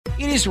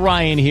It is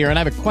Ryan here, and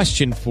I have a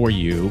question for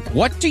you.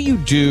 What do you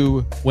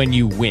do when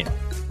you win?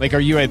 Like, are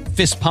you a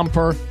fist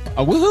pumper,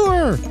 a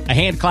woohooer, a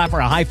hand clapper,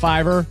 a high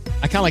fiver?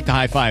 I kind of like the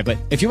high five, but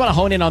if you want to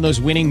hone in on those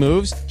winning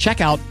moves,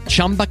 check out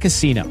Chumba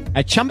Casino.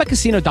 At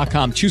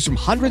ChumbaCasino.com, choose from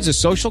hundreds of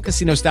social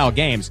casino-style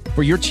games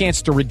for your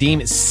chance to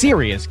redeem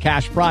serious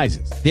cash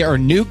prizes. There are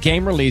new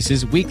game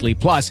releases weekly,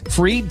 plus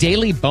free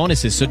daily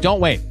bonuses. So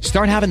don't wait.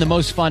 Start having the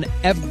most fun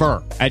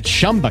ever at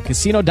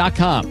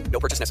ChumbaCasino.com. No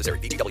purchase necessary.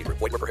 VGW Group.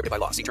 Void where prohibited by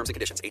law. See terms and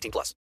conditions. 18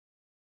 plus.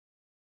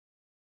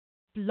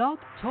 Blog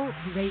Talk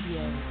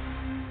Radio.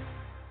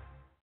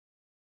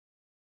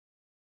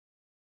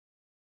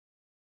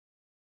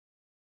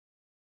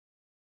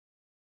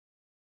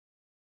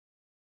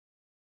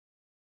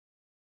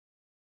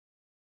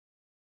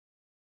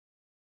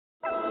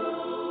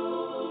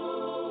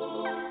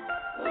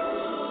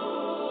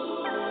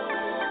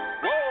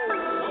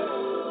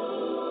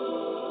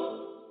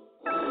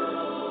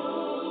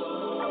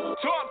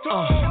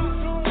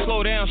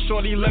 Slow down,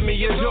 shorty, let me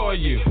adore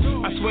you.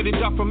 I swear the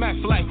Dr. Mac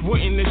Flack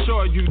wouldn't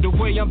assure you. The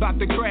way I'm about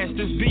to crash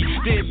this beat,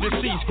 dead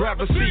deceased, grab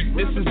a seat.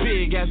 This is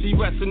big as he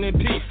resting in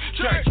peace.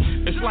 Church,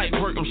 it's light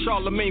work, I'm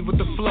Charlemagne with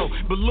the flow.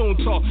 Balloon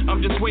talk,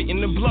 I'm just waiting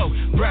to blow.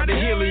 Grab the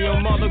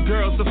helium, all the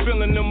girls are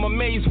feeling them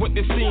amazed what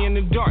they see in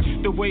the dark.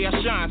 The way I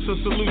shine, so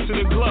salute to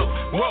the glow.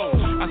 Whoa,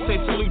 I say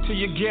salute to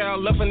your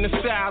girl, loving the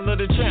style of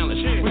the challenge.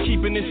 We're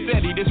keeping it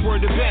steady, this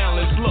word of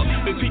balance. Look,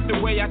 they peep the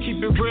way I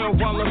keep it real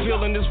while I'm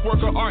feeling this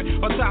work of art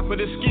on top of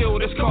the skill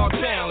that's called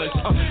talent.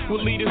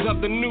 We're leaders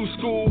of the new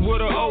school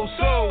with an old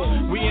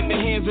soul. We in the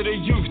hands of the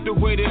youth, the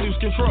way they lose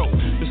control.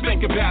 Just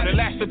think about it,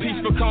 last the piece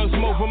becomes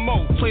more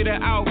remote. Play the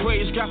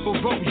outrage, got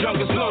provoked,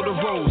 youngest know the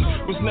roles.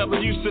 Was never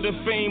used to the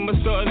fame or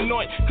the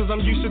anoint, cause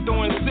I'm used to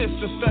throwing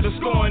assists instead of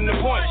scoring the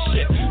point.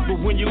 Shit,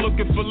 but when you're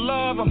looking for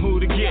love, I'm who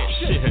to get.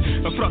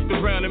 Shit, I fucked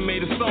around and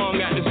made a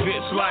song out this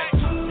bitch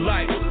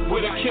like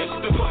with a kiss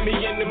to put me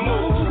in the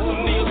mood.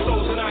 Some neo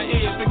souls in our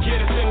ears to get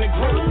us in the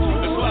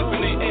groove. There's love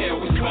in the air,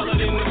 we smell it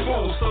in the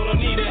food. So don't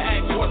need to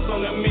ask what's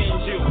on the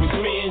menu. It's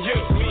me and you.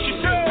 She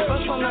said,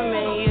 what's on the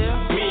menu?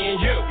 Me and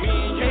you.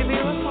 Baby,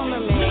 what's on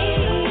the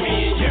menu?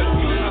 Me and you.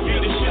 I be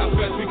the chef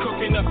as we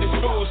cooking up this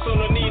food. So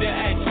don't need to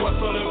ask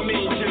what's on the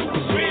menu.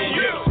 It's me and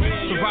you.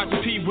 So Roger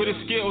P with his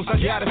skills, I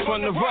got it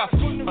from the rough.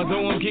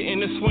 Although I'm getting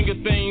the swing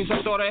of things,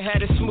 I thought I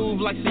had it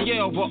smooth like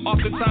CL, but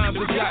oftentimes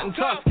it's gotten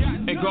tough.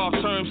 In golf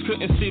terms,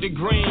 couldn't see the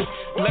green.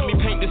 Let me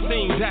paint the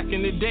scene. Back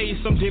in the day,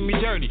 some did me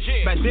dirty.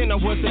 Back then I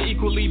wasn't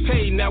equally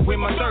paid, now we're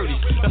in my 30s.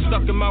 That's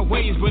stuck in my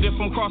ways, but if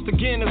I'm crossed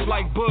again, it's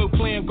like Bug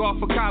playing golf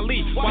for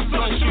Kali. My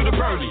son shoot a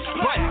birdie.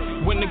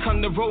 But when it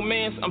come to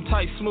romance, I'm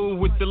tight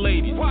smooth with the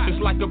ladies. It's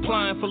like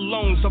applying for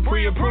loans, I'm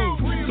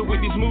pre-approved. So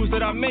with these moves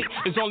that I make,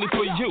 it's only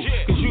for you.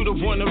 Cause you the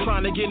one I'm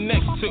trying to get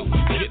next to.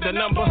 Get the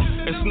number?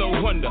 It's no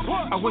wonder.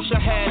 I wish I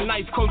had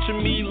nights coaching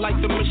me like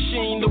the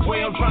machine, the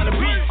way I'm trying to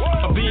be.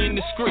 I'm being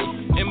discreet.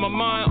 In my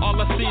mind, all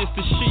I see is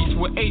the sheets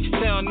with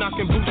H-Town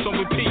knocking boots on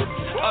repeat.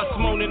 Us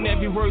moaning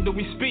every word that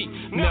we speak,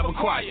 never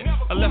quiet.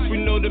 Unless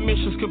we know the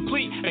mission's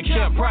complete and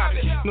kept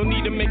private. No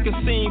need to make a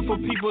scene for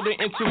people to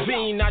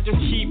intervene. I just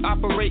keep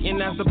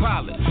operating as a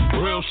pilot.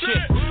 Real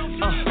shit.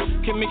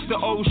 Can mix the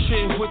old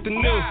shit with the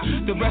new.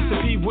 The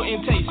recipe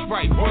wouldn't taste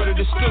right, word of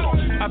the stew.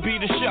 I be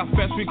the chef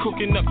as we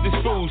cooking up this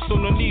food. So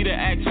no need to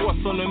ask what's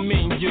on the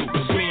menu.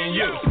 It's me and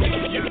you. Me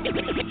and you.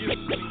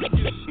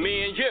 Me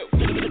and you.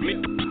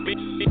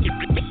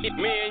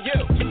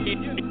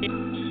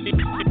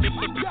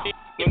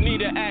 No need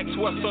to ask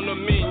what's on the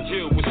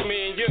menu. It's me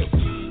and you.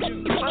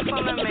 What's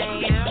on the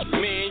menu?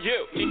 Me and you.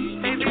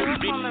 Baby,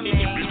 what's on the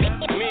menu?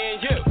 Me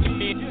and you.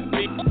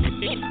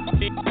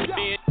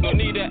 No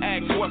need to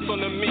ask what's on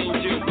the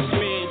menu. It's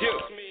me and you.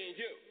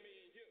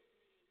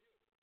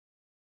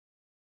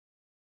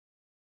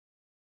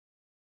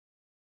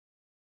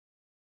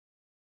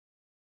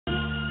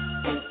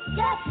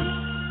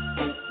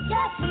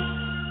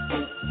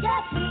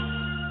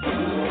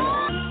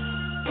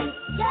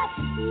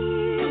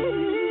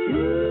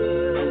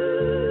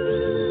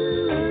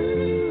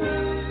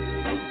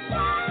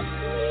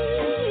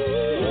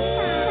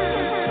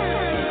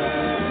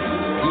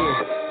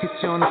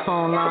 On the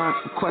phone line,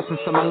 requesting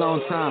some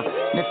alone time.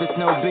 And if it's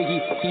no biggie,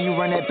 can you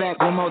run that back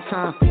one more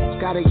time?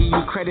 Gotta give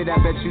you credit,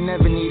 I bet you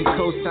never need a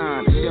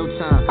cosign. It's your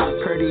time,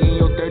 Purdy in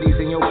your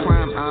 30s in your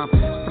prime. I'm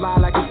fly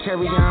like a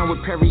carry-on with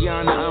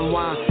Perrion to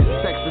unwind.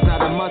 Sex is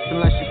not a must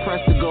unless you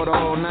press to go the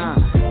whole nine.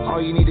 All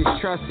you need is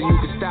trust and you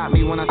can stop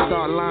me when I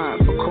start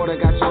lying. But quarter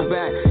got your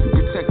back,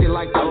 you protected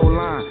like the old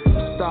line.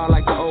 Star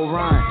like the old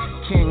Ryan,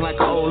 king like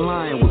an old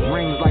lion. With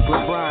rings like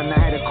LeBron, I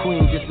had a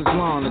queen just as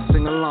long to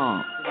sing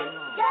along.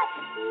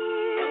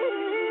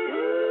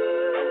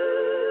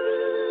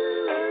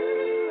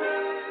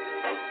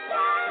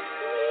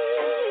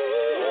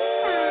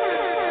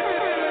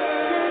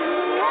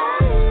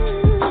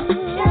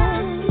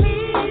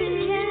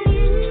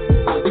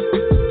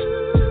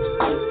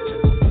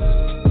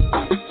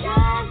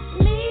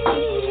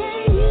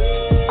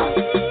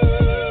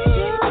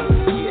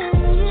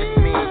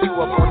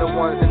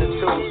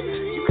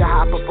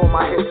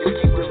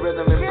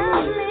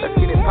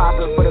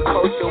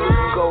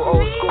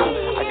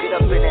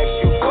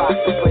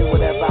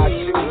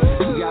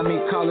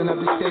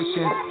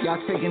 patience.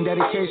 Y'all taking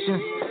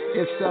dedications?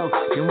 If so,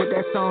 then with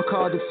that song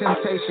called The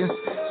Temptations,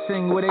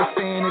 sing what they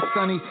saying it's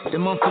sunny, the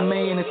month of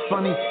May and it's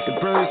funny. The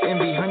birds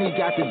envy honey,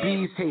 got the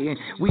bees hating.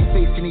 We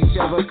facing each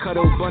other,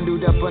 cuddled,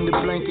 bundled up under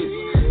blankets.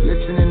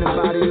 Listening to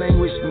body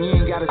language, and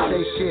you ain't gotta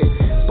say shit.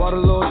 Bought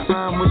a little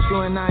time with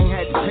you and I ain't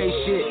had to pay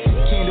shit.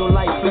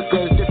 Candlelight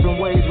flickers, different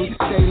ways we can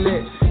stay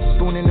lit.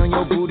 Spooning on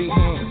your booty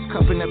hands,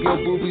 cupping up your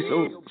boobies.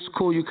 Oh, it's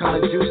cool, you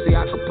kinda juicy,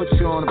 I could put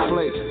you on a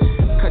plate.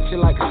 Cut you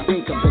like a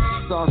steak, I bet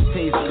your sauce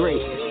tastes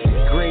great.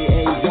 Grade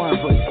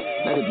A1, but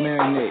let it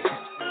marinate.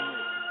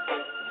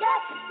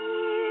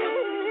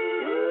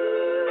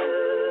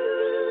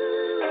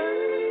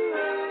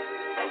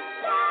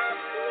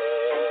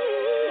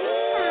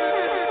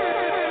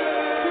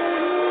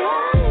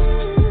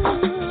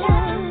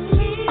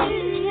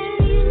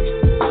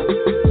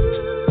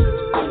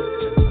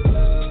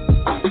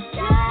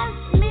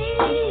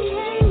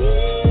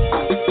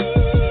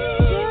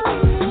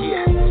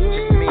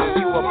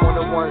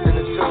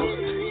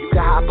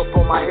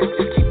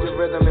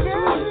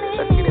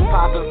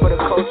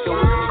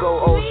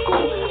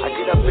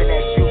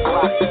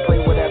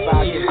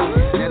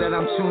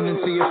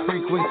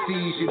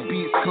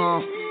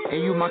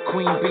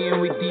 Queen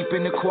being we deep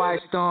in the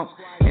quiet stomp.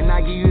 And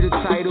I give you the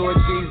title of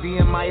Jay-Z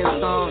and Maya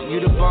song.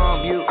 You the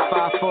bomb, you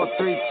 5, 4,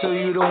 3, 2,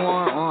 you the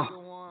one.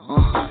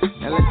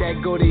 Now let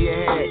that go to your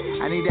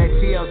head. I need that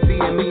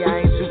TLC in me, I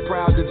ain't too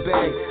proud to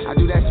beg. I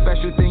do that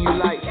special thing you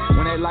like,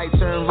 when that light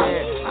turn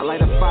red. I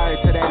light a fire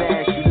to that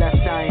ass, you left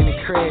eye in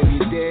the crib, you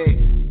dig?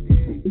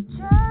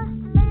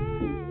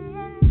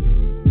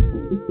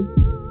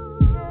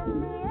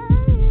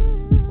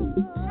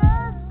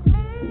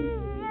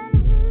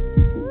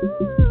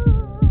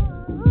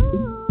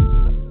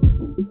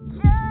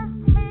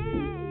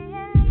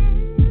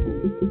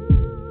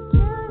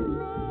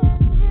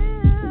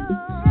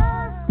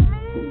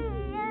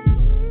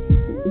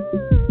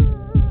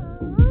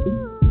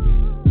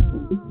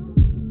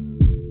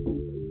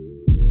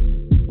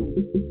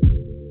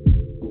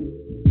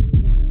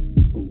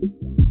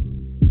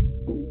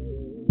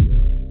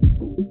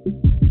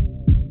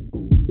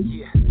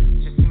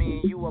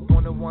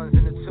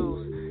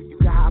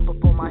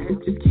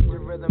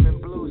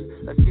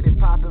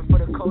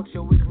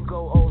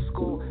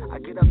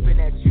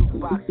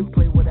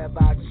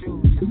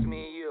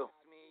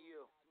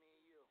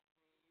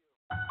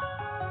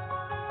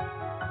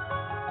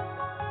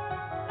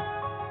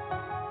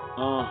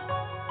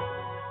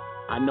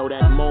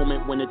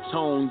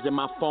 Tones in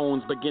my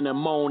phones begin to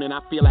moan, and I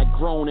feel like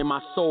grown in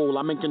my soul.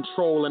 I'm in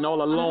control and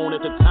all alone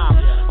at the top.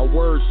 A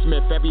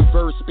wordsmith, every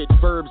verse spit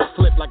verbs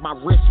flip like my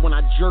wrist when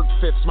I jerk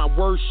fifths. My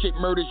word shit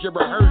murders your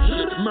rehearsed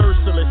shit.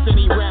 Merciless,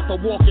 any rapper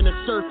walking the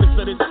surface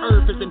of this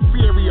earth is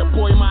inferior.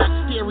 Boy, my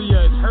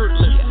exterior is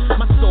hurtless.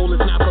 My soul is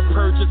not for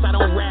purchase. I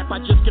don't rap, I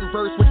just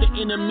converse with the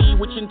enemy,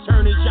 which in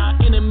turn is y'all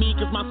enemy.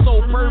 Cause my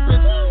sole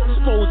purpose,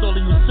 expose all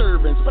of you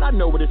servants. But I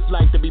know what it's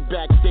like to be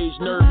backstage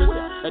nervous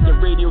at the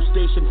radio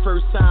station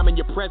first time, and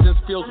your presence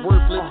feels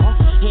worthless.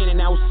 Handing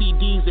out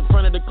CDs in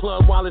front of the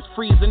club while it's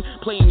freezing,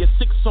 playing your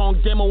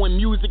 6-song demo in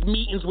music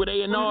meetings with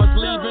A&R's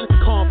leaving.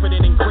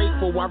 Confident and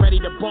grateful while ready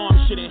to bomb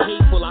shit and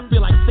hateful. I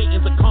feel like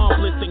Satan's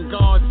accomplice and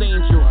God's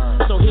angel.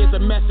 So here's a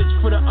message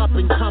for the up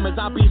and comers.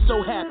 I'll be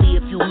so happy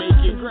if you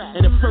make it,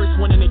 and the first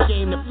one in the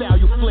game to foul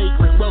you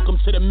flagrant. Welcome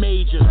to the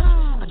majors.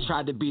 I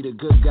tried to be the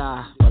good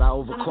guy, but I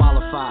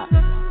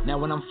overqualified. Now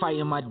when I'm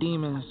fighting my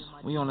demons,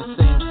 we on the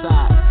same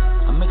side.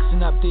 I'm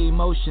mixing up the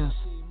emotions,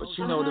 but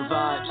you know the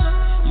vibes.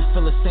 You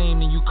feel the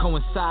same and you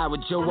coincide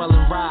with Joel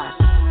and Rise.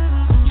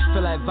 You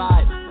feel that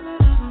vibe,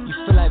 you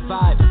feel that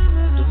vibe.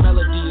 The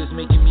melody is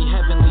making me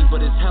heavenly,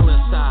 but it's hell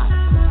inside.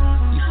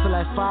 You feel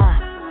that fire,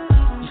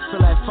 you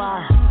feel that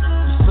fire.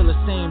 You feel the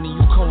same and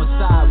you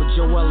coincide with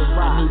Joel and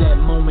Rise. I knew that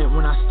moment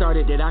when I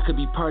started that I could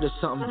be part of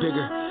something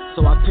bigger.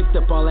 So I picked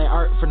up all that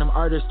art from them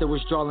artists that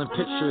was drawing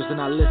pictures, and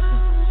I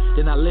listened.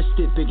 Then I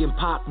listed Big and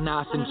Pac,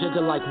 Nas and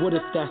Jigga, like what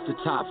if that's the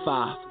top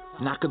 5?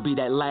 And I could be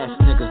that last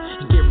nigga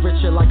and get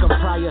richer like I'm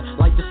Pryor.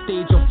 Like the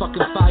stage on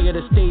fucking fire,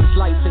 the stage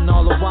lights and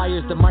all the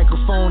wires, the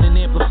microphone and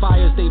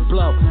amplifiers, they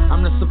blow.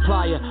 I'm the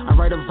supplier, I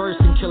write a verse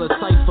and kill a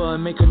cipher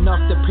and make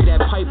enough to pay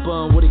that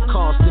piper and what it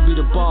costs to be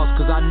the boss.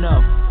 Cause I know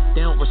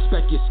they don't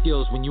respect your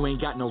skills when you ain't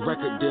got no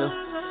record deal.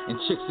 And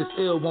chicks that's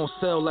ill won't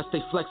sell unless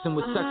they flexing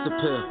with sex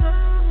appeal.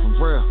 For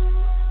real,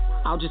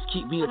 I'll just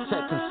keep me a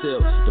tech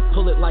concealed. To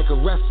pull it like a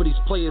ref for these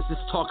players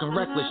that's talking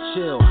reckless,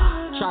 chill.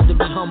 Tried to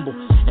be humble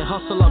and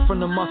hustle up from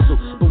the muscle,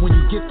 but when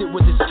you gifted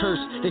with this curse,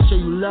 they show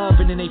you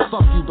love and then they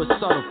fuck you but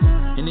subtle.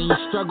 And then you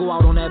struggle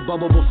out on that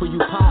bubble before you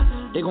pop.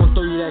 They gon'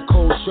 throw you that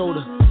cold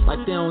shoulder,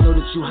 like they don't know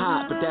that you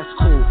hot, but that's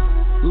cool.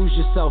 Lose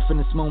yourself in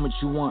this moment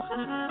you want.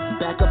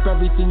 Back up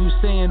everything you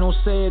saying, don't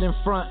say it in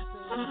front.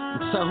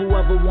 And tell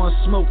whoever wants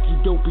smoke, you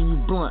dope and you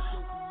blunt.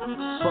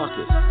 Fuck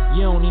it.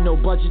 You don't need no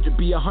budget to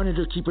be 100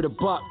 or keep it a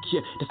buck. Yeah,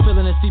 the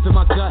feeling is deep in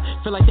my gut.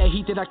 Feel like that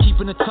heat that I keep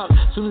in the tuck.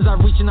 Soon as I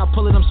reach and I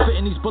pull it, I'm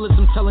spitting these bullets.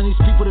 I'm telling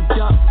these people to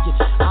duck.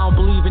 Yeah, I don't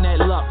believe in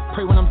that luck.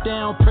 Pray when I'm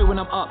down, pray when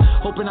I'm up.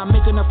 Hoping I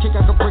make enough kick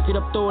I can break it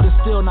up, throw it and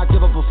still not give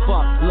up a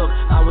fuck. Look,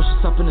 I was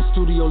just up in the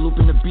studio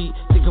looping the beat,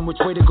 thinking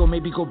which way to go,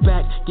 maybe go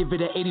back. Give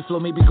it an 80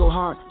 flow, maybe go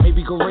hard,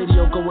 maybe go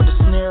radio, go with the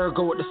snare,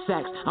 go with the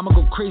sax. I'ma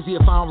go crazy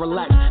if I don't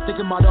relax.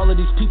 Thinking about all of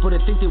these people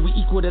that think that we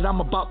equal, that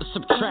I'm about to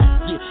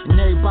subtract. Yeah, and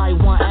everybody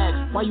want to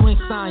ask, why you ain't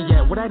signed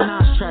yet? With that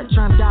Nas track,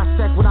 trying to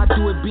dissect what I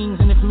do at Beans,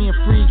 and if me and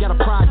Free got a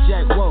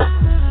project. Whoa,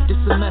 this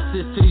a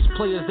message to these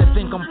players that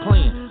think I'm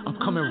playing. I'm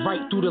coming right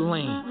through the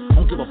lane.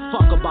 Don't give a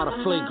fuck about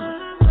a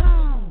flagrant.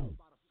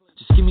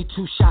 Just give me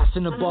 2 shots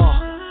in the ball.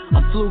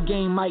 I'm flu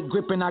game, Mike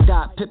gripping. I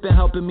got Pippen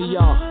helping me,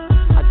 y'all.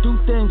 I do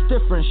things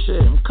different,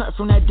 shit. I'm cut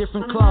from that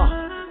different cloth.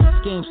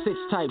 It's game 6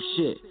 type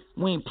shit.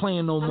 We ain't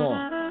playing no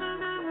more.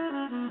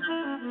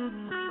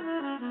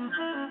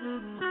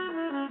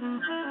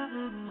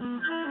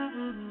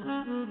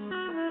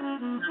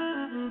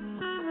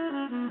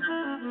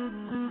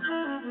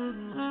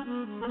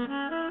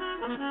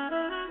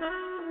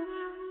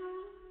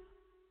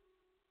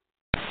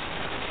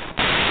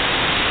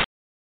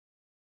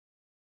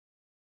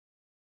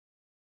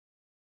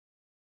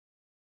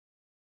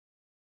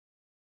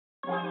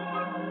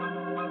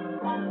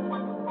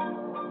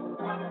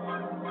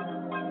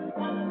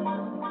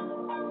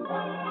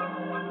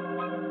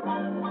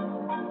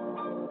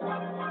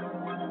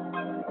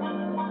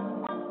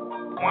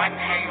 One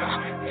hater,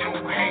 2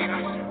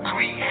 haters,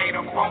 3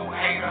 hater, 4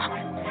 haters.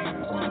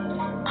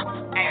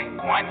 And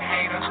 1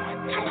 hater,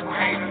 2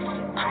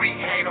 haters,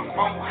 3 hater,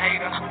 4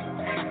 haters.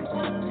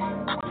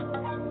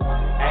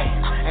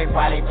 Hey,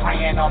 why they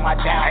praying on my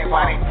down? Hey,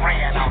 why they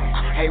praying on me?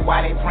 Hey,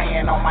 why they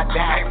praying on my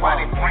down? Hey, why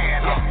they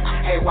praying on me?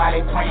 Hey, why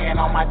they praying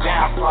on my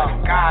downfall?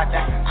 God,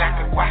 that's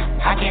exactly why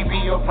I can't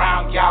be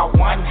around y'all. 1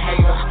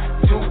 hater,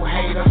 2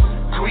 haters,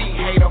 3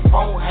 hater,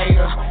 4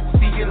 haters.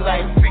 See you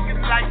later.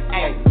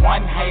 Hey,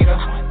 1 hater,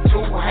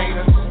 2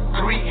 haters,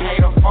 3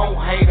 hater, 4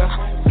 haters.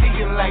 See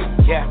you later.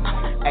 Yeah.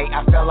 Hey,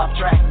 I fell off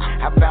track,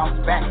 I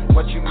bounced back.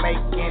 What you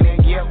make in a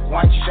year, 1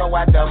 show,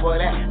 I double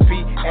that.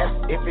 PS,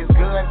 if it's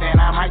good,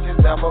 then I might just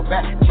double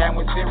back. Chat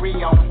with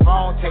Siri on the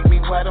phone, take me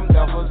where them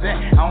doubles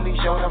at. Only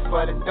showed up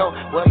for the dough,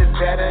 well it's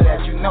better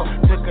that you know.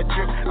 Took a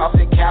trip off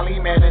to Cali,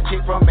 met a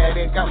chick from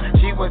Medico.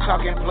 She was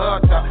talking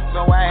plug talk,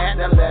 so I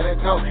had to let her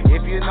go.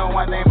 If you know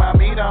one name I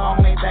meet, the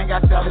only thing I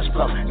sell is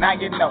flow. Now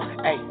you know,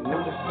 hey,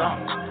 new to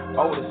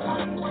something, old to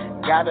something.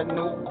 Got a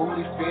new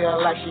booty,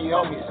 feel like she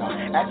owe me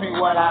something. Ask me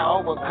what I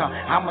overcome,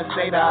 I'ma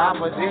say the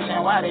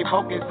opposition. Why they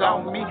focus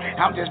on me?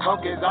 I'm just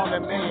focused on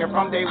the million.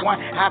 From day one,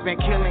 I've been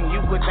killing.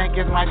 You would think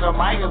it's Michael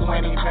Myers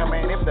when he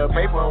filming. If the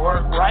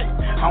paperwork right,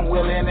 I'm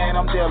willing and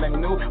I'm dealing.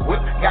 New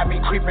whip got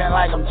me creeping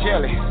like I'm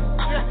chilling.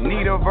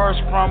 Need a verse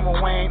from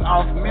Wayne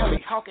off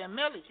Millie.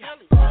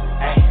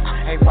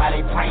 Hey, why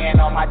they praying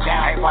on my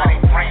down? Hey, why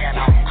they praying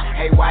on me?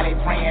 Hey, why they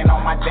praying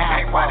on my down?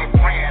 Hey, why they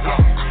praying on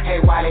me?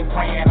 Hey, why they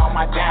praying on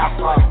my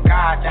downfall?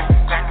 God, that's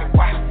exactly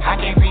why I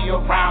can't be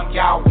around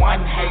y'all. 1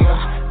 hater,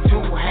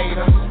 2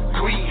 hater,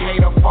 3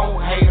 hater,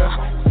 4 hater.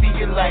 See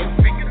you later.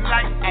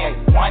 Hey,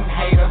 1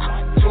 hater,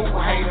 2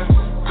 hater,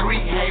 3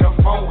 hater,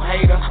 4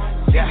 hater.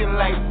 See you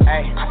later.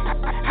 Hey,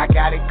 I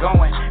got it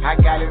going, I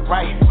got it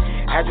right.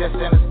 Address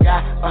in the sky,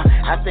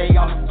 I stay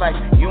on the flight.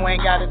 You ain't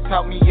gotta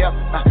talk me up,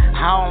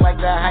 I don't like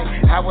the hype.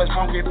 I was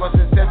hungry for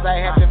success, I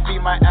had to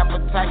feed my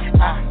appetite.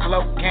 I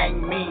flow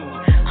gang mean,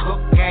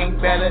 cook gang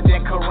better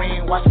than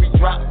Kareem. Watch me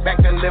drop back,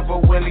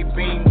 deliver Willie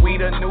Bean.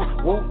 We the new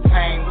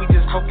Wu-Tang, we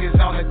just focus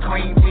on the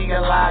cream. Be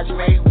Elijah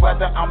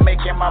Mayweather, I'm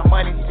making my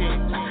money fit.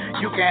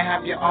 You can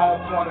have your own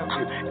point of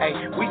view. Hey,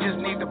 we just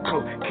need the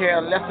proof.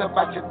 Care less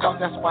about your thoughts,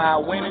 that's why I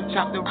went and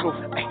chopped the roof.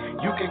 Hey,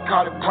 you can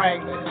call it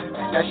brainless.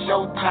 That's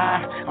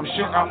showtime. I'm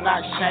sure I'm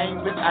not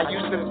shameless. I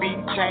used to be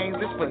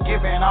chainless,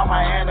 forgiving all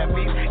my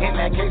enemies. In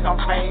that case, I'm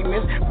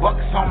famous.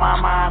 Bucks on my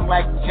mind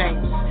like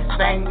James.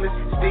 Stainless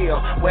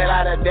steel,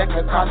 without a deck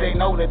of cards, they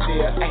know the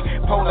deal. Hey,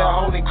 polar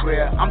holy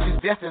grail, I'm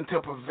just destined to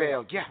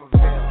prevail. Yeah.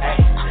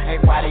 Hey,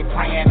 why they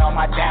praying on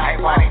my down? Hey,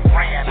 why they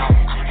praying on me?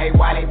 Hey,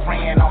 why they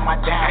praying on my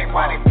down? Hey,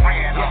 why they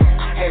praying on me?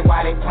 Hey, why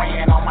they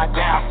praying on my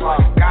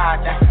downfall? God,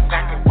 that's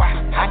exactly why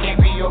I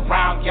can't be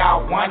around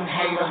y'all. 1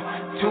 hater,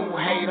 2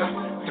 hater,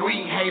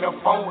 3 hater,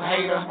 4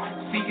 hater.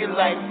 See you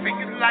later.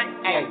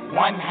 Hey, 1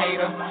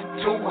 hater,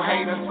 2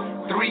 hater,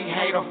 3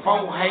 hater,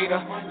 4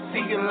 hater.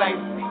 See you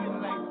later.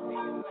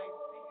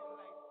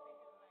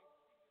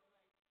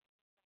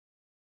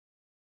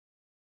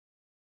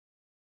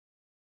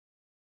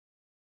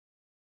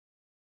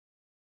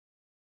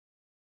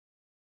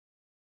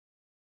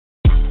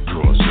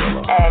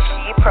 As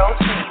she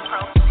proceeds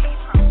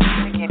to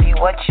give you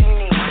what you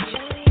need.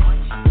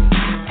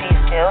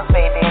 These pills,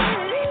 baby.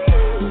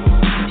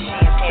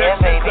 She's here,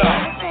 baby.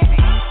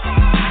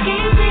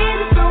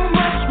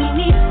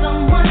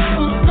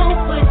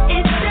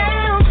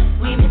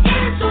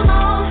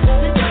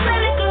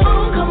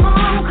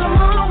 Come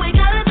on, we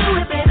gotta do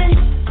it, baby.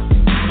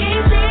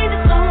 Can't say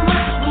there's so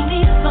much, we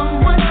need so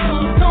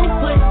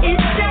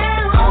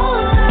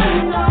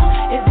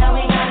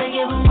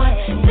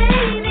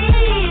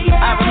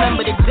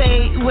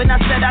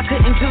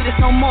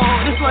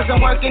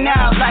working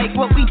out like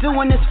what we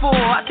doing this for.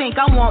 I think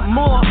I want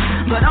more,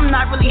 but I'm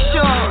not really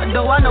sure.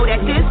 Though I know that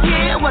this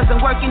here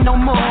wasn't working no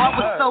more. I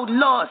was so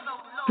lost.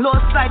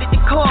 Lost sight of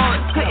the chords,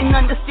 couldn't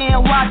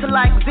understand why till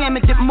I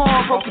examined it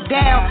more. Broke it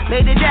down,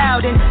 laid it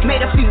out, and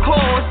made a few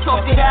calls.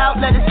 Talked it out,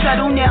 let it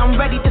settle, now I'm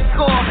ready to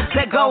score.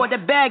 Let go of the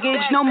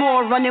baggage, no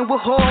more running with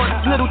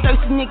hordes. Little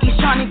thirsty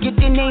niggas trying to get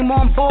their name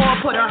on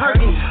board. Put a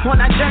hurtin' on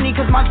our journey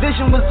cause my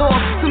vision was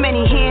off. Too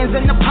many hands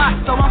in the pot,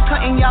 so I'm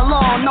cutting y'all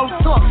off. No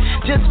talk,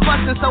 just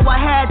fussing, so I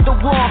had to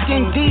walk.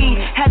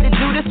 Indeed, had to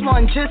do this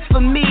one just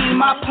for me.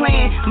 My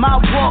plan, my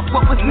walk,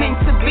 what was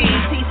meant to be.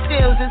 T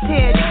Stills is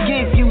here to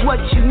give you what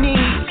you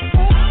need.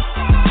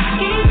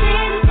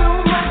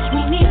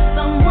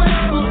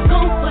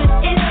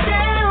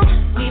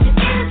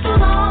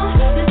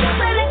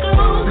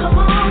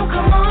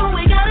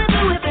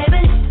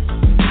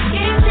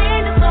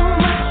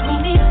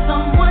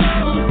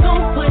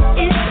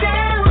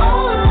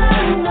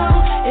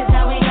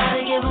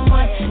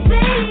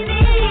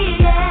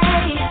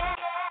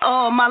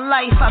 My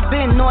life, I've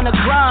been on the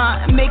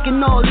grind,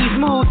 making all these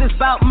moves, it's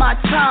about my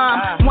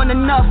time. Want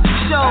enough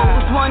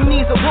shows, one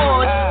needs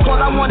awards. All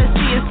I wanna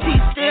see is T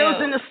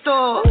Stills in the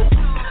store.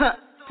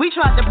 We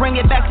tried to bring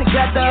it back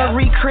together,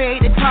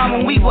 recreate a time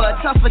when we were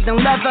tougher than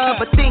leather,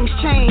 but things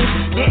changed,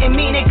 didn't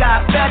mean it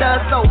got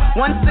better. So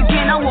once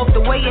again I walked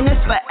away and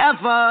it's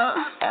forever.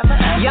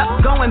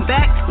 Yup, going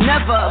back,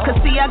 never. Cause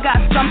see I got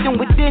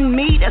something within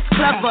me that's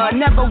clever.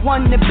 Never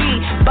one to be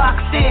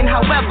boxed in,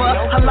 however,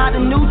 a lot of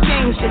new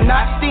things did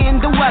not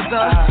stand the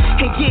weather.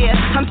 And yeah,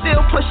 I'm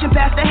still pushing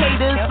past the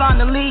haters,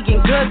 finally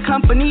in good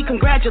company,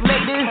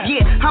 congratulators.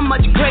 Yeah, I'm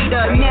much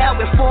greater now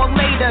with 4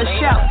 later.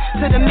 Shout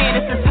to the man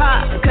that's as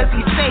hot, cause he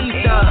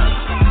saved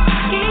us.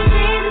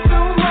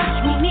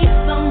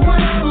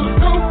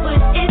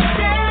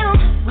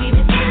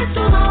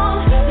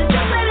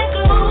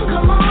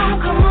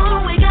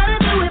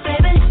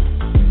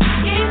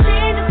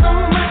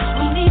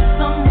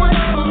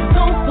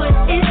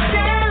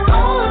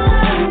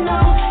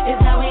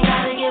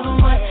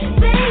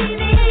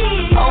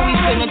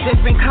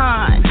 Different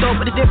kind, thought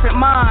with a different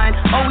mind.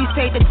 Always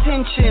paid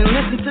attention,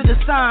 listen to the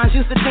signs.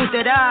 Used to think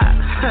that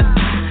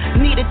I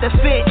needed to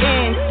fit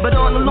in, but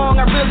all along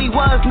I really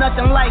was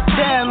nothing like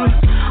them.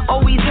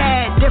 Always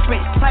had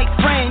different type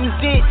friends,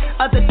 did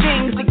other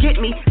things to get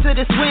me to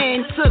this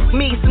win. Took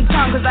me some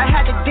time cause I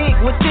had to dig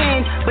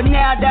within, but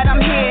now that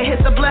I'm here,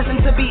 it's a blessing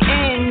to be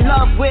in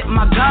love with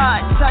my God,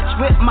 touch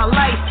with my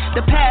life.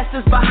 The past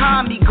is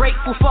behind me,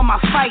 grateful for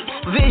my fight.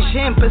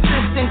 Vision,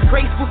 persistence,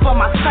 graceful for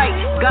my sight.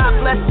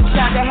 God bless the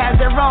child that has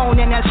their own,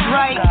 and that's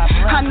right.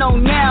 I know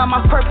now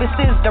my purpose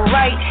is the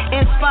right.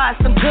 Inspire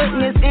some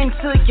goodness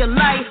into your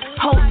life.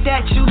 Hope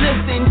that you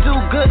listen, do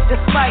good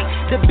despite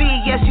the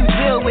BS you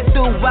deal with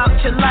throughout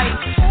your life.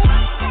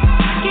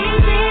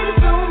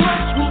 So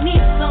much, we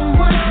need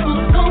someone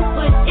who's gon'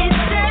 put it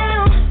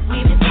down.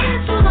 We've been in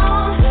it too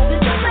long, so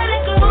just let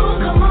it go.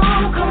 Come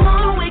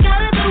on, we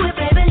gotta do it,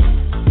 baby.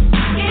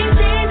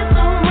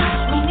 So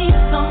much, we need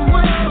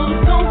someone who's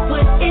gon'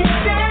 put it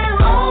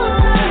down. All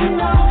I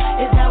know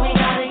is that we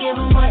gotta give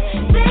 'em what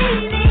they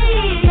need.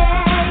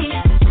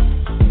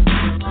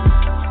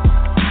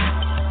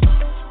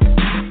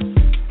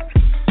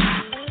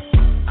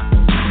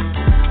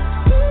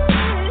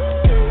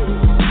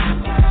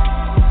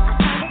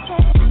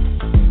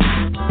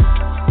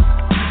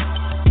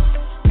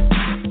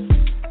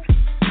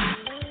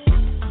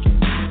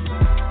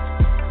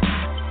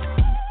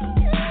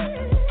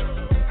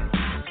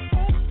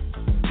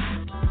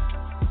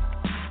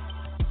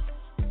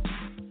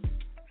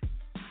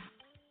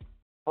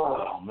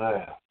 Oh,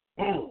 man.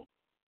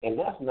 And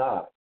that's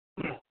not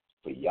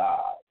for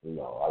y'all. You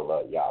know, I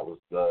love y'all.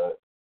 What's good?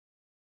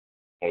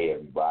 Hey,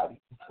 everybody.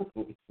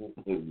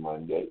 It's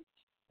Monday.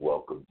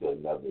 Welcome to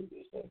another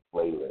edition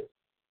playlist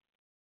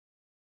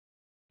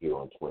here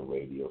on Twin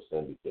Radio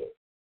Syndicate.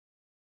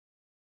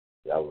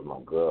 That was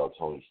my girl,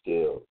 Tony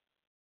Steele.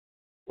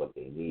 What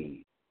they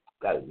need.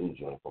 Got a new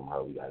joint from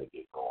her. We got to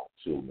get going,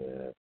 too,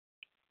 man.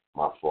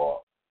 My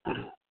fault.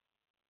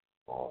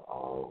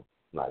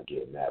 Not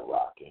getting that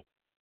rocking.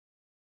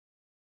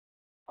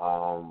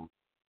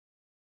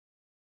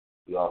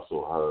 We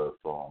also heard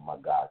from my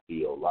guy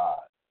Theo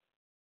Live,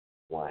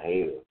 One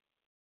Hater.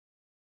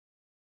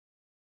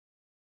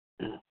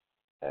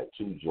 Had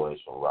 2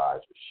 joints from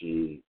Raj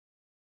Rashid,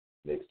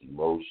 Mixed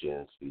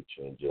Emotions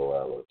featuring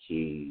Joel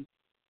Ortiz,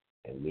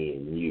 and Me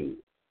and You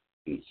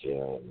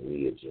featuring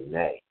Leah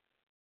Janae.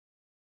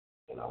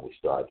 And we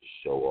started to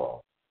show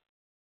off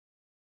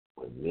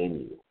with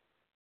Menu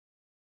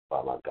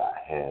by my guy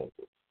Handle.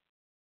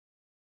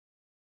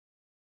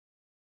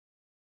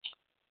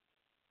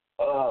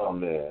 Oh,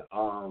 man.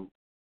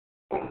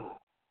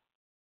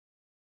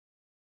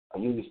 I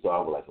usually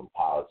start with, like, some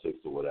politics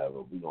or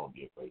whatever. We're going to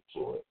get right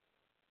to it.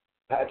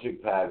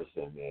 Patrick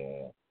Patterson,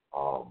 man,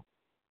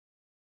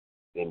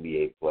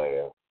 NBA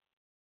player.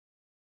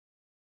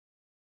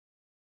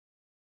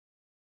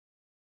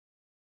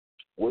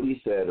 What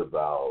he said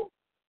about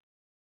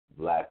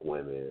black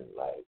women,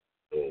 like,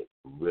 it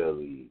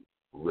really,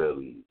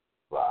 really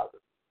bothered me.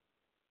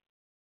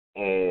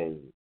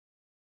 And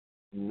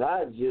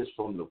not just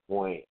from the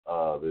point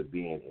of it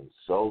being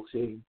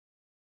insulting,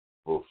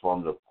 but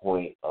from the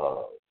point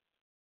of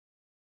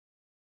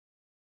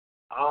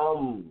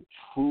I'm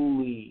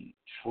truly,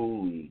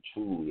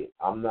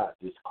 I'm not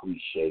this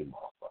cliche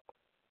motherfucker.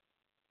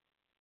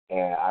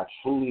 And I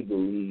truly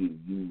believe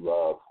you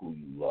love who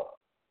you love.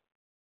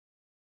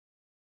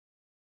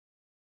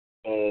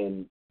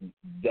 And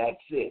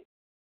that's it.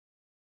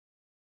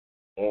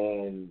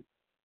 And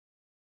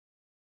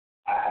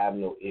I have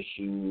no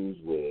issues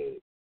with,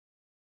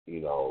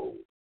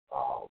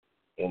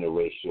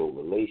 interracial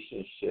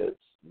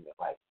relationships,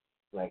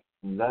 like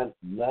none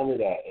of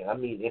that. And I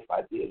mean, if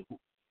I did,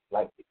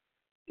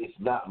 it's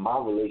not my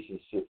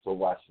relationship, so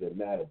why should it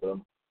matter? But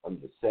I'm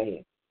just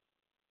saying.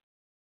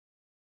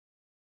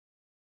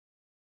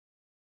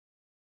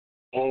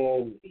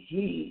 And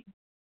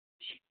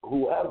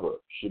whoever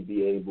should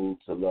be able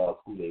to love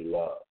who they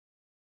love.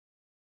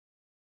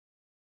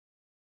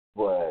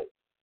 But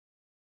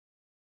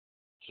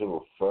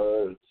to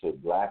refer to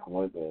black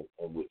women,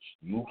 in which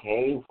you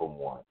came from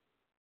one,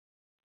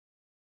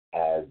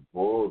 as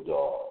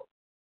bulldogs,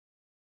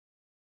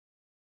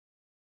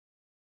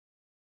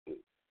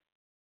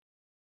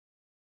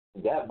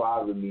 that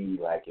bothered me,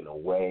 like, in a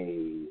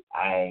way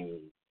I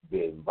ain't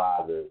been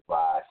bothered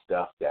by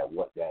stuff that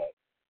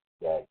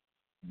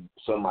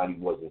somebody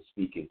wasn't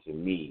speaking to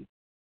me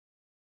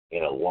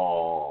in a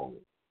long,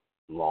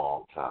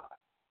 long time.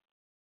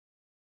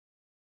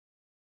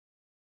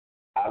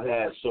 I've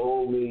had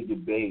so many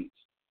debates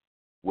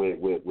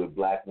with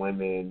black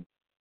women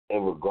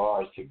in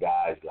regards to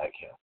guys like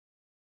him.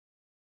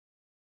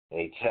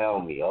 They tell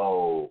me,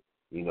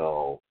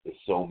 there's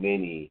so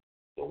many,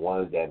 the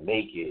ones that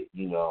make it,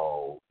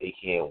 they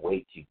can't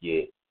wait to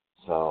get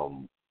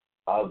some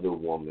other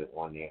woman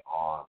on their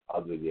arm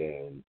other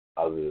than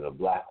a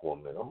black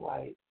woman. I'm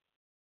like,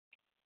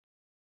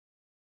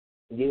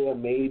 yeah,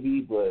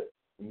 maybe, but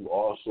you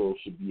also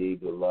should be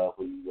able to love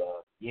who you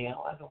love. Yeah, I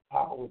don't have no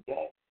problem with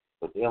that.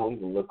 But they don't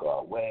even look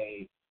our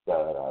way,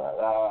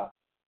 da-da-da-da-da.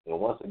 And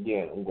once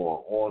again, I'm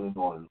going on and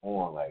on and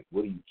on, like,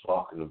 what are you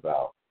talking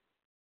about?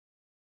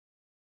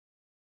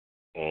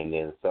 And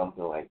then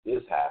something like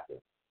this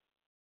happens.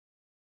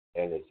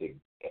 And it's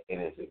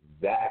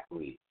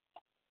exactly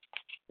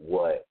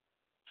what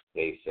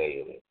they say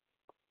it is.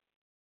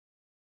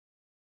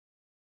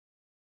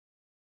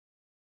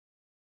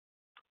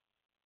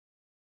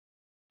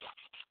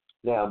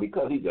 Now,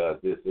 because he does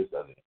this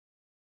doesn't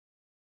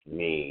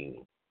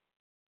mean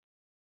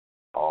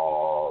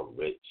all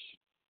rich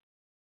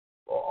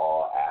or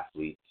all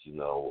athletes,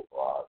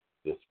 are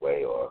this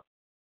way, or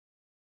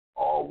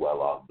all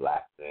well-off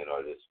black men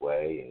are this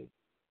way. And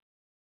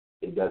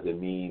it doesn't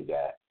mean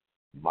that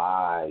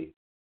my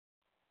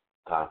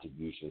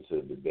contribution to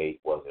the debate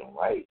wasn't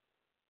right.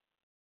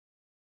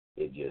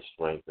 It just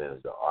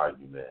strengthens the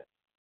argument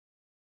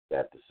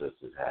that the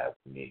sisters have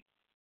for me.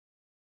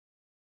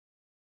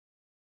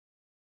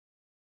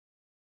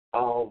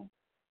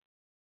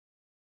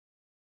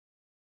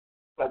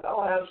 Like, I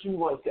don't have too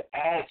much to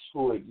ask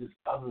for it, just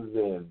other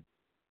than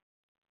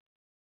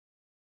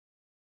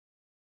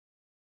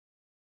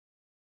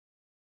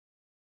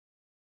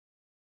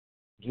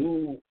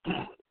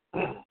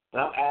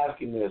I'm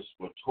asking this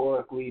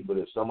rhetorically, but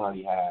if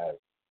somebody has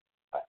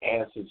an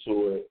answer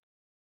to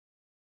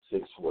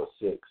it,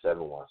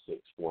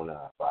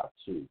 646-716-4952.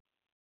 Do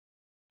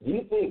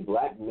you think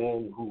black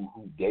men who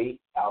date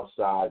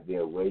outside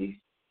their race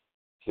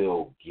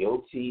feel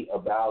guilty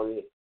about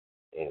it,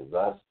 and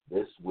thus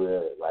this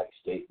where, like,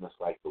 statements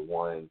like the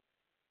one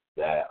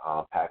that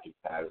Patrick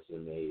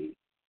Patterson made,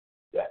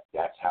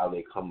 that's how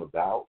they come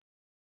about?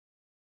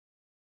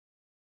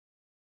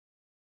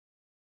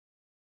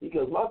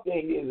 Because my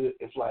thing is,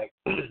 it's like,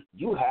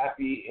 you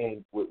happy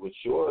and with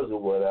yours or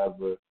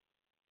whatever,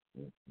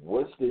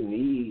 what's the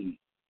need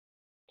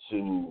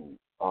to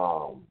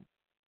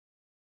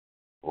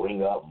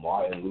bring up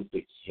Martin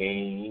Luther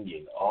King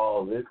and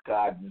all this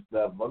kind of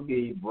stuff? I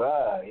mean,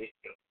 bruh,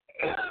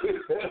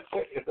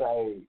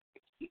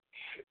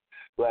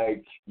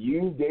 like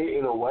you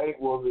dating a white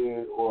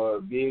woman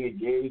or being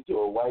engaged to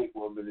a white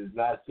woman is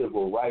not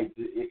civil rights.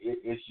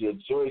 It's your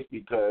choice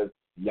because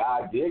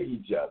y'all dig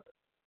each other.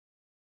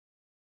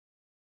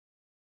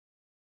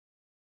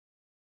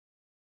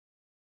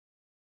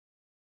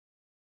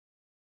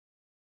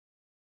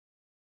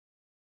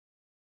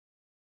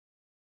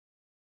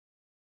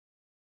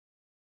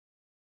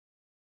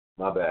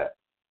 My bad.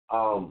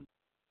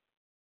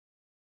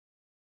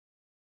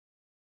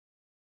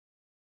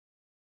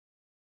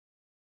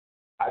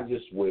 I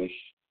just wish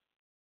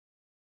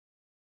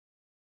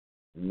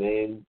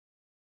men,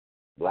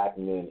 black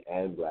men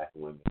and black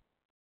women,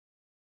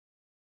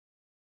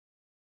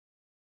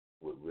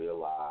 would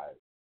realize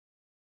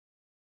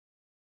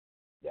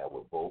that we're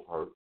both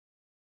hurt.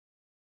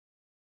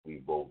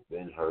 We've both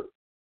been hurt.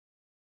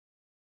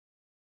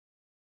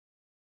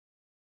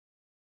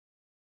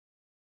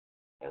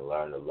 And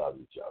learn to love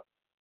each other.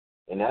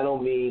 And that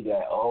don't mean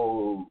that,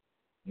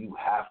 you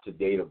have to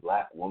date a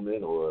black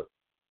woman or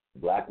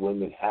black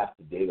women have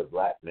to date a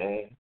black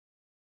man.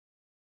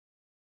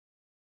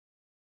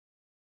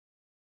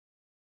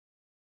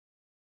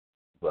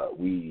 But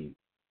we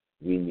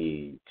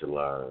need to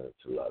learn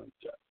to love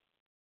each other.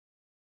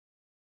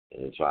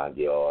 And try and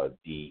get all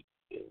deep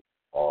and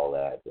all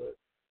that, but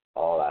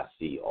all I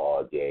see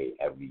all day,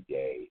 every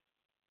day,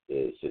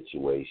 is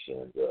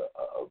situations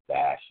of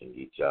bashing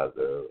each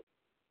other.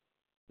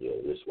 You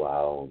know, this is why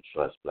I don't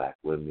trust black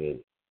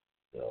women.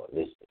 You know,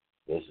 this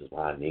is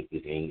why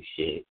niggas ain't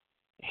shit.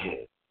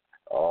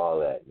 All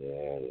that,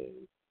 man.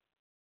 And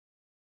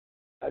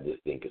I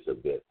just think it's a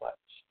bit much.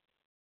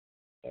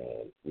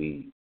 And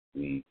we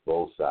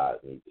both sides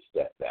need to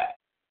step back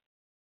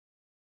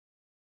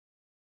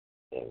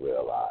and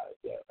realize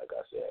that, like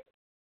I said,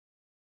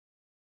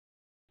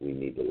 we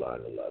need to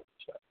learn to love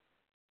each other.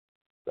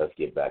 Let's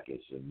get back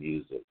into the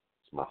music.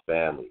 It's my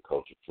family,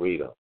 Culture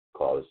Freedom.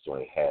 Call this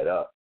joint Head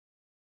Up.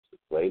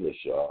 It's the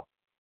playlist, y'all.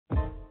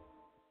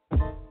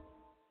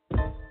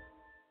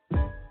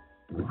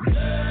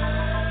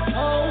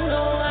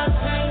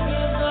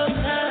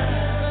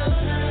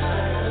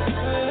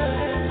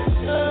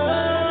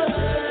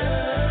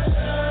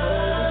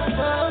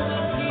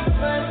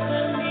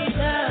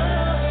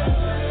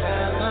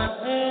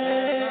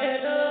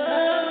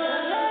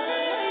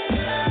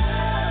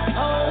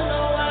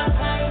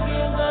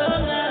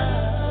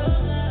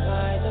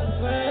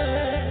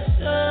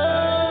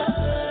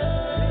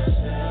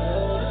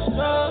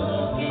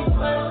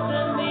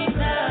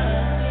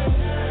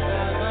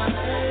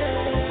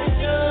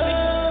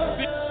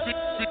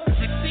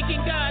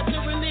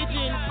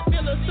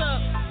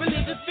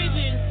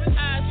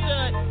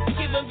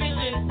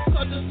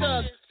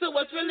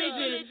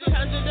 Religion,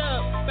 conjured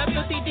up by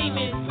filthy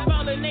demons,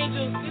 fallen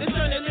angels,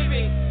 discern the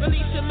lyrics,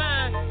 release your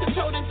mind,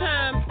 controlling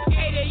time, 8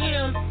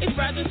 a.m., it's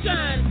rise and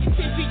shine, 10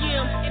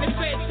 p.m., and it's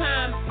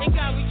bedtime, in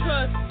God we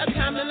trust, a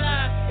common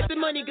lie, if the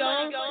money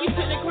gone, we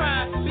tend to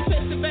cry, we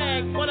chase the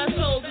bag, while our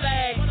souls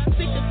lag,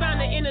 seek to find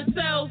the inner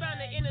self,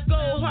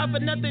 go hard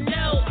for nothing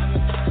else,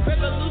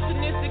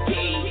 revolution is the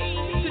key,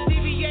 to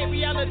deviate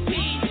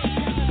reality,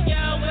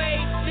 Yahweh,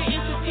 the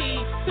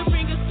entity, to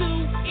bring us to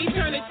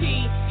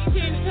eternity.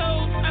 10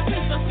 toes, I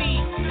place my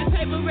feet. The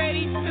table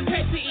ready,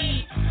 prepared to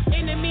eat.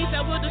 Enemies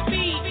I will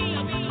defeat.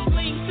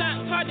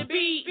 Slingshot, hard to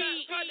beat.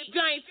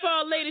 Giants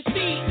fall, lay to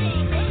seat.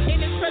 In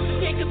this presence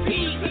can't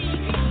compete.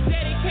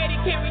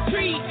 Dedicated, can't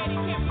retreat.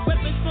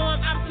 Weapons form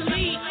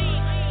obsolete.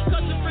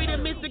 Culture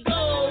freedom is the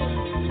goal.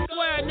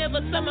 Swear I never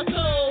sell my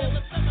soul.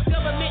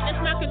 Government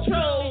that's not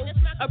control.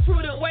 A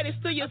prudent way to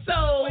steal your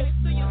soul.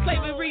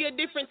 Slavery a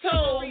different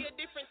toll.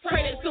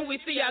 Pray that soon we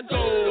see our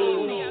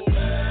goal.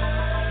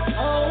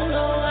 Oh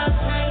no, I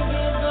can't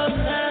give up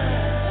now.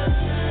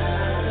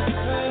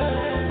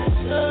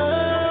 The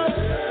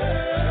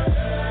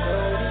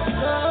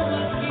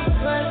struggles keep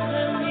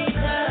pressing me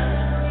down.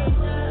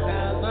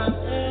 Got my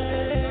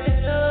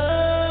head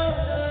up.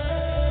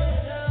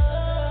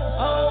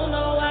 Oh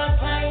no, I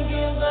can't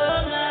give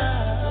up now.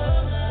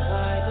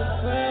 Fight the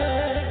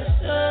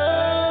pressure.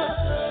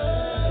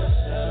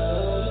 The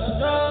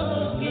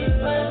struggles keep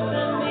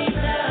pressing me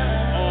down.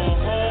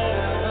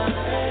 Got my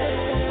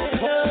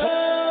head up.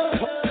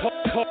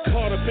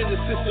 Caught up in the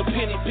system,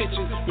 penny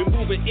pitching,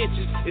 removing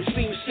inches, it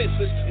seems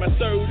senseless. My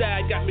third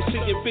eye got me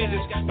seeing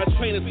visions. My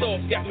train of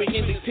thought got me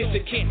in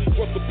detention. Can't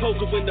work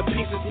proposal when the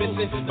piece is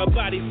missing. My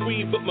body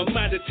free, but my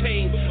mind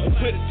attained. I'm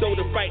critical though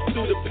to fight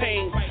through the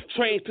pain.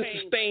 Trained to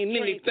sustain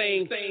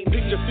anything.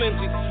 Picture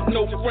flimsy,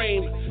 no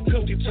frame.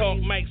 Filthy talk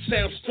might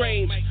sound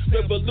strange.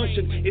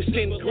 Revolution is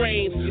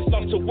ingrained.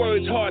 Lots of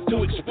words hard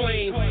to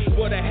explain.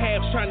 What I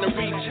have trying to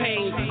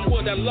retain.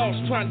 What I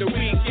lost trying to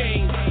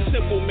regain.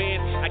 Simple man,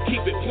 I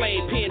keep it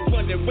plain. Pen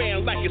running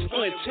around like it's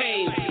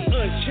untamed.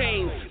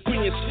 Unchained,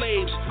 bringing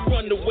slaves,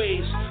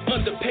 runaways,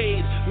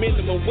 underpaid,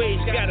 minimum wage.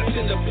 Got us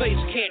in the place,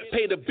 can't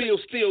pay the bill,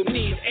 still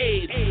need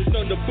aid.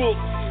 On the book,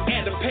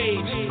 add a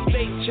page.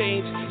 Late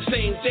change,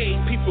 same day.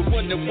 People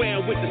run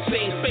around with the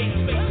same face.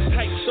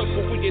 Tight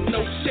circle, we in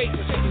no shape.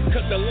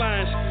 Cut the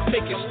lines,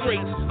 make it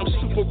straight. I'm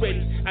super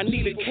ready. I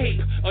need a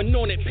cape,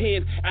 anointed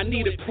pen. I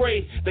need to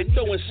pray. They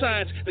throwing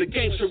signs, the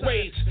game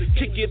charades.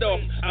 Kick it off,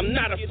 I'm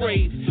not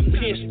afraid.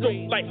 Pen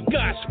stroke like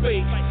God's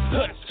spade.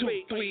 Hut 2,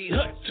 3,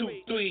 hut 2,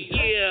 3.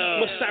 Yeah,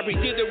 must I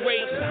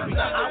reiterate?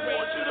 Now I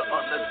want you to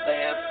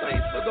understand,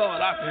 praise the God,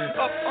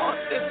 up on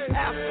this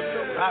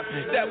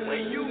afternoon, that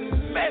when you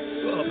mess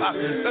up,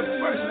 the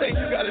first thing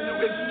you gotta do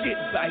is get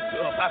back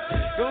up.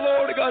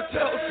 Glory to God,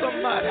 tell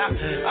somebody. I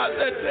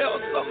said, tell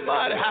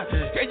somebody.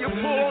 Can you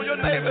pull on your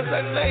neighbor and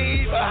say,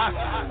 neighbor?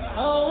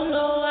 Oh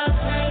no, I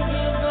can't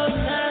give up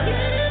now.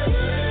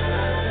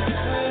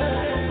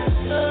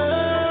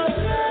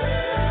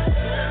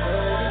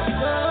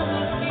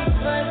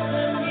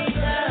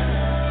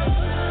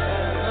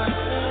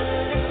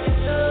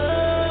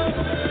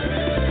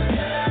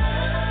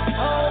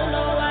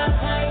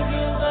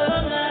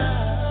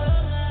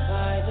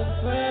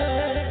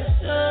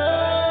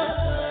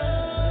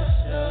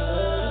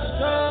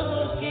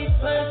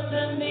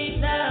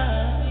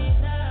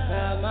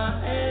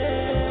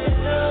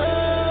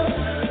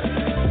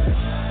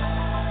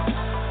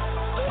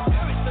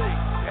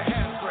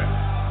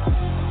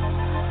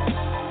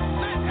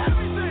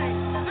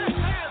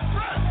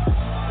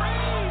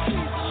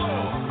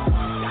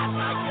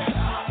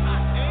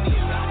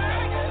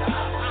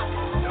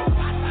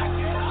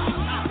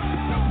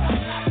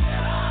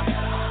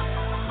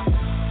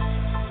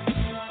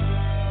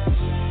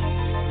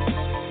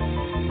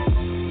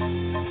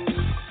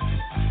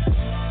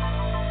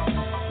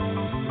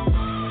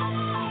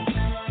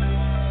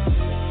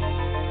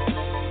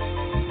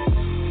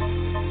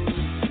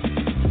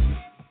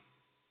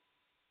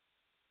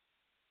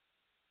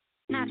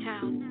 The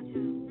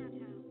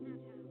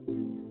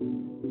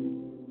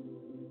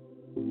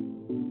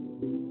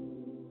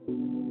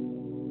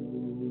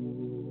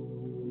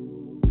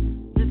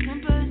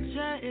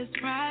temperature is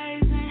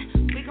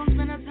rising. We gon'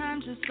 spend our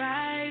time just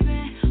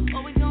vibing.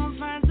 Or we gon'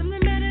 find something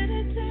better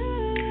to do.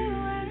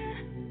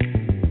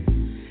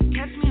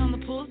 Catch me on the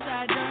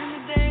poolside during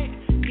the day.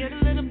 Get a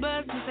little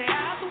buzz to stay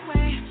out the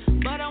way.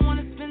 But I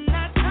wanna spend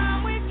that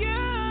time with you.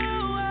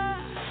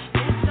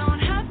 It don't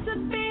have to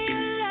be a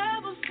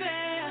love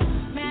affair.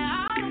 Man,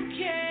 I don't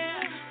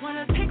care.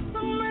 Wanna take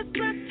some risks,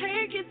 let's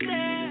take it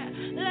there.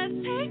 Let's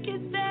take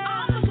it there.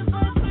 I'm looking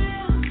for a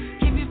thrill.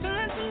 Keep you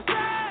feeling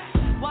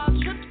inside.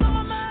 Wild trips on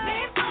my mind.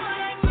 Need someone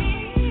like me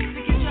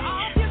to get you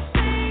off your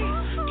feet.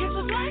 Catch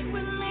a flight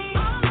with me.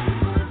 I'm looking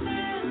for a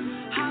thrill.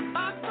 Hot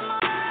box on my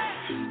mind.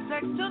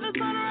 Sex till the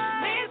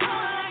sunrise. Need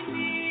someone like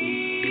me.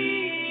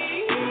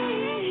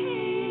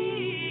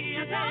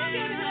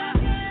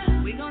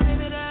 We gon'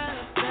 live it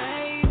up,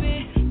 baby.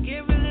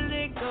 Get really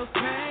lit, go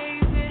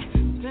crazy.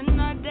 Spend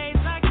our days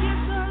like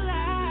it's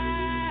alive.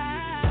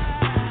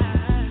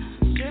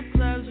 Strip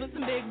clubs with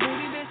some big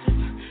booty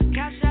bitches.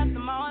 Cash out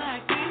them all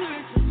like we the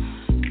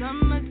richest.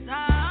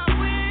 Summertime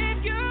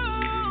with you.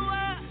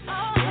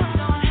 It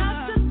don't have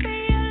to be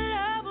a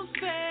love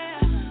affair.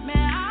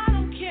 Man, I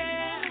don't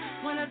care.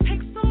 Wanna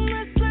take some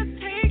risks, let's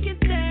take it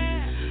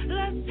there.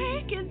 Let's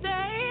take it there.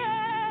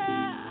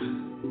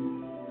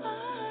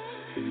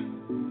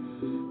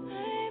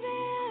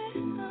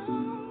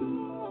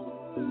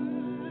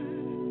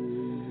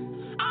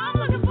 I'm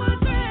looking for a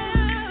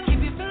thrill.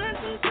 Keep you feeling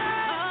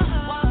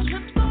inside. Wild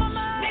trips on my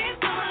mind. Need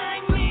someone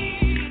like me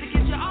to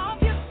get you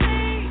off your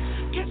feet.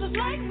 Catch a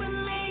flight with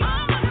me.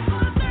 I'm looking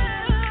for a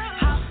thrill.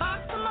 Hot box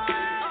on my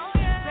mind.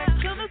 Sex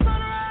till the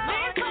sunrise.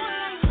 Need someone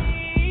like me.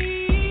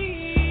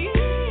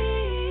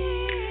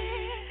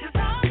 'Cause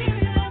I'll give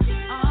you that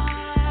thrill.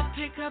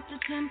 Pick up the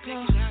tempo.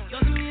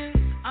 You're the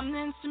music, I'm the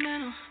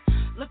instrumental.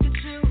 Look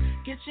at you,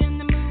 get you in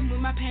the mood.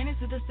 Move my panties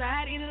to the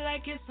side, eat it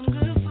like it's some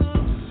good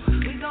food.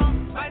 We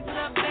gon' spice it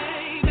up,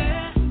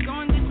 baby.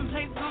 Going different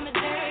places on the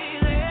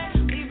daily.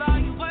 Leave all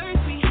your worries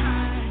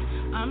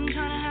behind. I'm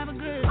tryna have a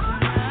good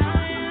time.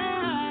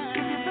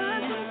 If you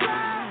feel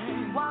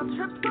inside, wild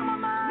trips on my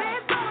mind.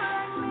 Need someone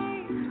like me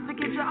to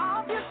get you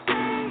off your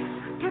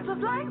feet. Catch a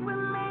flight with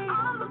me.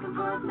 I'm looking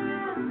for a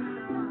thrill.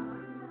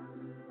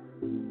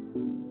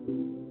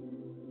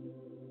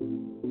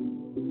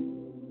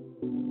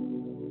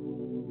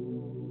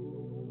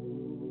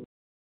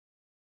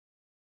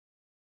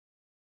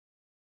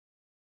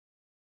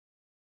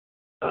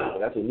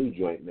 That's a new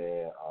joint,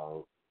 man.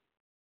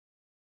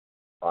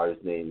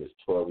 Artist's name is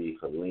Tori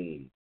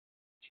Helene.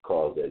 She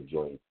calls that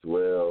joint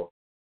Thrill.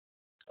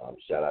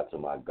 Shout out to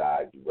my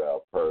guy,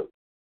 Jarrell Perk,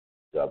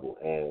 Double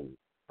N,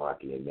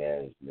 Marketing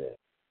Management,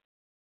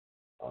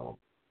 for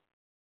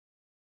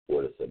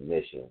the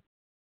submission.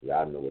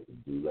 Y'all know what to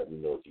do. Let me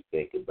know what you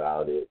think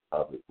about it,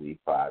 publicly,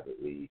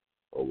 privately,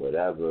 or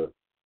whatever.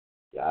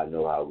 Y'all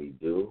know how we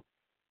do.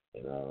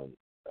 And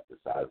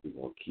decide if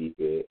we're going to keep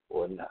it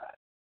or not.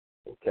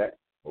 Okay?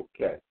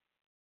 Okay.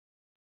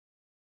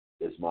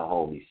 It's my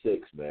homie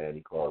Six, man.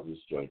 He calls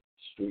this joint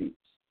Streets.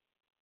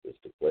 It's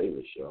the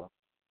playlist, y'all.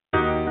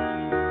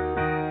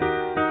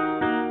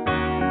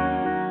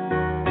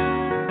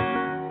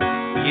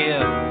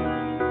 Yeah.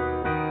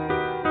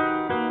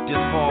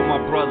 Just for all my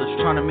brothers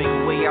trying to make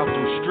a way out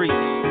them streets.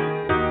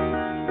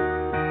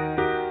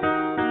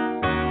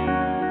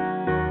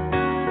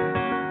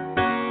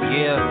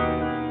 Yeah.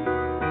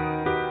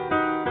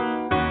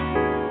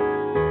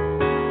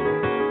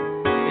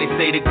 They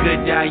say the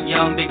good die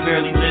young, they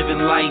barely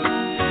living life.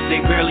 They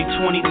barely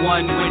 21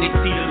 when they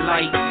see the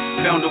light.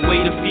 Found a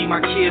way to feed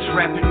my kids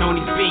rapping on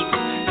these beats.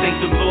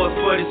 Thank the Lord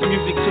for this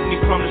music took me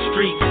from the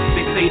streets.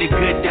 They say the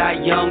good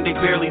die young, they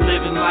barely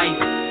living life.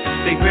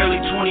 They barely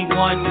 21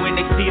 when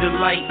they see the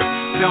light.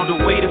 Found a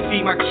way to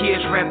feed my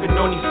kids rapping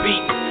on these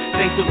beats.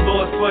 Thank the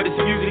Lord for this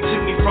music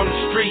took me from the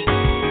streets.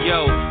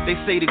 Yo, they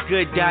say the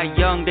good die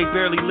young, they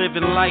barely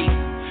living life.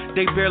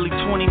 They barely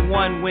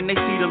 21 when they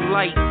see the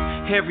light.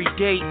 Every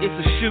day it's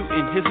a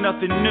shooting, it's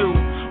nothing new.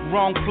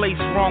 Wrong place,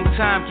 wrong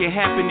time can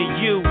happen to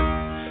you.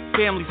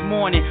 Families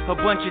mourning, a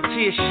bunch of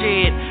tears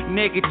shed.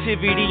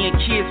 Negativity and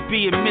kids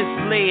being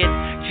misled.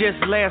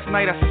 Just last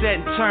night I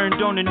sat and turned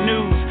on the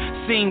news.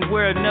 Seen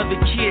where another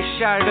kid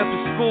shot up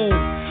at school.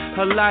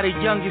 A lot of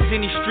youngins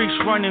in these streets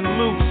running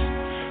loose.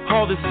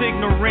 All this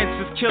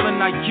ignorance is killing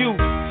our youth.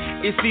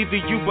 It's either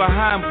you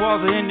behind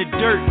bars or in the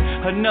dirt.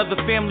 Another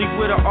family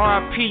with a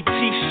RIP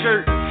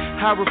t-shirt.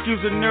 I refuse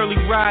an early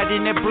ride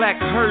in that black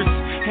hearse.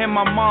 And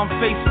my mom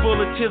face full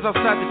of tears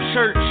outside the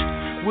church.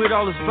 With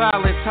all this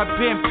violence, I've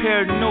been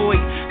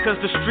paranoid. Cause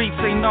the streets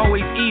ain't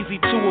always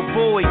easy to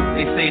avoid.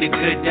 They say the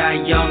good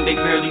die young, they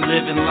barely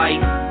living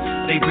life.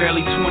 They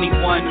barely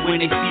 21 when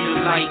they see the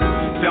light.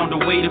 Found a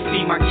way to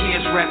feed my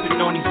kids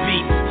rapping on these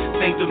beats.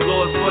 Thank the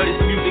Lord for this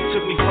music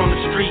took me from the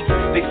streets.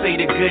 They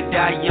say the good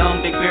die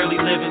young, they barely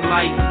living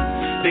life.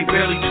 They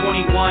barely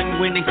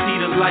 21 when they see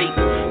the light.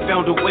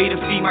 Found a way to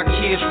feed my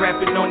kids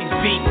rapping on these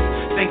beats.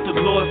 Thank the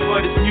Lord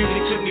for this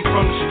music, took me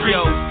from the streets.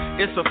 Yo,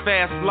 it's a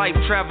fast life,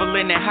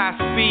 traveling at high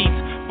speeds.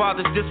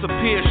 Fathers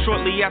disappear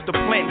shortly after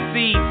planting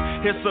seeds.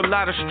 It's a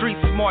lot of street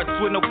smarts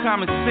with no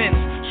common sense.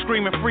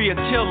 Screaming free a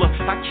killer,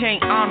 I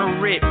can't honor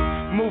it.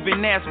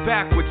 Moving ass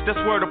backwards, that's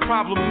where the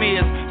problem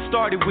is.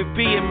 Started with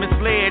being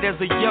misled as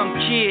a young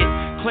kid,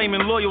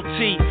 claiming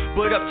loyalty,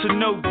 but up to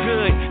no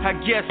good. I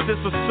guess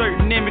it's a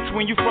certain image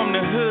when you from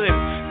the hood.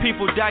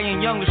 People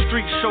dying young, the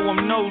streets show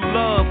them no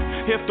love.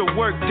 If the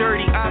work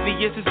dirty,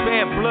 obvious it's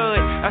bad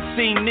blood. I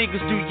seen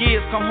niggas do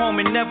years, come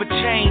home and never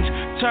change.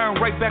 Turn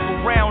right back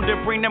around and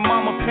bring their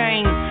mama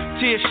pain.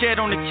 Tears shed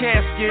on the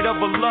casket of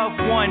a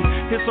loved one.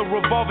 It's a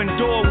revolving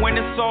door when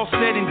it's all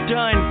said and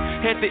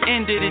done. At the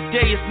end of the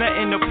day, it's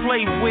nothing to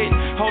play with.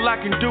 All I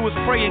can do is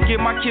pray and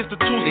give my kids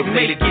the tools to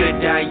make it. They say the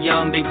good die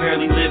young, they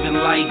barely living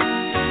life.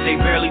 They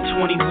barely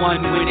 21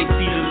 when they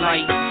see the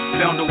light.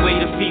 Found a way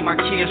to feed my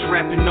kids,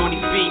 rapping on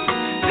these beats.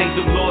 Thank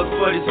the Lord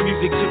for this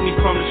music, took me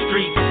from the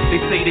streets.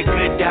 They say the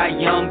good die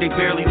young, they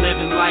barely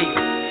living life.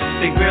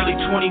 They barely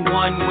 21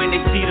 when they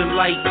see the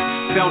light.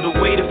 Found a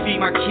way to feed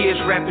my kids,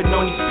 rapping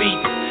on these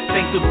beats.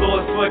 Thank the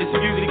Lord for this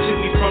music, took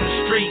me from the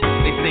streets.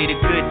 They say the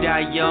good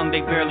die young, they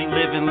barely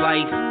living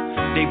life.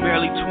 They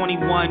barely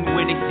 21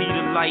 when they see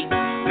the light.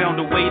 Found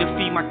a way to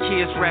feed my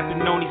kids, rapping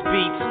on these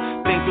beats.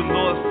 Thank the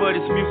Lord for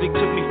this music,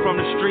 took me from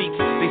the streets.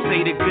 They say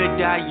the good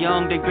die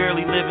young, they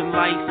barely living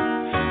life.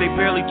 They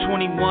barely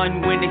 21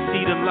 when they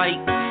see the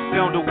light.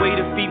 Found a way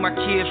to feed my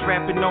kids,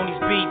 rapping on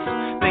these beats.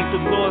 Thank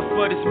the Lord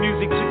for this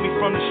music, took me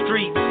from the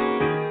streets.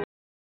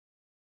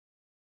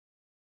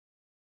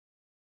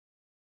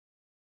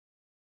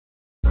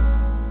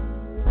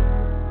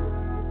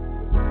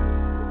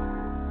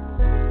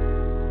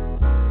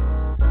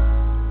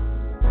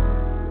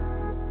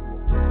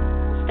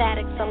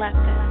 Static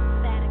Selector.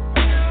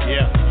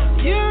 Yeah.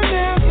 You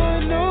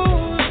never know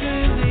who's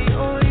really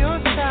on your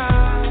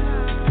side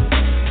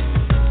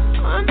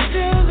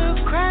until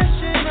the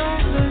crashing of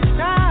the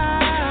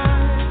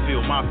side.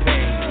 Feel my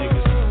pain,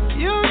 niggas.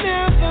 You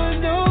never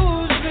know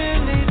who's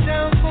really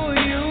down for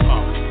you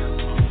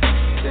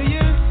till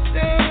you're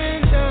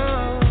staring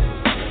down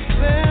the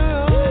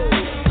barrel.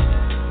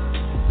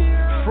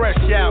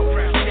 Fresh out.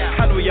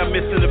 I know y'all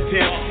missing the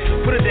pimp.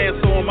 Put a dance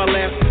on my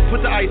lap,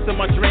 put the ice in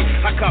my drink.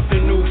 I copped a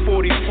new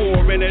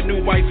 44 and a new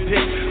ice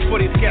pick. For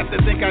these cats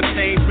that think I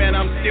changed, man,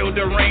 I'm still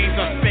deranged.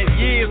 I spent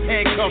years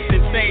handcuffed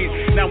and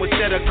chained. Now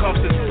instead of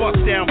cuffs, it's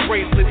bust down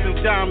bracelets and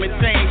diamond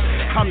chains.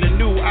 I'm the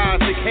new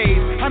Isaac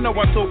Hayes. I know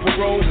I told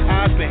parole,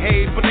 I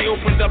behaved, but they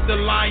opened up the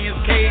lion's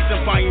cage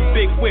and buying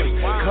big whips,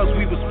 cause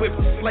we was whipped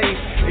slaves.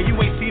 And you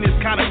ain't seen this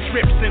kind of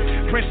trip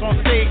since Prince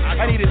on stage.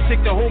 I need a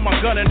chick to hold my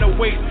gun in the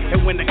waist.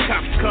 And when the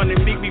cops come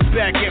and meet me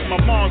back at my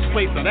mom's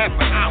place, so that's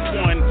a hot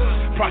one.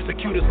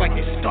 Prosecutors like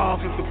they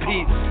starving for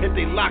peace. If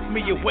they lock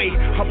me away,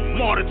 I'm a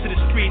martyr to the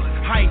streets.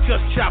 I ain't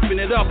just chopping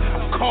it up,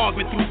 I'm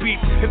carving through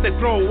beats. If they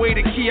throw away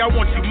the key, I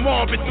want you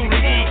mobbing through the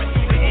heat.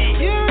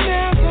 You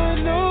never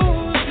know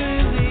who's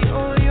really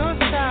on your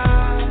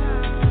side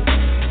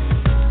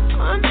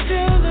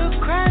until the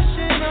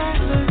crashing of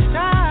the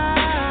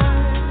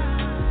side.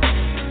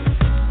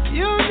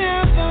 You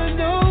never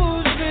know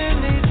who's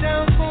really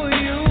down for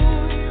you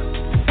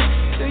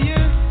till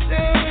you're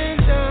staring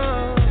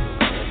down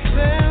the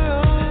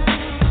barrel.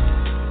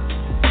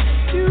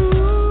 You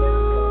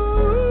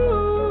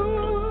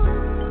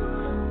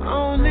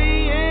only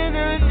in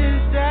a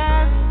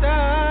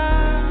disaster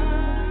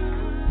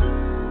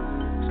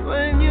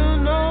when you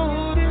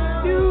know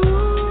you.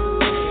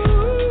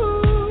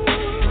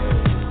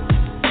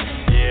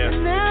 Yeah.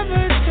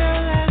 Never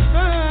tell at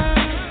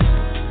first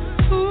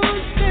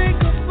who's take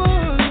a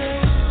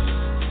bullet.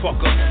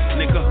 Fuck up,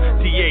 nigga.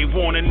 DA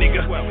want a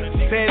nigga.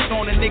 Feds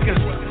on a nigga.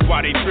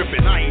 Why they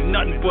trippin'? I ain't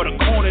nothing but a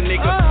corner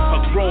nigga. A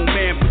grown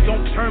man, but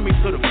don't turn me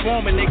to the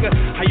former nigga.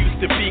 I used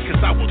to be, cause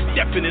I was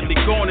definitely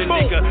gone a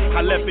nigga. I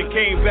left and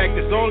came back,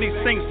 there's all these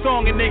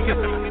sing-songing niggas.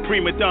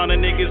 Prima donna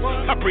niggas,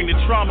 I bring the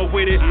trauma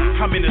with it.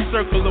 I'm in the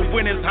circle of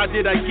winners, how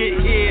did I get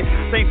here?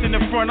 Saints in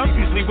the front, I'm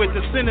usually with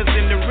the sinners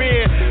in the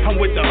rear. I'm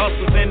with the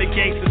hustlers and the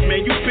gangsters,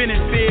 man, you been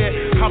in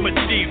fear. I'm a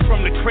G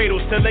from the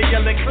cradle till they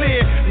yelling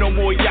clear. No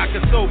more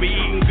yakisoba,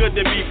 eating good,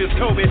 the beef is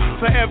COVID.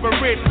 Forever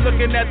rich,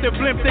 looking at the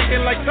blimp,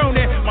 thinking like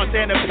Tony.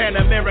 Montana,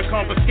 Panamera,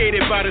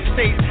 confiscated by the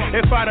state.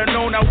 If I'd have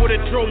known, I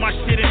would've thrown my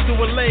shit into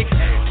a lake.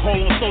 All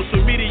on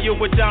social media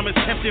with diamonds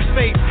tempting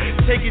fate.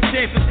 Taking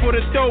chances for the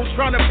dough,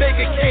 trying to bake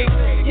a cake.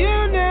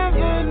 You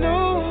never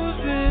know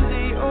who's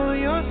really on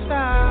your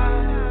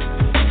side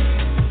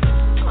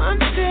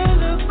until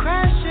the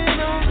crashing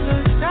of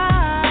the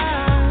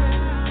side.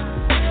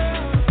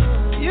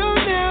 You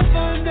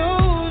never know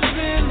who's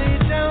really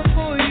down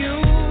for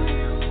you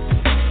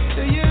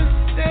till you're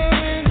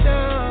staring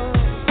down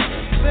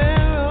the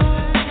barrel.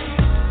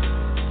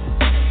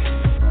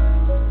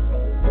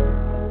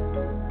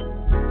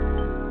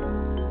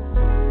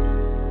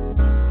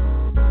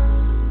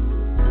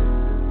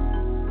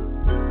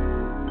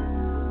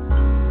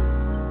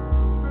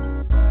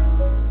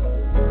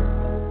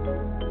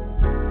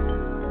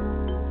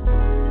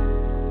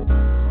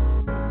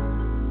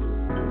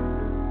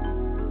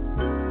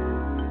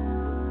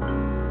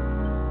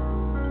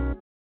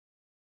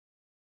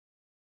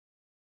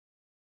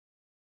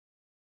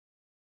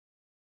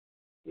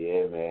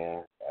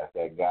 man. That's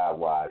that guy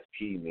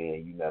YSP,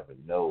 man. You never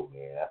know,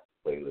 man. That's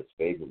the playlist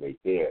favorite right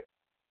there.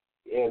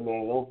 Yeah,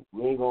 man.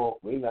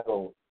 We're not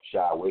gonna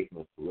shy away from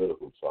this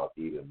political talk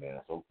either,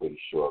 man. So I'm pretty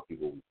sure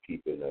people were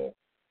keeping the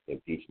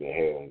impeachment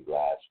hearings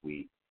last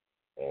week,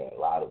 and a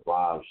lot of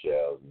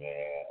bombshells,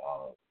 man.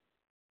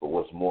 But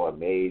what's more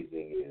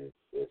amazing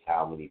is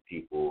how many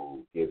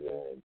people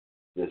giving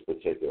this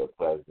particular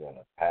president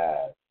a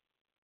pass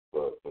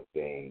for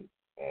things,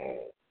 and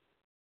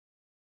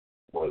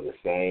were the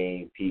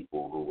same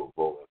people who were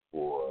voting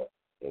for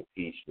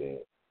impeachment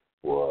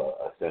for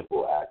a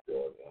simple act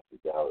of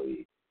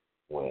infidelity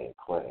when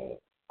Clinton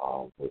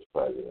was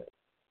president.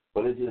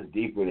 But it's just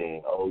deeper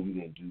than, you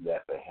didn't do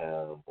that for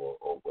him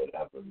or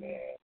whatever,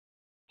 man.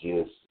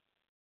 Just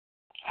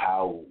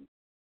how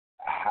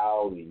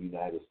the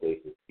United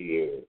States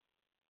appeared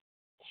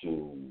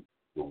to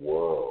the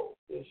world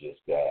is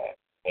just that.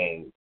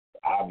 And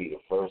I'll be the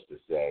first to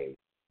say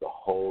the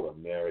whole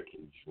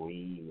American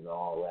dream and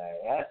all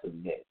that's a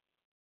myth.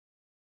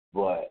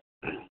 But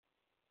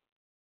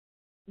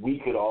we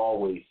could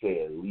always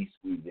say at least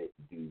we didn't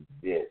do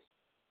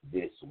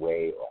this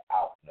way or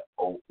out in the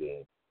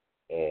open.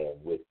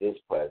 And with this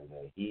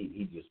president,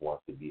 he just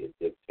wants to be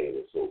a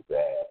dictator so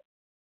bad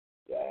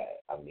that,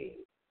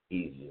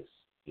 he's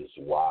just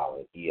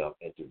wild. He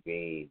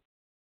intervened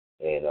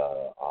in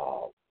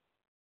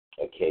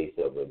a case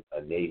of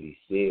a Navy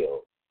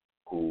SEAL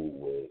who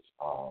was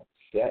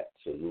set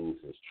to lose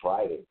his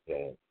trident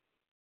pen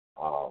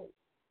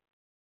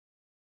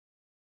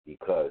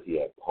because he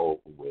had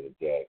pulled with a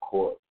dead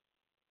corpse.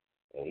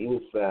 And he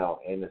was found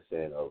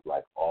innocent of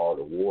like all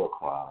the war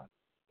crimes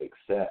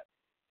except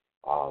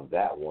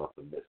that one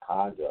for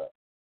misconduct,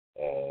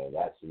 and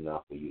that's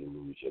enough for you to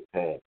lose your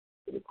pen.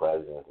 But the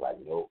president's like,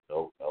 nope.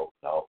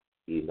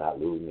 He's not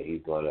losing it.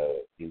 He's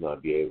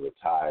gonna be able to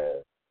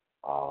retire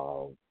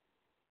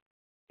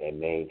and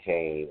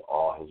maintain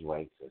all his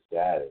ranks and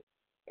status.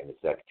 And the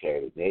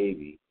Secretary of the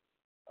Navy,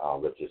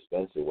 Richard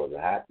Spencer,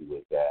 wasn't happy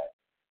with that.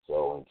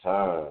 So in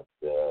turn,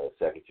 the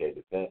Secretary of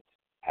Defense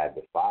had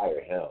to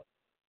fire him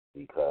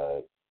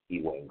because he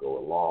wouldn't go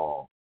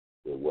along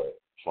with what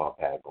Trump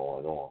had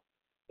going on.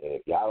 And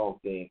if y'all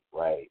don't think,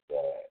 right,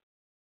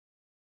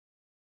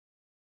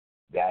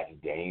 that's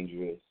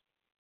dangerous,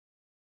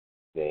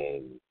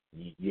 then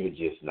you're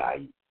just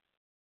naive.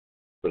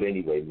 But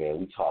anyway, man,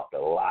 we talked a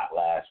lot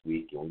last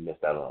week, and we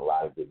missed out on a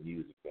lot of good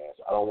music, man.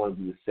 So I don't want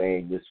to do the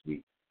same this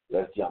week.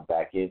 Let's jump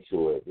back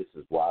into it. This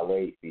is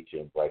Wale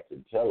featuring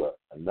Bryson Tiller,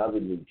 another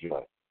new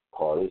joint.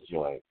 Call this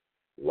joint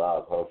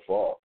Love Her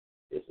Fault.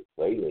 It's a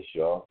playlist,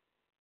 y'all.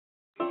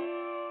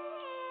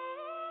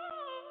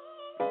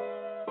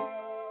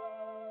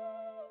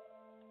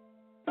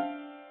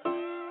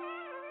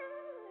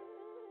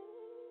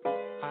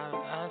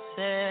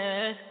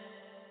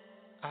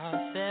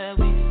 I said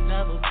we could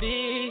never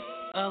be.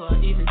 Oh, I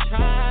even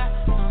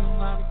tried. Don't know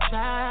why we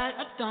tried.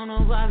 I don't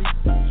know why we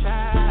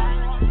tried.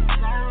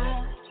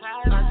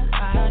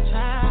 I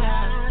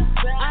tried.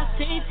 I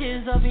see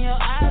tears up in your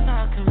eyes.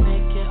 I can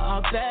make it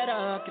all better.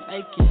 I can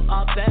make it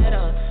all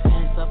better.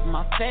 Hands up in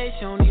my face.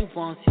 You don't even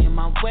want to see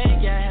my way.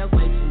 Yeah, I had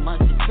way too much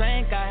to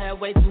drink. I had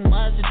way too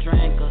much to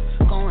drink.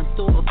 Going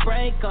through a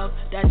breakup.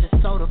 That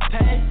just slowed the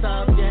pace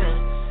up.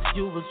 Yeah.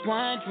 You was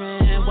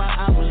wondering why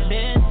I was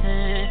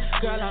missing.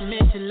 Girl, I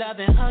miss you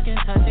loving, hugging,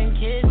 touching,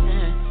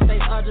 kissing. They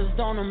others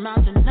don't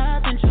amount to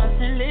nothing, trust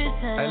and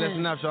listen. Hey,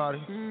 listen up,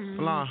 shawty.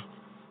 Salon.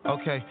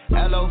 Okay,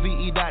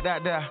 L-O-V-E ...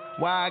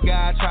 Why I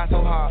gotta try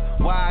so hard?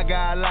 Why I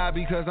gotta lie?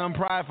 Because I'm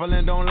prideful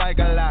and don't like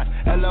a lot.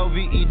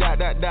 L-O-V-E ...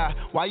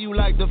 Why you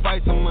like to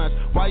fight so much?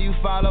 Why you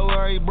follow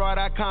every broad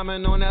I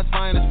comment on? That's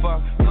fine as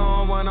fuck. You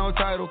don't want no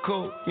title,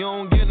 cool. You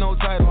don't get no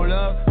title,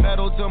 love.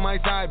 Pedal to my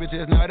side,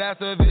 bitches. Now that's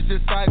a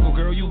vicious cycle,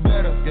 girl. You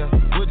better, yeah.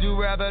 Would you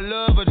rather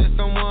love or just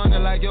someone that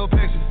like your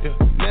pictures? Yeah.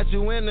 Met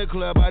you in the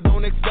club, I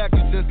don't expect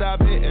you to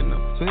stop hitting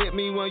them. So hit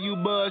me when you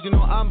buzz, you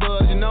know I'm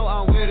buzzed, you know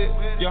I'm with it.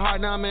 Your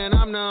heart now, man,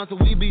 I'm numb, so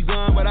we be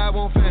done, but I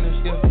won't finish.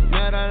 Yeah.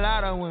 Met a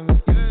lot of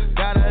women,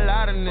 got a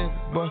lot of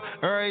niggas, but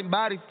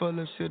everybody full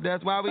of shit.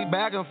 That's why we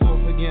back and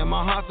forth again.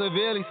 My heart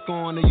severely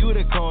scorned, and you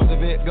the cause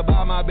of it.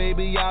 Goodbye, my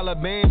baby, I'll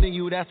abandon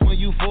you. That's when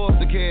you forced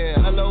to care.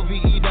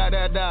 L-O-V-E ...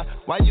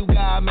 Why you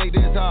gotta make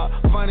this hard?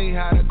 Funny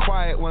how the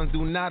quiet ones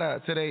do nada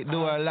till they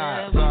do a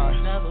lot.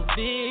 Sorry. Never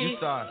be. You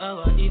sorry.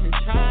 Oh, I even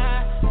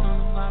tried. Don't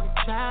know why we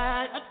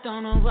tried. I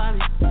don't know why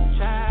we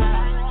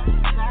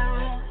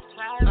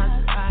tried. I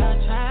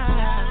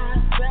tried.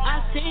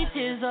 I see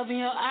tears up in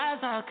your eyes.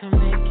 I can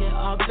make it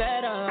all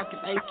better. I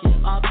can make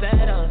it all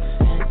better.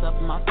 Hands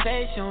up in my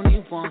face. You don't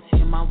even want to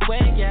see my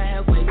way. Yeah, I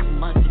had way too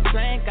much to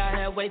drink. I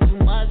had way too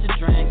much to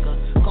drink.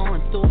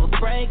 Going through a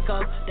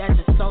breakup. That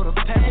just slowed the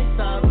pace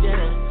up.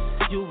 Yeah.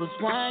 You was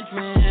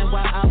wondering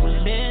why I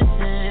was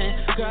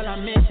missing. Girl, I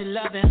miss you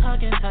loving,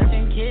 hugging,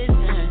 touching,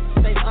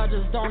 kissing. They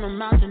others don't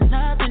amount to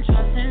nothing,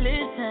 trust and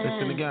listen.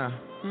 Listen again.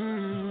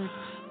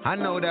 I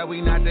know that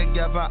we not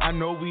together, I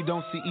know we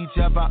don't see each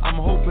other. I'm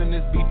hoping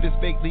this beef is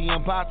fake, the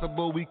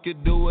impossible. We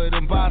could do it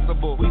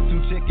impossible. We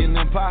too chicken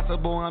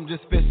impossible. I'm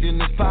just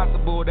fishing, it's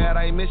possible that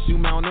I miss you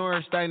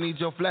malnourished. I need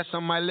your flesh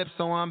on my lips,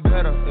 so I'm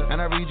bitter.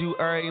 And I read you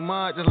every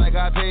month just like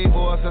I paid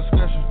for a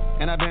subscription.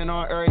 And I've been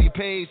on every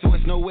page, so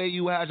it's no way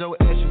you had your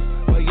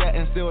issues. But yet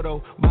and still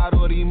though,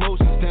 bottled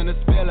emotions tend to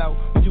spill out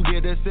when you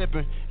get this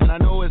sipping. And I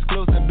know it's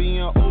close to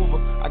being over,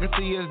 I can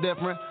see it's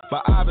different.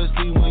 But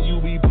obviously when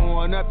you be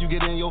blowing up, you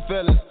get in your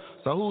feelings.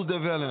 So who's the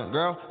villain,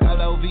 girl?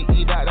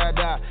 L-O-V-E ...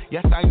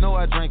 Yes, I know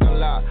I drink a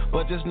lot,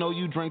 but just know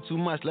you drink too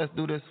much. Let's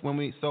do this when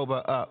we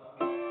sober up.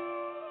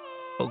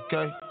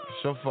 Okay,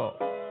 it's your fault,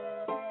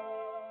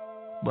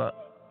 but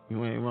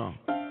you ain't wrong.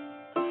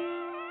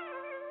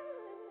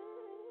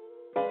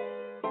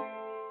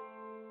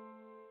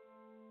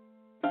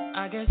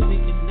 I guess we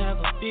could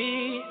never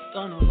be.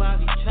 Don't know why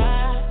we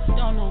try.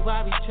 Don't know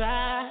why we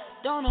try.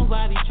 Don't know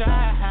why we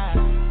try.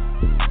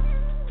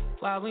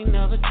 Why we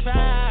never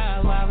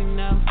try. Why we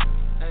never.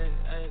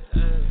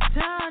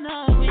 Don't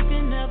know we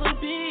could never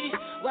be.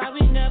 Why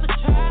we never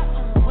try.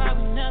 Why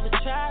we never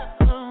try.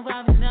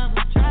 Why we never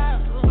try.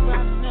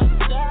 Why we never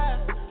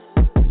try.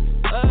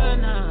 Oh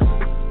no.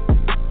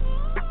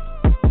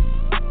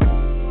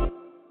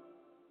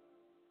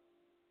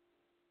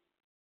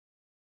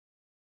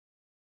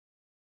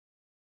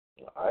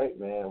 All right,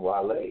 man.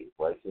 Wale,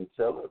 Bryson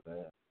Tiller,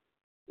 man.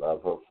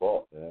 Love Her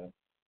Fault, man.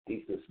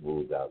 He's a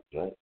smooth out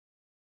joint.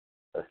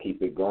 Let's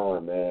keep it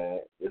going,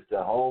 man. It's the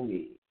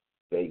homie,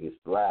 Vegas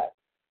Black.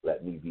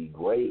 Let Me Be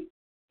Great.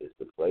 It's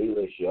the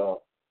playlist,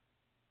 y'all.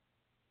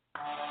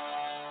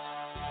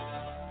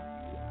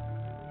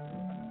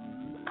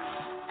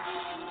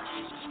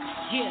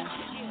 Yeah.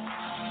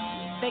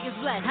 Vegas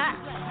Black, huh?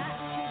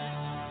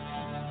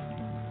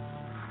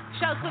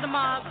 Shouts to the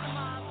mob.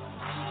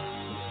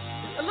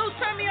 Lou,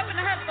 turn me up in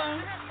the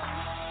headphones.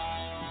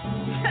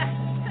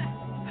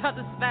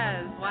 Brother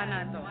Spaz, why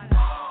not though?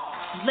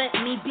 Let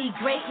me be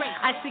great.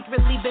 I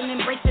secretly been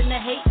embracing the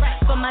hate.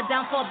 For my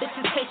downfall,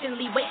 bitches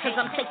patiently wait. Cause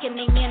I'm taking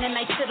they man and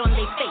I sit on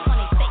they face.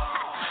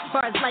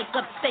 Bars like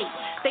upstate.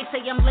 They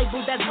say I'm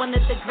labeled as one of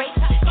the greats.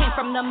 Came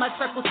from the mud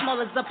circle, small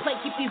as a plate.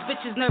 Keep these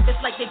bitches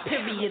nervous like they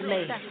period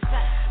late.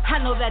 I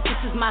know that this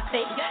is my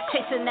fate.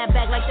 Chasing that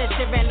bag like that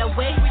shit ran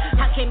away.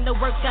 I came to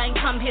work, I ain't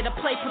come here to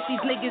play. Put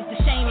these niggas to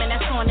shame and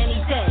that's on any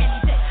day.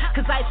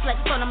 Cause I flex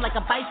on them like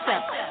a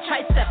bicep.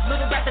 Tricep,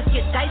 little rappers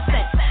get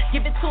dissect.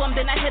 Give it to them,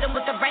 then I hit them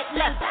with the right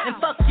left. And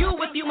fuck you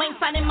if you ain't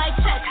signing my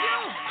check.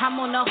 I'm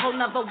on a whole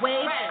nother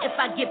wave. If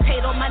I get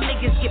paid, all my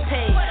niggas get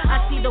paid.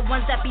 I see the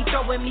ones that be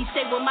throwing me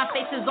shade when my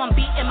face is on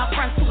beat and my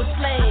fronts to a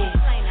slave.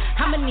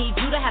 I'ma need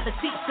you to have a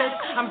seat, sis.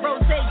 I'm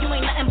rose, you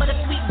ain't nothing but a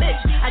sweet bitch.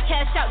 I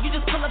cash out, you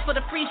just pull up for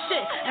the free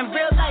shit. In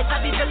real life,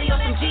 I be really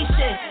on some G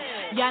shit.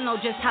 Y'all know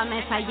just how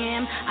nice I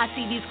am. I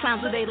see these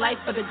clowns with they life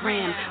for the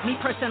gram. Me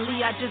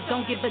personally, I just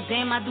don't give a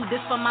damn. I do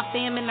this for my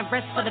fam and the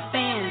rest for the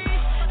fans.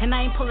 And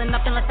I ain't pulling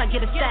up unless I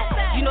get a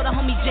stat. You know the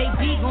homie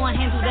JB gon'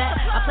 handle that.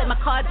 I play my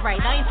cards right,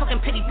 I ain't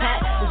talking pity pat.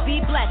 With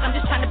V Black, I'm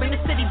just trying to bring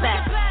the city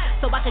back.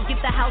 So I could get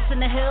the house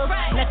in the hills.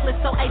 Necklace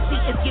so icy,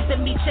 it's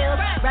giving me chills.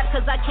 Rap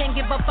cause I can't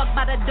give a fuck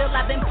by the deal.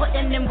 I've been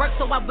putting in work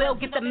so I will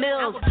get the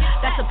mills.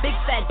 That's a big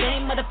fat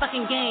game,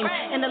 motherfucking game.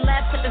 In the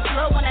lab sipping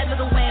slow on that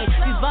Little Wayne.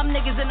 These bum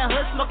niggas in the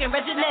hood smoking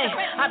Reginae.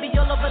 I be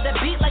all over the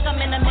beat like I'm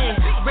in a mid.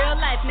 Real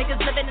life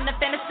niggas living in a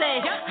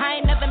fantasy.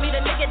 I ain't never meet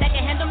a nigga that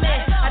can handle me.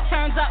 I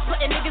turns up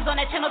putting niggas on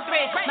that channel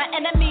 3. My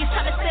enemies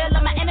try to steal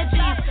all my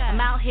energies. I'm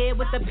out here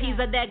with the peas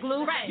of that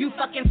glue. You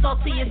fucking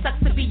salty, it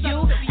sucks to be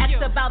you. Ask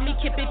about me,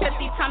 keep it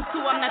 50 times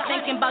 2. I'm not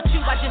thinking about you,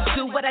 I just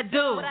do what I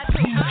do. I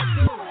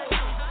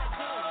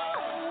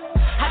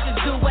just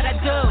do what I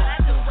do.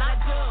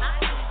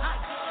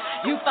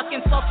 You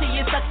fucking salty,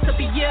 it sucks to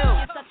be you.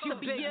 You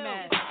big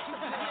man.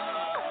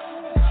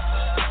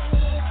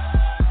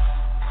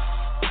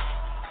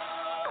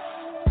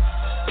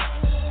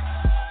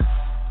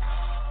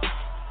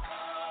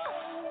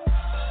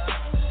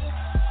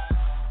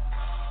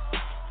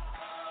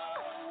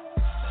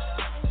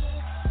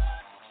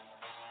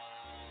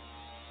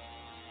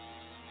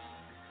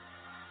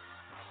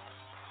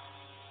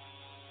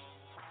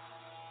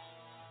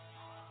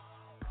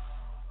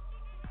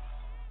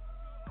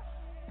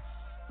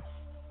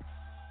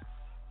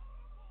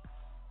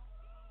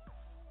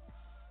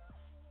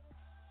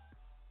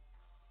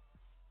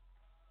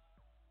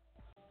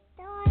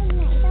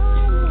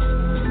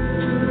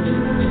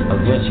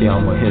 Eventually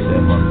I'ma hit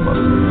that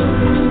motherfucker.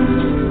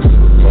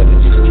 But it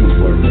just keep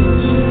working.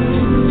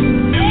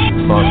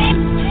 Fuck it.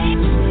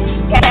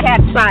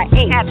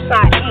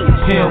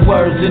 Pen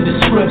words in the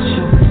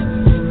scripture.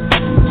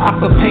 I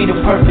could paint a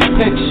perfect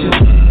picture.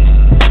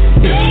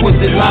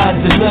 Exquisite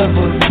lines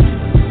delivered.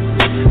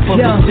 From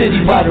the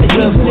city by the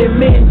river. What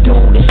men do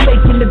is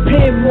making the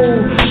pen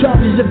move. Sharp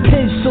as a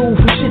pencil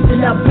for shit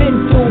that I've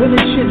been through. When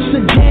the chips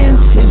are down,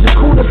 is it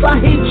cool if I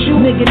hit you?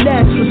 Nigga,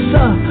 that's what's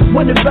up.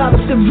 What about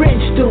if the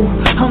rich do?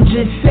 I'm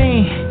just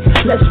saying,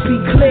 let's be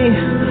clear.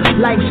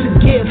 Life's a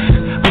gift,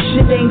 but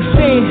shit ain't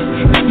fair.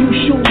 If you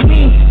shoot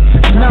me,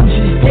 and I'm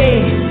just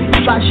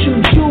dead. If I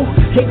shoot you,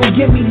 they gon'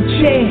 give me the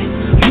chair.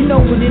 You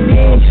know what it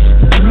is.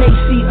 When they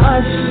see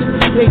us,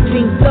 they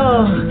think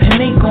thug and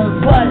they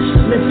gon' bust.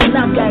 Listen,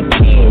 I got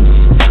kids,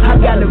 I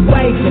got a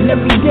wife, and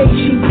every day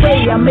she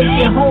pray I make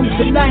it home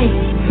tonight.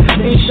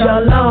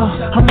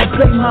 Inshallah, I'ma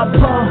play my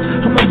part,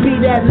 I'ma be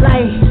that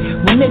light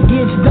when it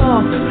gets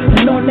dark.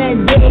 And on that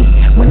day,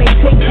 when they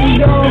take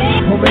me off,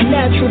 or a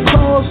natural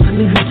cause,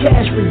 leave the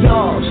cash for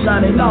y'all.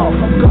 Signing off,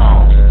 I'm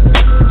gone.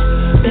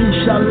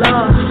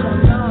 Inshallah,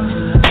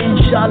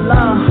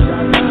 inshallah,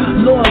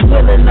 Lord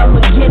willing, I'ma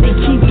get it,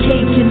 keep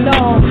caking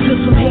on. Till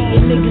some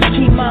hating niggas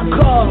keep my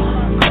car.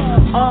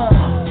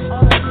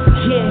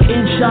 Yeah,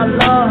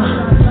 inshallah,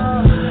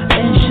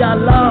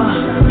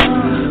 inshallah.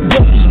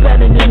 Dope is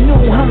better than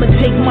new, I'ma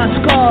take my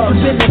scars.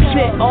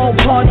 Benefit all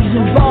parties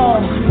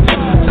involved.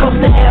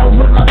 Come to L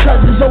with my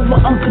cousins over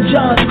Uncle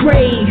John's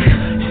grave.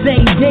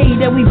 Same day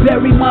that we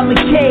buried Mama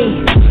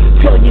K.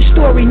 Tell your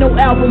story, no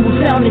album will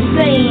sound the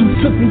same.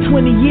 Took me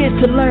 20 years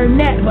to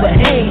learn that, but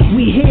hey,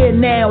 we here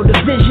now, the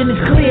vision is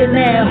clear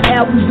now.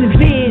 Albums and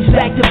vids,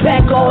 back to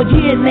back all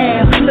year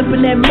now.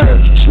 Flipping that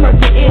merch,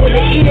 smirking ear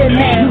to ear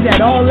now. You got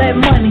all that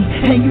money,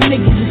 and you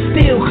niggas is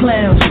still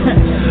clowns.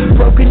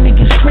 Broken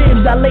niggas'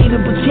 cribs, I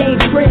later became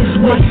friends.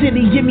 My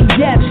city give me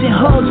daps and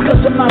hugs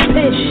cause of my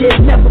pen shit.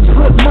 Never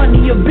put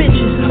money or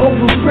bitches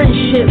over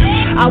friendship.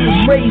 I was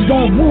raised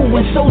on woo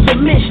and so's a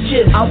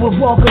mischief. I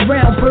would walk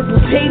around purple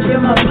tape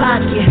in my pocket.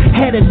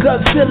 Had a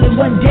gut feeling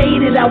one day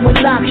that I would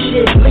lock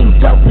shit.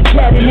 Linked up with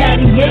Cat in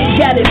 98,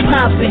 got it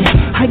poppin'.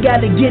 I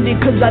gotta get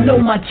it cause I know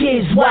my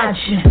kids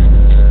watching.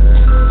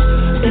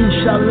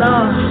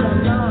 Inshallah,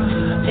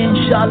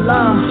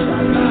 inshallah,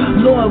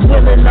 Lord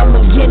willing,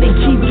 I'ma get it,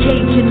 keep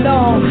caking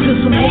on. Till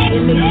some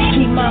hating niggas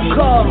keep my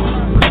car.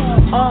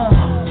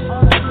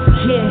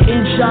 Yeah,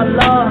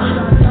 inshallah,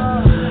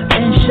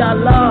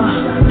 inshallah.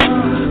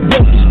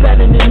 Dope is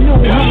better than new,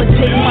 I'ma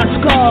take my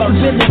scars.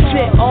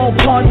 Benefit all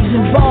parties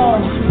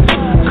involved.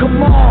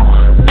 Come on.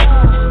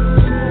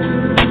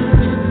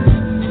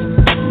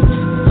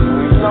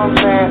 You know what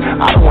I'm saying?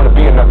 I don't want to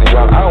be another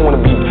young. I don't want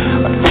to be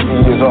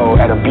 50 years old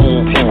at a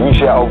BET We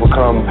Shall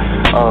Overcome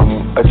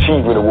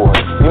Achievement Awards.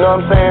 You know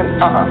what I'm saying?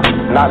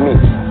 Not me.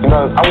 You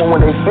know, I want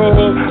when they see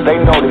me, they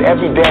know that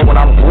every day when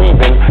I'm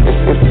breathing,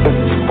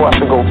 it's for us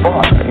to go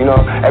farther. You know,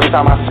 every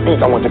time I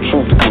speak, I want the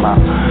truth to come out.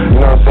 You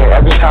know what I'm saying?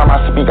 Every time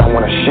I speak, I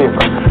want to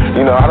shiver.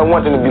 You know, I don't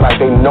want them to be like,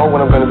 they know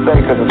what I'm going to say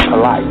because it's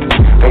polite.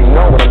 They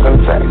know what I'm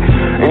going to say.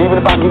 And even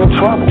if I get in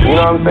trouble, you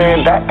know what I'm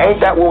saying? Ain't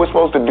that what we're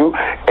supposed to do?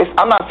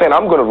 I'm not saying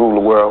I'm going to rule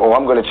the world or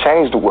I'm going to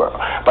change the world,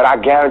 but I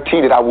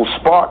guarantee that I will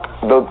spark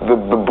the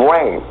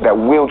brain that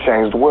will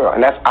change the world.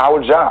 And that's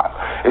our job,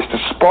 is to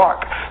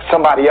spark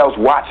somebody else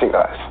watching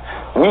us.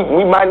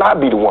 We might not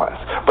be the ones,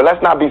 but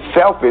let's not be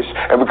selfish,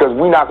 and because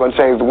we're not going to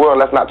change the world,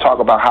 let's not talk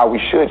about how we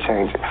should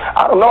change it.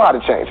 I don't know how to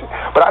change it,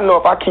 but I know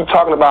if I keep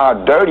talking about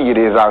how dirty it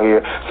is out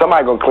here,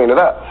 somebody's going to clean it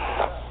up.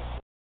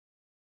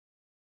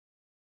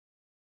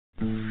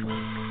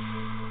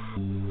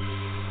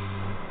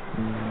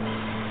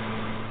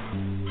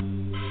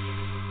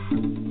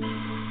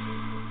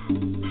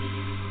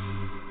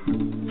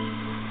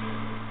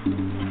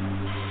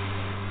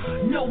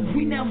 No,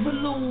 we never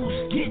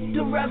lose, get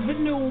the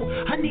revenue.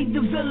 I need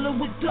the villa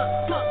with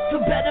the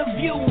better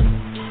view.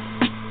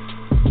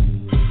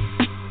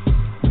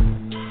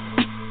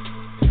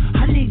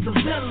 I need the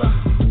villa.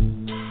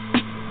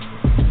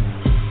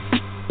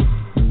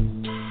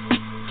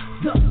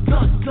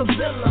 The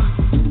villa.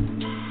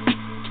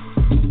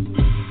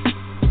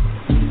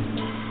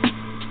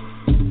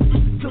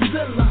 The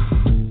villa.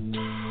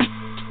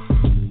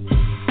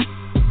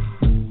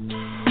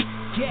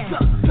 Yeah,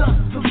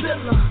 the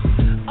villa.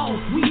 Oh,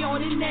 we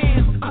on it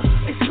now,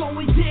 it's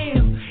going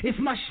down. If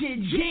my shit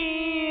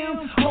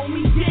jam, hold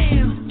me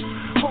down,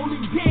 hold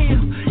it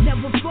down,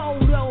 never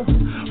photo.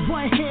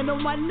 One hand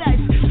on my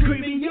nuts,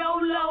 screaming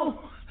YOLO.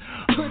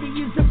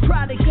 Hoodie is a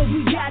product of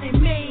we got it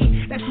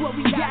made, that's what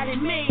we got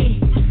it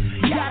made.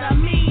 Got I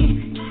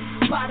mean,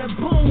 bada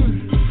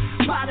boom,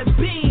 bada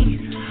bing.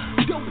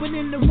 Doping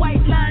in the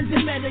white lines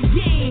in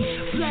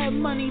Medellin. Flood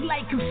money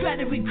like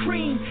Confederate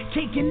cream.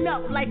 Caking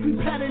up like we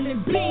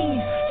peddling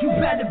beans. You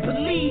better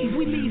believe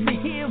we leaving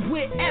here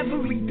with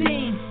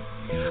everything.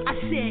 I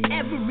said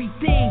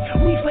everything.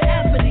 We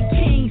forever the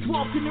kings.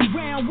 Walking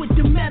around with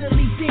the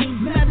metally things.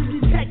 Metal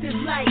detectors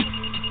like,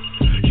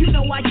 you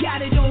know I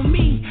got it on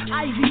me.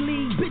 Ivy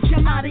League, bitch,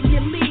 I'm out of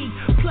your league.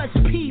 Plus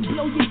P,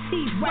 blow your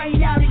teeth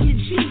right out of your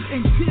Jeep.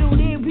 Until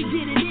then, we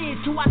get it in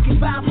so I can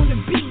vibe on the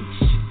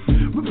beach.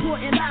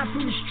 Reporting live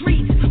from the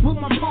streets with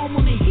my palm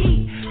on the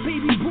heat.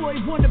 Baby boy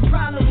want a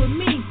problem with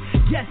me.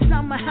 Guess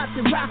I'ma have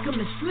to rock him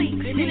to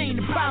sleep. It ain't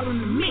a problem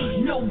to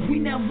me. No, we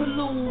never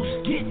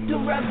lose. Get the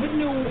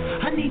revenue.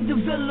 I need the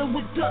villa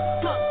with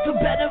the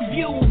better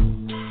view.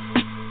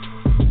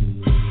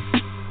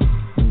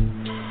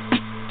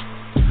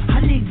 I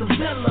need the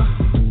villa.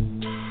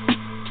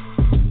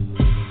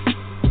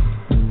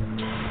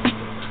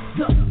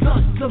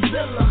 The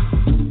villa.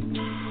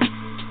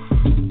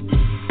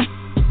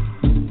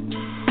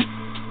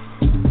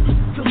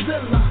 The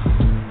villa.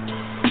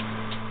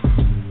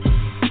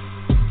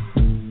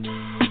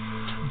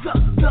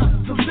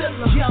 the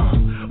villa.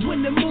 Yo,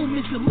 when the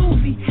movement's a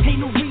movie, ain't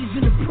no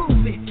reason to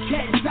prove it.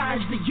 Cat's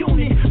eyes the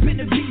unit, been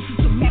a beast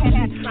with the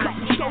music.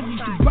 Couple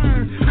stories to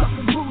burn,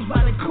 couple brews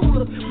by the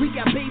cooler. We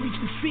got babies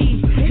to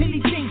feed,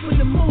 anything for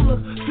the moolah.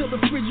 Fill the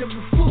fridge up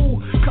with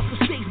food, couple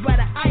steaks by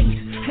the ice.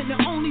 And the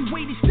only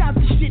way to stop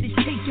this shit is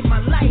taking my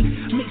life.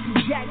 Make some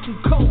Jack and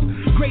Coke,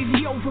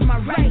 gravy over my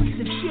rice.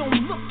 If she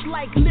don't look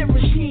like Lyra,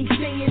 she ain't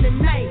staying the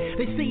night.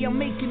 They say I'm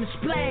making a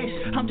splash,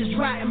 I'm just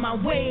riding my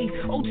wave.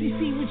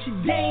 OTC with your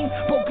dame,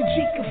 Boca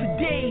Chica for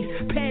days.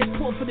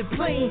 Passport for the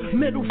plane,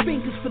 middle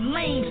fingers for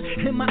lanes.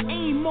 And my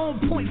aim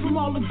on point from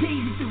all the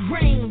days at the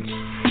range.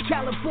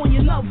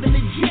 California love in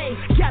the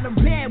J. Got a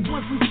bad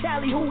one from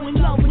Cali who in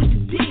love with the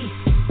D.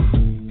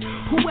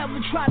 Whoever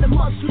try to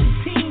muscle the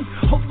team,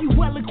 hope you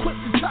well equipped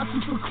to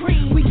tussle for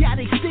cream. We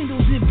got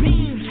extenders and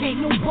beams,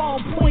 ain't no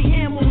ballpoint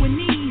ammo in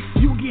these.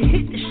 You get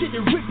hit, the shit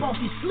and rip off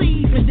your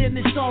sleeve, and then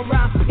it's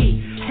R.I.P.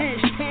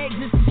 Hashtags,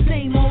 it's the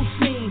same old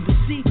scene. But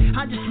see,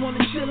 I just wanna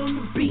chill on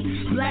the beat,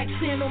 black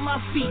sand on my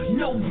feet.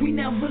 No, we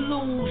never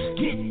lose,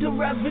 get the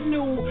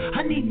revenue.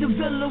 I need the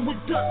villa with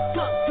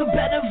the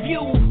better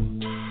view.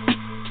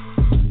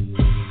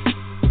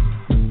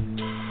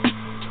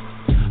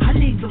 I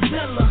need the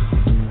villa.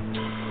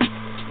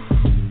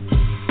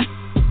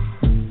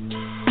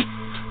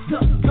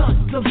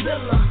 The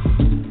villa.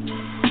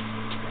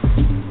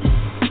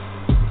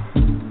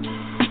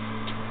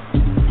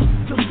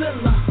 The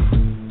villa.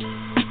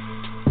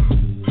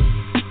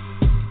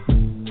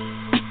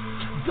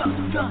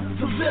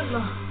 The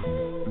villa.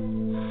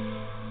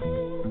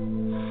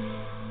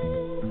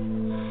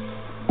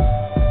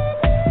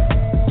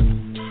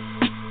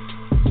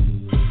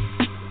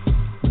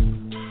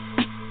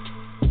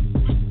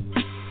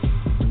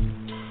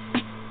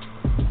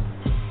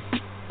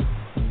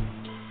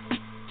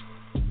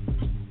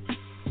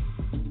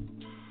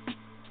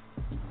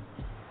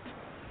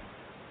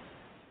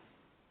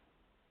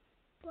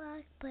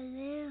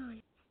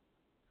 Balloon.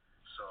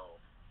 So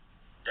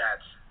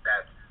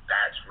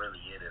that's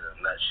really it in a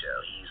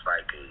nutshell. He's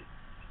like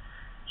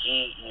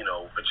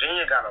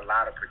Virginia got a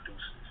lot of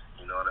producers,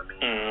 you know what I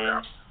mean?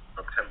 Mm-hmm.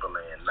 From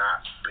Timberland,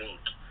 not Bink.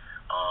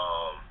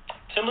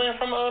 Timberland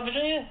from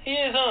Virginia? He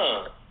is,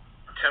 huh?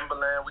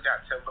 Timberland, we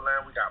got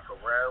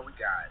Pharrell, we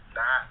got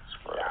Knots,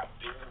 we got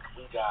Bink,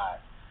 we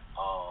got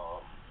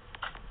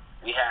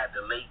we had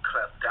the late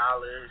Clef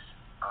Dollars,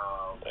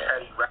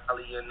 Teddy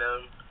Riley in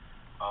them.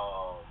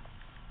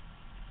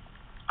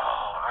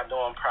 I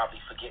know I'm probably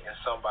forgetting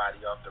somebody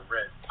off the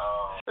rip.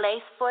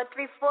 Lace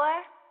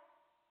 434.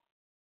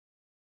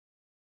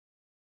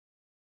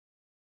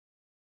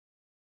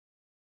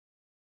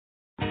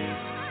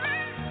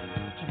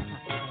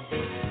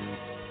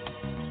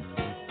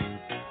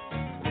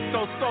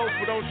 So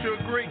soulful, don't you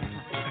agree?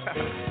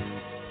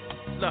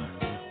 Look,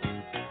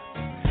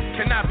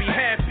 can I be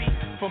happy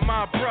for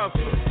my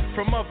brother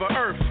from Mother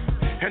Earth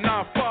and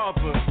our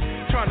father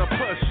trying to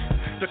push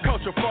the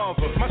culture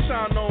forward? My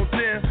shine on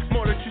them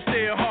more that you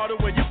stay harder.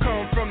 When you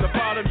come from the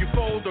bottom, you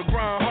fold or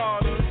grind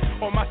harder.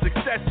 On my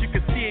success, you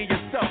can see it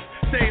yourself.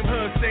 Same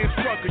hood, same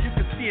struggle, you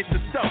can see it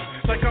yourself.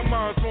 Like our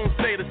moms won't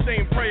say the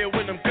same prayer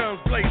when them guns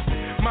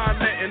blazing.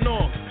 Mind letting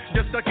off,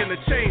 just stuck in the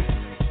chains.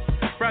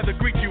 Rather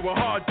greet you a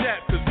hard debt,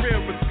 cause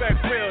real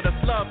respect, real,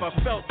 that's love, I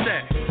felt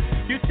that.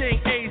 You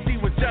think AZ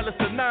was jealous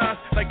of Nas,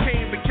 like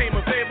Cain became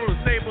of Abel,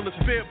 is able to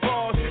spit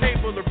balls,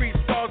 able to reach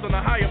stars on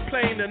a higher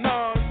plane than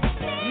ours?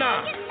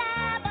 Nah.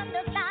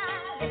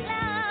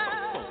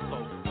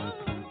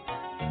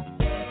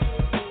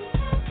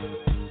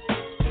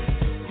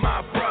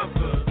 My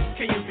brother,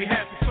 can you be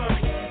happy for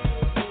me?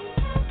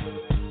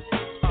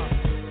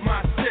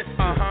 My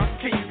sister,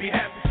 can you be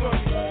happy for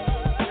me?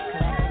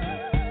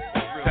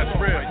 That's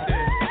real right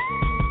there.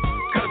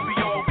 Cause we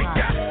all we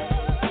got.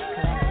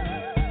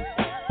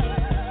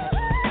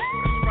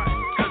 That's right,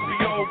 cause we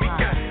all we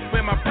got.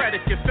 Where my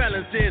predicate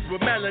felons is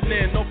with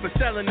melanin, no for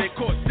selling in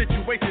court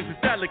situations is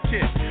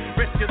delicate.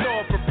 Risk it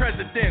all for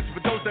presidents,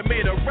 for those that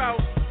made a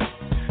route.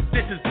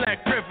 This is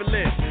black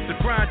privilege, the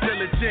grind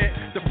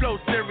diligent, the flow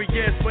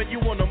serious. When you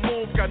on the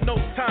move, got no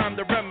time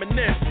to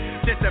reminisce.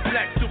 This that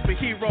black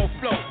superhero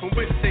flow from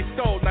which they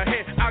stole. Now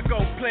here I go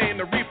playing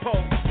the repo,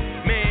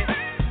 man.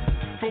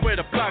 From where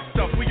the block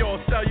stuff, we all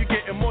sell. You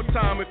getting more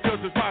time, it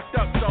feels it's locked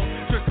up. So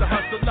just to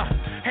hustle up,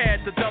 had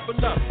to double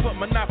up, put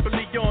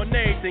monopoly on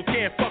everything,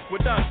 can't fuck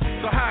with us.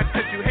 So how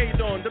could you hate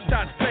on them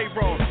dots play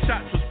wrong?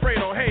 Shots was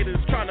sprayed on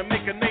haters, trying to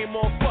make a name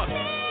on fuck.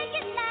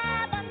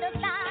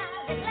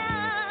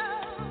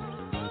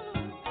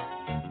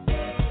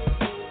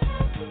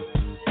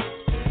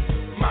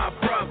 My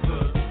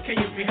brother, can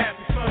you be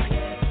happy for me?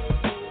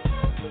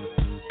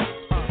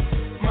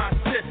 My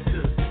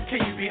sister,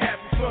 can you be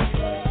happy for me?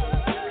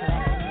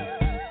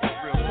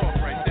 Real talk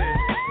right there.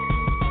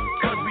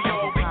 Cause we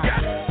all we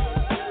got.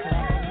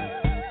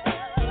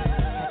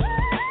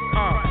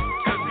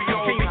 Cause we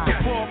all we got.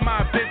 Support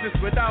my business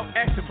without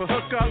asking for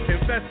hookup.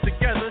 Invest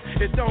together,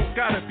 it don't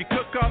gotta be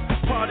cook up.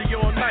 Party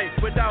all night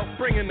without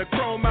bringing the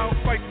chrome out.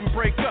 Fight and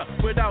break up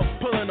without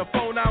pulling the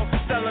phone out.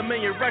 sell a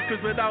million records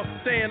without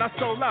saying I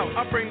sold out.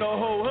 I bring the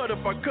whole hood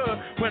if I could.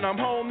 When I'm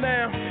home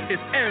now,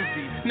 it's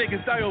envy.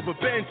 Niggas die over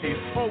Benjis.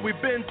 All we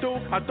been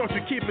through, I thought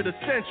you'd keep it a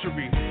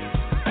century.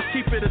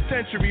 Keep it a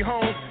century,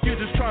 home. You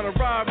just trying to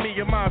rob me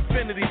of my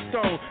infinity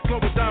stone.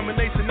 Global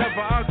domination,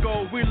 never I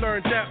go. We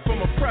learned that from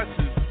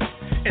oppressors.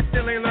 And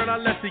still ain't learned our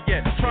lesson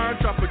yet. Try and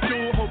drop a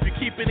jewel, hope you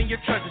keep it in your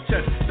treasure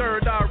chest.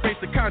 Third eye race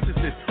of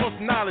consciousness, all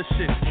some knowledge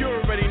shit. You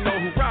already know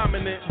who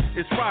rhyming it.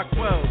 It's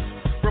Rockwell's,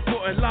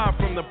 reporting live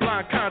from the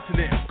blind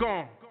continent.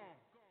 Gone.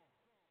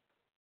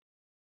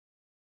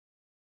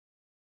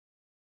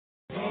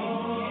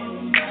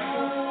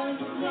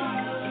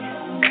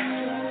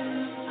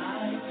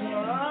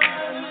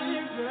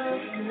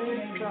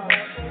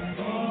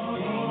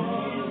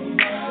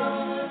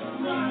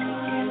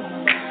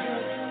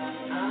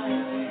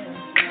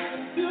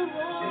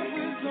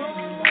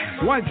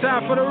 One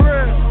time for the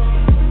real.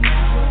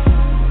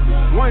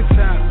 One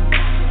time.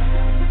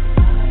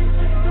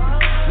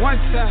 One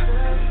time.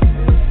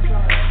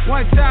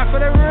 One time for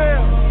the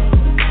real.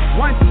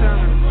 One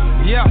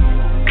time. Yeah.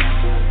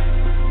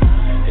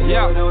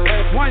 Yeah.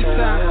 One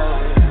time.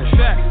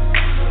 Check.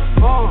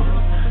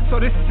 So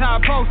this is how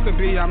it's supposed to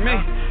be, I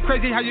mean.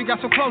 Crazy how you got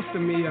so close to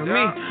me, I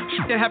mean.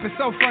 Shit can happen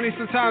so funny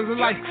sometimes in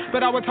life.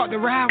 But I would talk to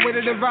ride with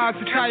the vibes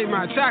to try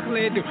my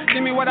chocolate do.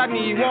 Give me what I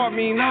need, want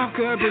me, love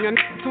good. Bring a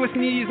to his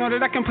knees, know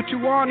that I can put you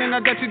on. And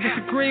I bet you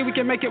disagree, we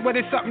can make it where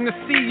there's something to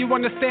see. You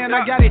understand,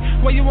 I got it.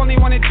 Well, you only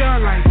want it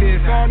done like this.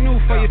 All new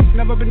for you,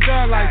 never been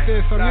done like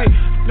this. So me,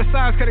 the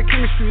signs got the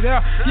chemistry there.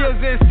 Years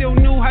in, still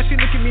new, how she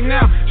look at me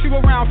now. She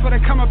was around for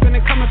the come up and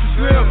the come up is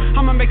real.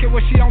 I'ma make it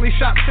where she only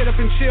shop, sit up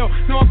and chill.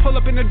 No, I pull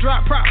up in the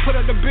drop, prop, put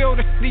up the bill.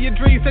 The your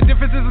dreams, the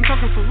differences, I'm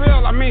talking for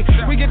real. I mean,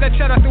 we get that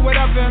cheddar through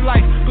whatever in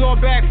life. Blow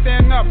it back,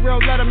 stand up,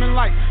 real letterman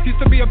life. Used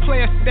to be a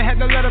player, they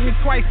had to let me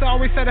twice. I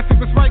always said if it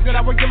was right that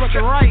I would give up the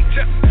right.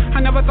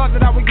 I never thought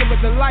that I would give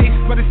up the life,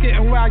 but it's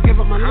getting where I give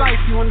up my life,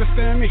 you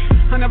understand me?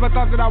 I never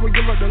thought that I would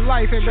give up the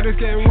life, but it's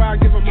getting where I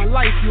give up my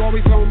life. You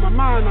always on my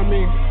mind, I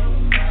mean.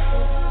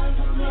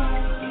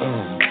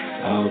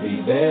 I'll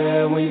be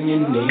there when you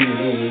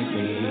need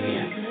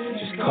me.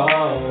 Just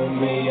call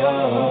me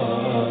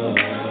up.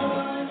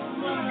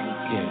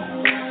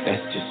 Yeah,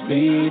 that's just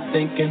me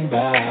thinking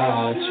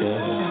about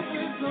you.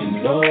 You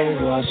know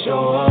I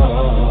show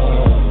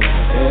up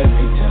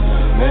every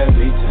time,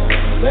 every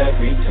time,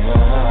 every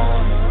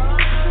time.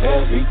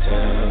 Every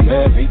time,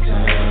 every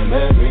time,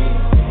 every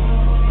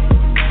time,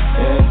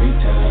 every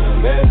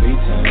time, every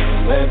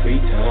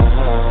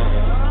time,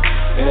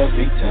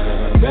 every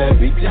time,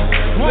 every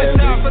time. One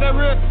time for the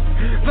real.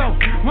 Though,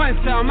 one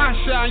time I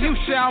shine, you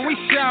shine, we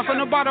shine. From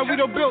the bottom we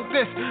done built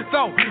this.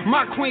 Though,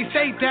 my queen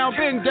stay down,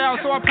 been down.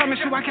 So I promise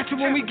you I got you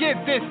when we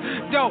get this.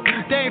 Though,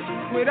 they ain't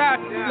without.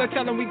 Let's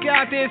tell them we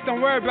got this,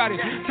 don't worry about it.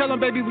 Tell them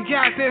baby we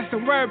got this,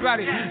 don't worry about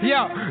it.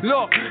 Yo,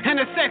 look, and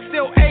the sex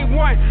still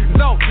A1.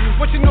 Though,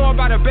 what you know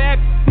about a bad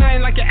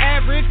nothing like your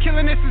average.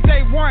 Killing this is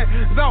day one.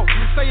 Though,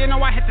 so you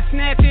know I had to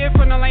snatch it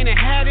from the lane and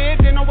had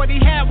it. Didn't know what he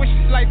had with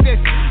shit like this.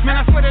 Man,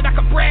 I swear that I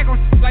could brag on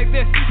shit like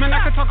this. Man,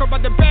 I could talk about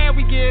the bad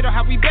we get or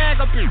how we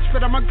bag a bitch,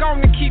 but I'm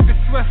going to keep it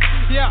swift,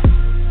 yeah.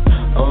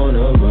 On the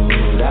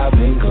road, I've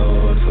been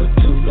gone for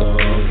too long,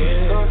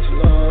 yeah.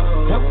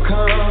 I'm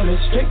coming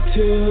straight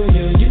to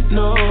you, you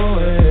know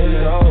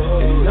it.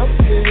 And up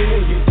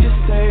here, you just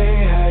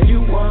say how you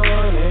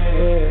want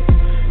it.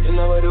 You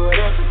know I do it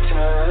every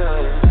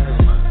time.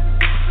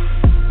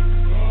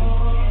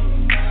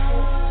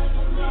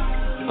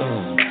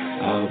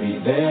 I'll be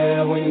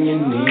there when you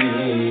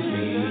need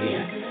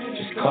me.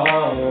 Just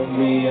call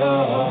me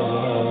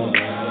up.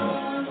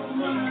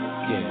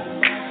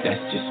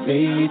 That's just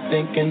me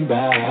thinking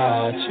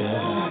about you.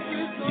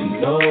 You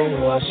know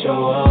I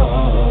show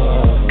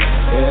up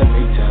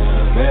every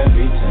time,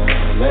 every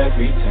time,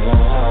 every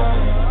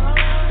time,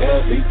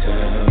 every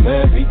time,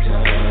 every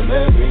time,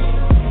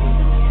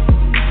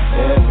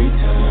 every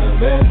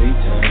time, every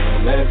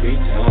time, every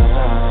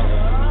time,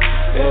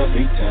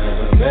 every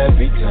time,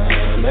 every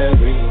time,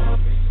 every.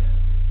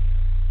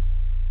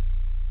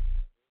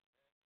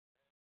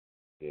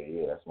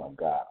 Yeah, that's my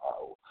guy,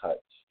 R.O. Hutch.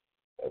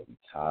 Every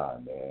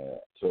time, man.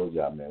 I told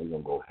y'all, man, we're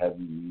going to go heavy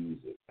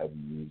music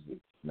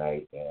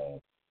tonight, and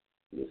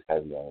it was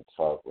heavy on the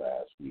talk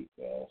last week,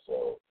 man.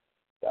 So,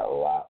 got a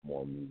lot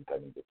more music I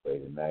need to play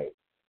tonight.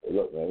 But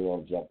look, man, we're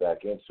going to jump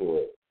back into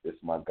it. This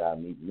is my guy,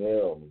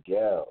 Miguel.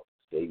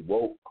 Stay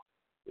woke.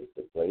 It's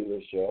the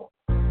Playlist Show.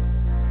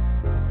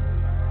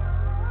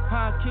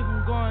 How I keep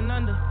them going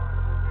under.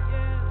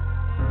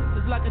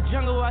 It's like a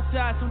jungle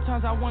outside.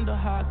 Sometimes I wonder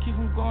how I keep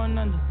them going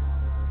under.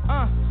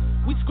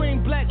 We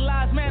scream Black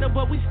Lives Matter,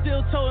 but we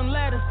still toting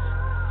ladders.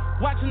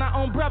 Watching our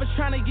own brothers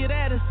trying to get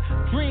at us.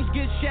 Dreams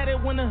get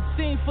shattered when a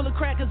scene full of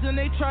crackers and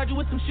they charge you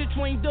with some shit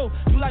you ain't do.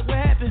 You like what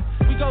happened?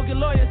 We go get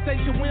lawyers, say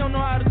shit we don't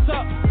know how to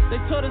talk. They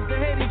told us to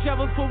hate each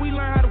other before we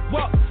learn how to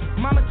walk.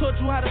 Mama taught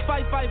you how to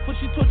fight, but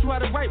she taught you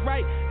how to write.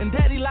 And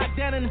daddy locked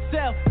down in the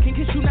cell, can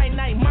kiss you night,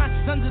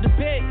 monsters under the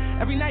bed.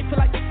 Every night feel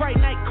like a fright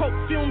night, coke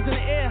fumes in the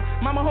air.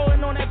 Mama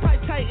holding on that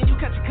pipe tight and you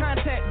catch a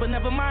contact, but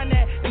never mind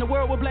that. In a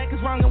world where black is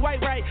wrong and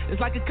white right,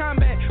 it's like a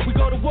combat. We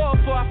go to war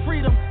for our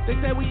freedom, they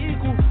say we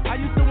equal. I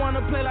used to want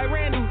to play like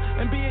Randall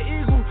and be an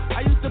eagle.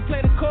 I used to play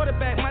the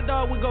quarterback, my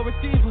dog would go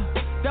receiver.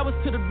 That was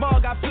to the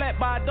ball, got flat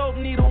by a dope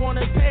needle on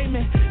the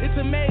pavement. It's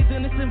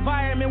amazing, this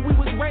environment we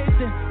was raised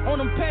in. On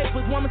them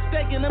papers, one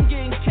mistake and I'm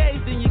getting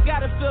caged in. You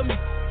gotta feel me,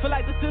 feel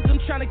like the system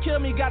trying to kill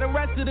me. Got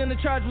arrested and the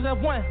charge was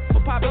F1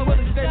 for popping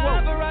bullets, stay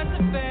woke.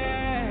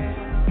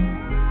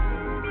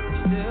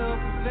 Still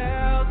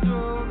prevail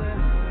through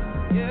this,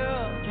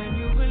 yeah. Can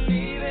you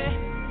believe it?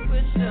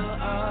 We're still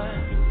on.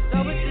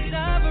 So it's the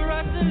time for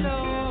us to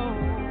know.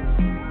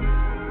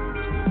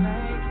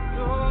 Make it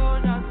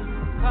through, nothing's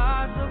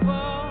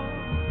impossible.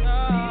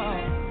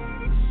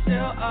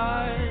 Still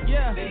on,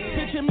 yeah.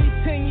 Picture me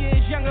 10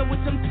 years younger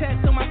with some tats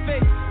on my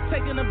face,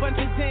 taking a bunch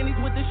of Zannies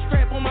with the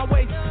strap on my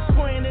waist,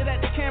 pointing it at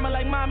the camera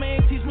like mama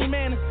ain't teach me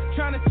manners,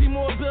 trying to see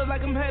more bills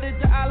like I'm headed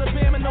to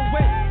Alabama. No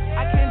way,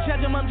 I can't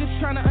judge them, I'm just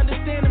trying to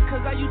understand them,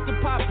 cause I used to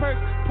pop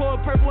perks, pour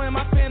purple in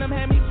my phantom,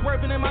 had me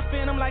swerving in my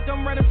phantom like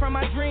I'm running from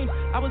my dream.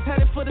 I was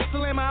headed for the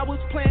slammer, I was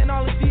planting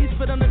all of these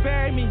for them to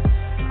bury me.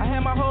 I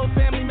had my whole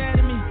family mad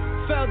at me,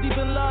 fell deep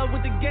in love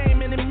with the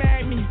game and it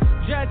married me.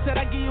 Judge said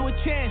I give you a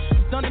chance,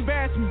 just don't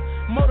embarrass me.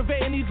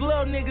 Motivating these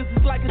little niggas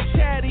is like a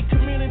charity,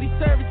 community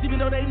service. Even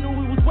though they knew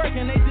we was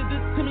working, they did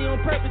this to me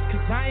on purpose.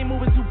 Cause I ain't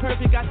moving too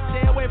perfect, got to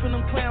stay away from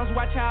them clowns.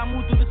 Watch how I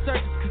move through the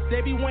surface, cause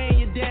they be weighing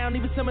you down.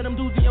 Even some of them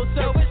dudes in your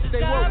service, so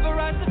they woke. For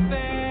us to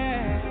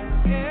fail,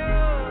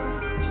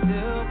 yeah.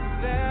 Still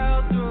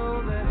prevail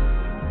through this,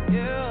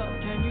 yeah.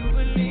 Can you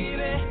believe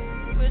it?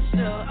 We're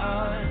still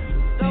on.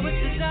 So it's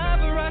the time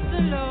for us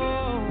to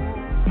know.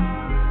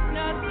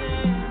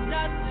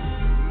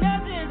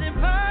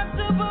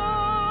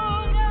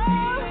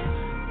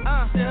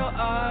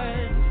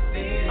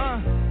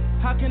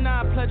 How can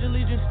I pledge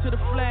allegiance to the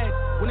flag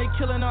when they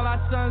killing all our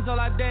sons, all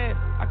our dads?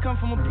 I come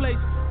from a place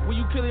where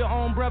you kill your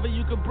own brother,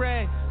 you could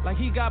brag like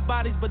he got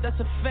bodies, but that's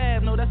a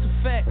fad, no, that's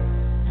a fact.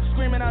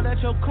 Screaming out at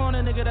your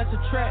corner, nigga, that's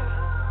a trap.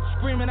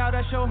 Screaming out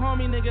at your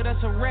homie, nigga,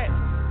 that's a rap.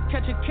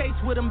 Catch a case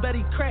with him, bet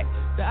he crack.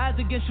 The odds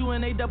against you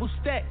and they double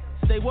stack.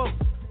 Stay woke.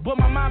 Bought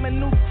my mom a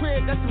new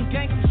crib, that's some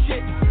gangster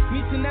shit.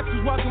 Niece and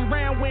nephews walking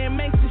around wearing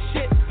Manx and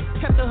shit.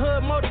 Kept the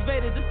hood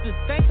motivated, this is the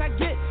thanks I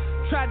get.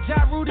 Tried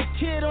Ja Rule the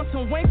kid on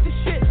some wankster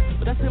shit,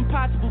 but that's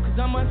impossible cause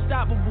I'm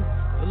unstoppable.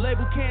 The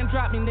label can't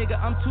drop me, nigga,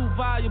 I'm too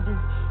valuable.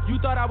 You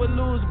thought I would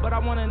lose, but I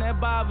wanted that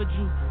bothered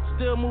you.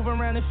 Still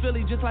moving around in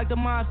Philly just like the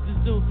monsters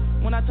do.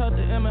 When I talked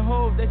to Em and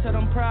Hov, they said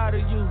I'm proud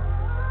of you.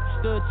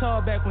 Stood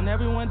tall back when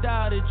everyone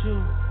doubted you.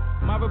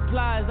 My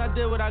reply is I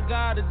did what I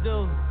gotta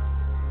do.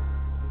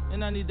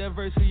 And I need that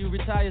verse for you,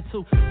 retire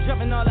too.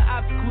 Jumping all the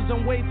obstacles,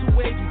 I'm way too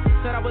wavy.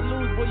 Said I would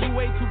lose, boy, you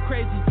way too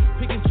crazy.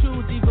 Pick and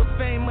choose, either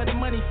fame or the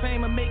money.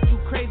 Fame will make you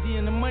crazy,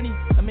 and the money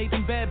I make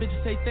them bad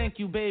bitches say thank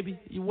you, baby.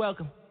 You're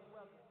welcome.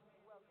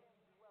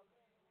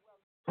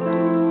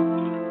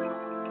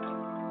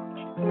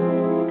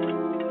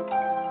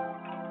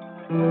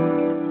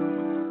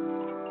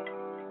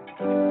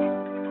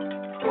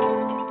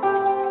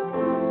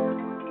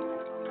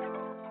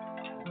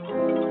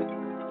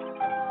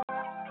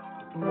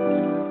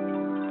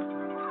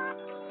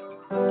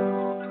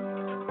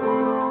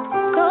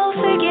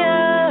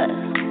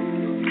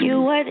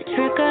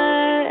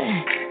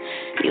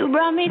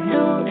 Brought me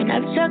to an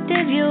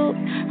obstructive view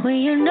when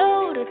you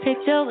knew the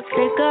picture was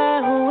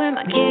thicker. Who am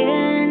I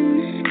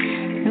kidding?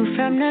 Knew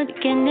from the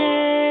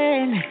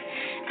beginning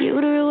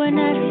you'd ruin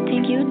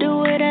everything. You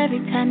do it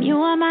every time. You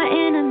are my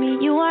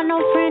enemy. You are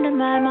no friend of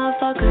mine,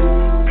 motherfucker.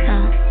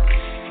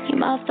 You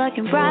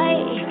motherfucking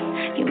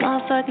right. You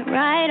motherfucking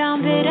right.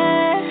 I'm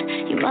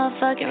bitter. You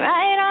motherfucking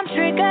right. I'm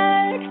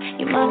triggered.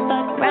 You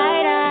motherfucking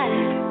right.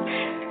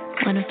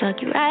 I wanna fuck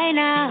you right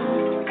now.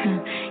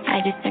 I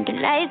just turned the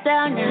lights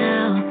out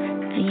now.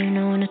 And you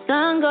know when the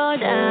sun go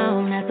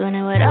down, that's when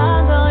it would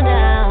all go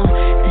down.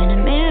 Been a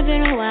minute,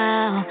 been a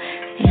while.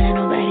 Ain't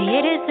nobody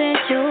hit it since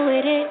you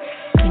with it.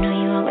 You know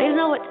you always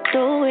know what to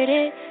do with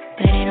it.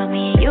 But ain't no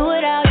me and you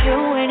without you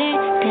in it.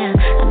 Damn,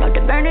 I'm about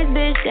to burn this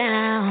bitch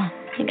down.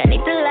 Think I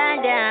need to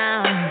lie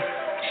down.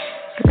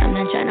 Cause I'm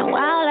not tryna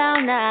wild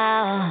out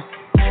now.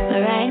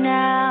 But right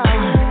now,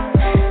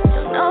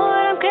 don't know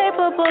what I'm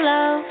capable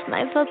of.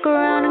 Might fuck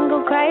around and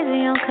go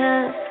crazy on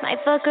cuz. Might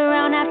fuck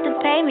around, have to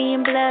pay me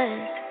in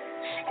blood.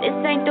 This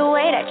ain't the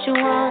way that you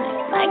want it.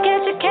 Might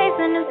catch a case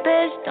in this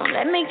bitch. Don't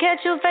let me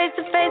catch you face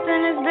to face in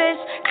this bitch.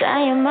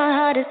 Trying my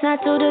hardest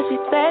not to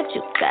disrespect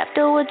you.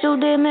 After what you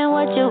did, man,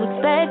 what you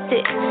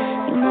expected.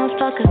 You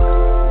motherfucker,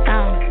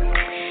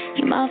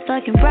 you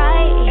motherfucking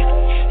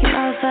right. You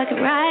motherfucking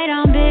right,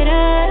 I'm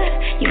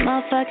bitter. You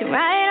motherfucking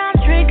right, I'm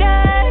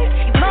triggered.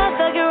 You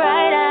motherfucking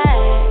right,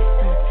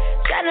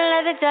 tryna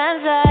let the time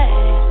slide.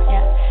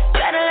 Yeah.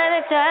 Tryna let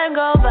the time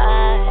go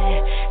by.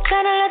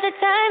 Tryna let the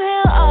time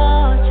heal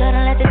all.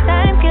 Tryna let the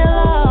time kill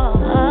all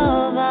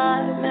of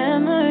our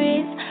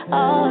memories.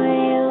 all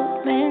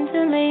you meant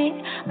to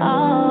me,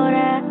 all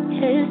that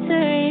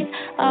history,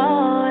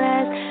 all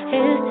that's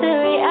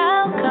history.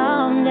 I'll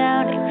calm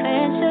down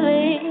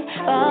eventually,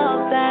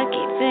 fall back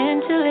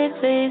eventually.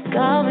 Please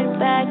call me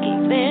back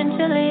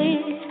eventually,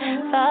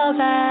 fall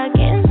back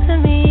into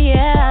me,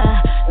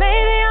 yeah.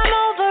 Maybe I'm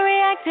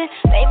overreacting,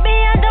 maybe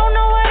I don't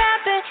know what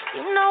happened.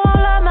 You know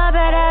all of my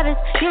bad habits,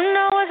 you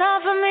know it's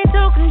hard for me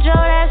to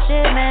control that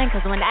shit, man.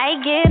 Cause when I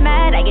get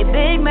mad, I get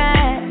big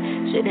mad.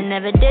 Should've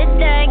never did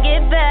that,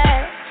 get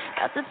back.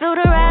 About to feel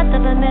the wrath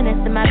of a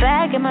menace in my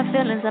back and my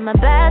feelings. I'm a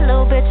bad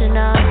little bitch, you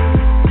know.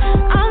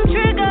 I'm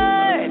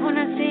triggered when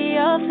I see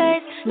your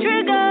face,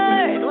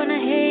 triggered when I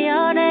hear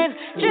your name,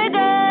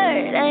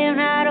 triggered that you're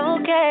not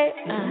okay.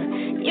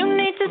 You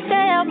need to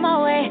stay out my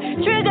way.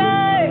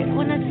 Triggered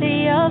when I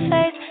see your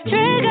face,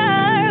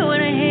 triggered when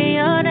I hear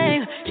your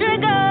name,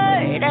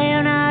 triggered that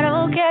you're not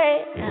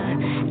okay.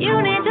 You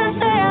need to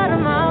stay out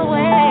of my way.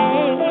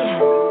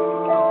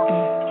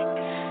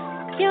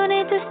 You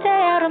need to stay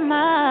out of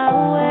my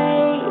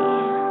way.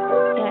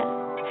 Yeah.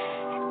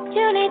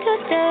 You need to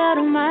stay out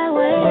of my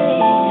way.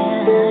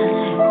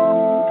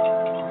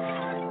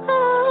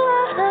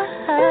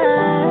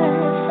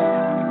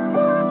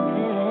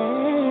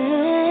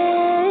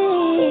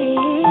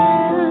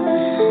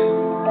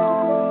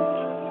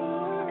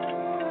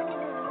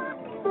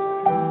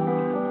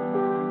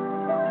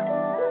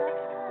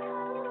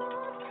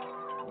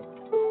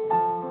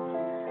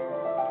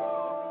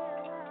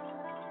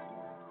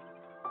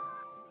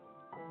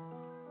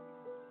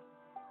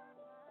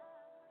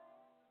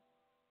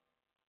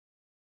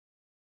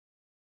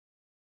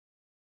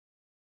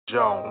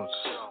 Jones.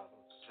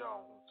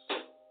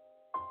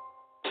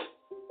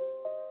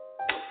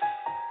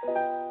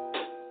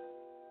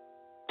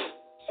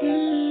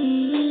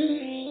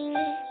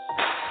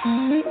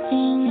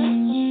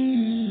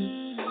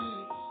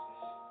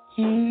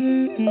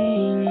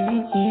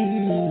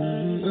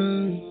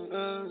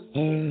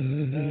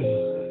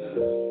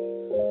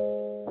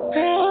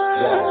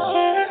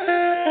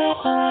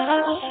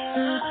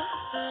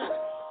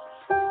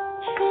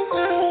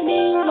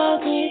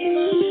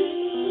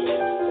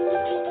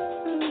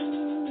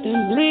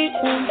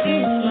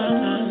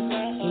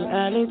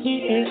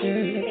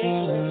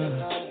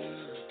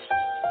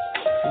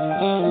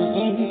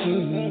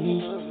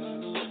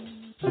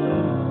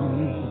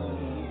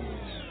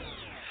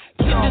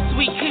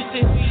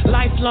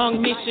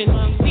 Lifelong mission,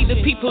 see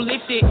the people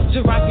lifted,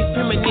 Giraffe's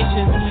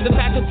premonitions. The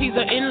faculties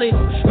are endless,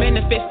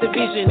 manifest the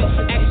vision.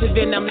 Active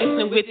and I'm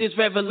listening with this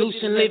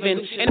revolution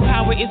living. And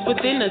power is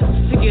within us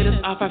to get us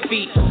off our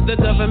feet. The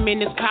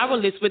government is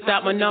powerless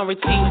without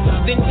minorities.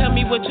 Then tell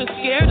me what you're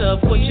scared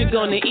of, what you're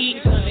gonna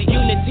eat.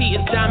 Unity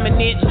is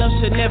dominant, love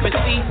should never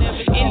cease.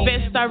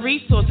 Invest our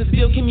resources,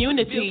 build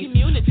communities.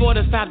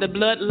 Fortify the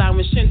bloodline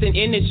with strength and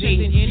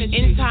energy.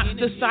 Intox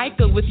the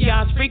cycle with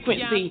y'all's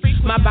frequency.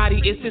 My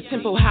body is his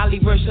temple, highly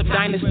worship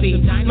dynasty.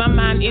 My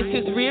mind is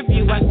his rear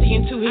view, I see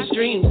into his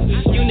dreams.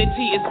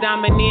 Unity is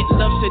dominant,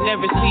 love should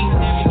never cease.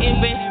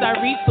 Invest our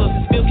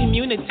resources, build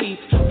communities.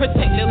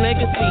 Protect the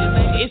legacy,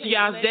 it's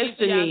y'all's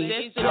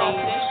destiny.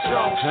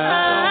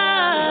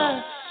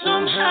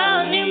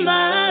 Somehow need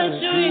my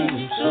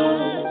dreams to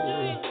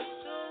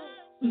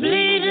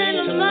bleed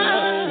into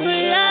my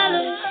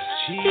reality.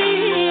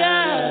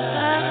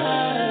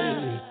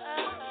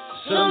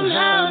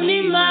 Somehow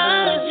need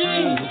my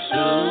dreams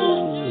to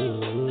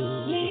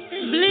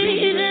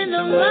bleed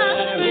into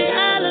my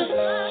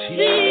reality.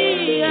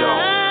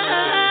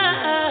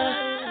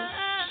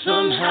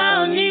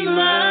 Somehow need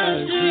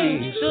my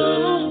dreams to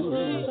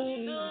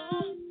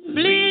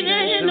bleed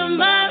into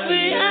my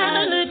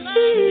reality.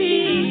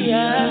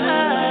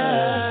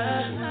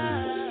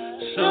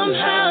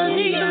 Somehow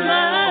need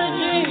my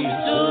dreams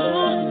to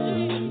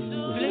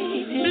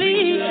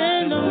bleed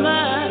into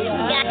my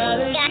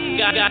reality.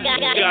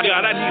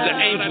 God, I need an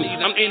angel.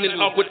 I'm in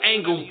and off with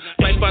angle.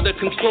 Life out of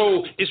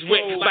control, it's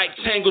wet like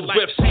tangled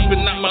breath.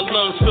 Seeping out my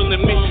lungs,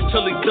 feeling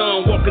mentally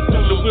done. Walking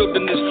through the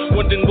wilderness,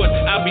 wondering what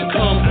I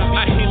become.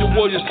 I hear the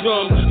warrior's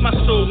drum, my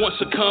soul wants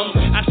to come.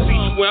 I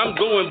see where I'm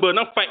going, but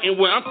I'm fighting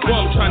where I'm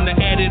from. Trying to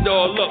add it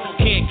all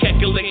up, can't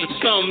calculate the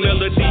sum.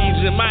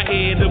 Melodies in my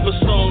head of a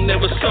song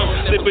never sung.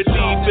 Liberty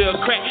fell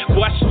crack,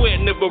 boy I swear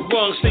it never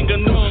rung. Sing a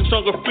new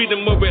song of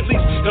freedom or at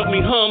least help me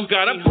hum.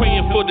 God, I'm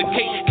praying for the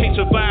cake, can't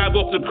survive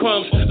off the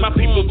crumbs. My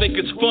people think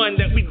it's fun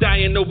that we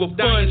dying over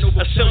funds.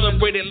 A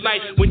celebrated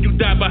life when you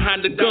die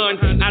behind the gun.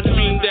 I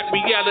dream that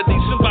reality,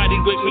 somebody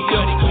wake me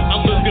up.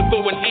 I'm looking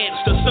for an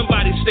answer,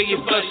 somebody say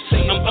it's us.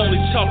 I'm only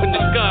talking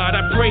to God,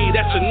 I pray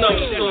that's enough.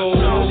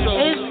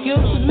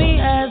 Excuse me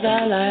as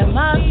I light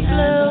my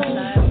blue.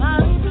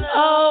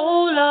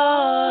 Oh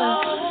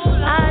Lord,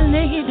 I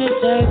need to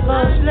take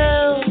a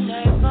slow.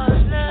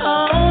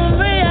 Oh,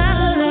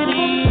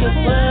 reality is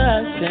where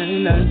I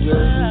cannot do.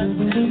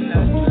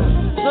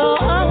 So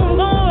I'm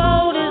gonna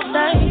roll this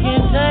thing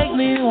and take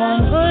me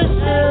one good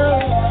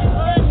sip,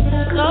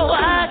 so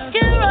I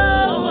can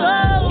roll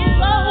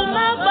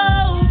my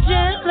boat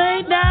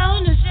gently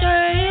down the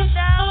stream.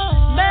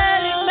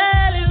 Barely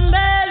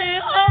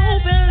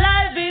hoping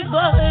life be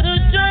but a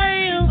dream.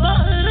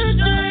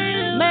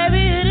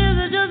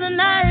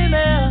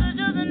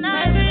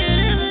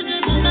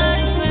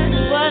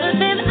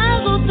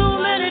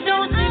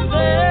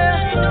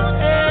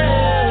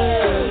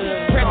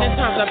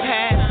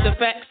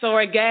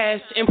 destroy gas,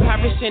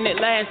 impoverishing at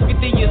last.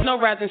 50 years, no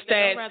rising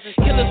stats.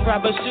 Killers,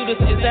 robbers, shooters,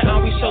 is that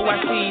all we show our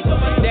seeds?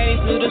 Daddy's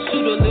little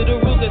shooter, little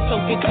Ruger, so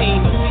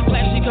 15.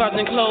 Flashy cars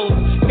and clothes,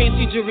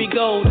 fancy jewelry,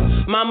 gold.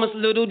 Mama's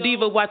little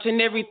diva,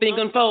 watching everything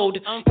unfold.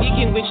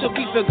 Geeking with your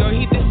people, girl,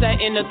 he just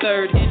sat in the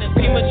third.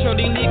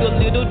 Prematurely legal,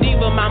 little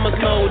diva, mama's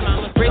mode.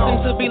 Raise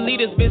them to be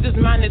leaders, business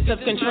minded,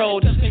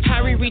 self-controlled.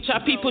 How we reach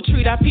our people,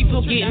 treat our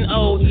people getting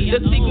old. The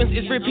sequence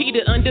is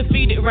repeated,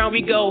 undefeated, round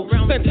we go.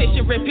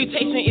 Plantation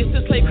reputation is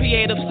to slay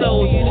creative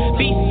souls.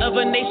 Beast of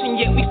a nation,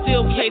 yet we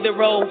still play the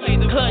role.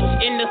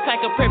 Clutch in the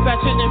cycle, prep our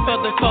children for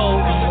the foe.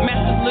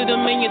 Masters,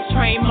 little minions,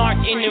 trademark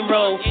in the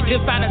road.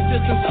 Divide our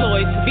system's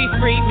toys. Be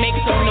free, make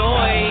some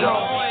noise.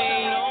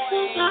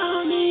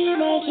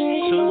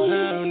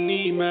 Somehow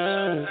need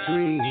my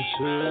dreams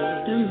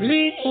to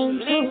bleed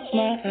into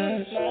my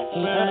eyes.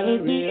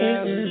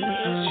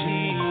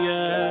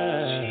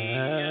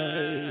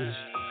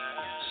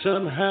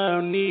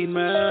 Somehow need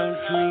my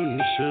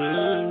dreams to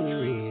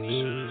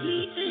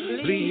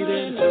bleed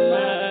into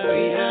my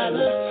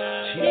reality.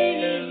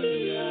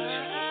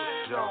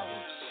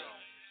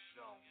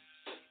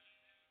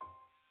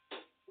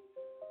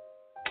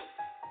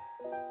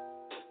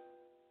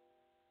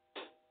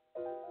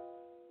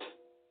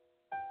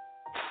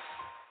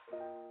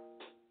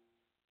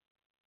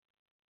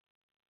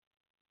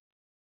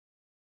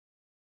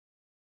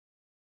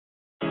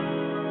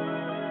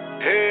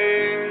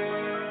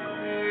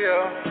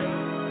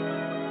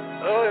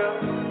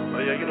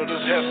 You know this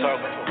is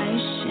talking to me.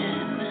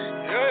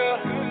 Yeah.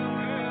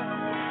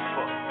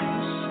 Fuck.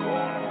 What's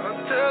going on? I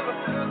tell them.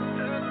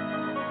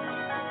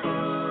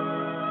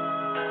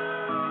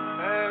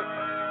 Man.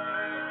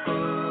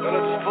 Tell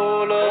her just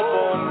pull up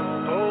on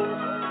me.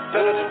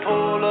 Tell her just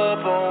pull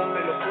up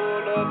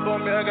on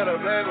me. I got a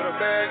bag with a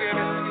bag in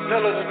it.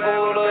 Tell her just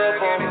pull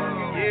up on me.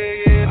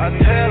 Yeah. I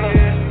tell her.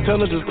 Tell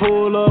her just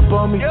pull up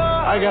on me.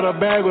 I got a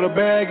bag with a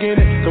bag in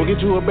it. Go get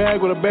you a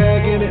bag with a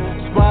bag in it.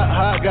 Spot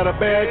hot, got a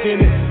bag in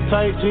it.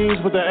 Tight jeans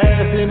with the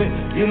ass in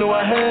it. You know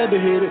I had to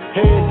hit it.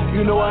 Hey,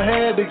 you know I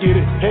had to get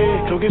it. Hey,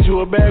 go get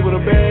you a bag with a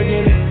bag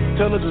in it.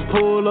 Tell her just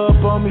pull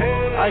up on me.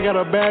 I got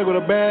a bag with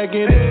a bag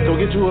in it. Go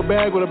get you a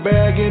bag with a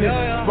bag in it.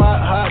 Spot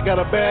hot, got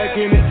a bag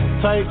in it.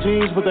 Tight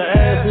jeans with the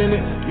ass in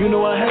it. You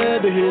know I had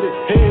to hit it.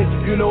 Hey,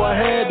 you know I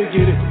had to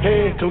get it.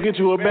 Hey, go get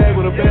you a bag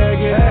with a bag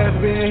in it. Ass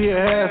been here,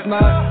 ass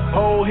not.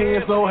 Whole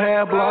hands, no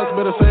half blocks.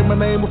 Better say my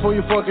name before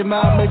you fucking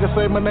knock. Make her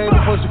say my name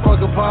before she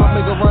fucking pop.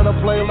 Make her run a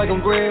play like I'm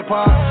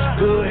grandpa.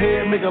 Good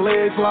head, make her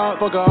legs lock.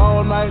 Fuck her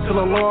all night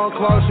till alarm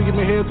clock. She give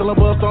me head till her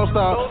bus don't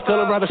stop. Tell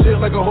her ride the shit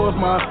like a horse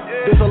mouth.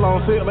 This a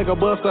long sit like a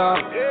bus stop.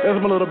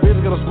 That's my little bitch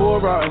got a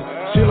sport rotten.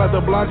 She like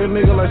the block a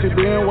nigga like she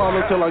been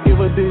walling till I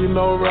give her D,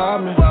 no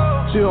robbing.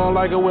 She don't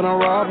like it when I'm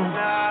robbing,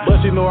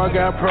 but she know I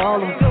got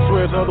problems.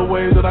 Swear it's other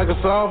ways that I can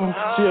solve them.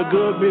 She a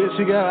good bitch,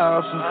 she got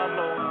options,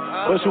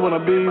 but she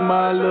wanna be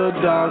my little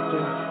doctor.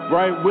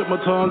 Right with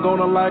my tongue on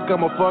her like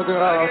I'm a fucking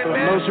author.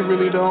 No, she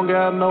really don't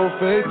got no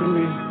faith in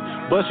me,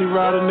 but she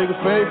ride a nigga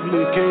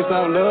faithfully. Case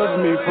out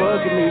loving me,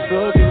 fucking me,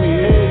 sucking me,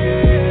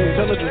 yeah.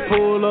 Tell her just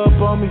pull up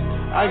on me.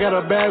 I got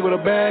a bag with a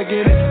bag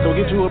in it. Go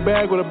get you a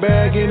bag with a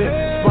bag in it.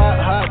 Spot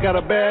hot, got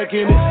a bag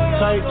in it.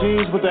 Tight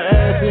jeans with the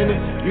ass in it.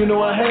 You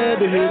know I had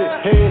to hit it.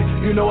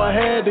 Hey, you know I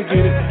had to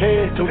get it.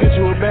 Hey, go get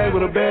you a bag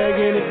with a bag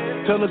in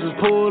it. Tell her just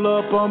pull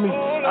up on me.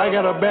 I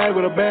got a bag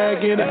with a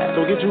bag in it.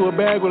 Go get you a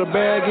bag with a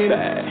bag in it.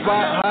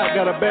 Spot hot,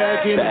 got a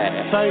bag in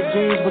it. Tight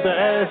jeans with the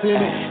ass in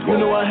it. You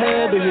know I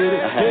had to hit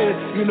it. Hey,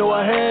 you know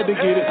I had to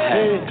get it.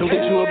 Hey, go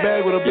get you a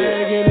bag with a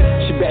bag in it.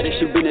 She bad as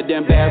she been a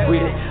damn bad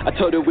with it. I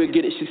told her we'll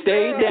get it, she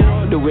stayed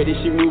down. The way that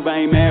she move,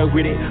 I ain't mad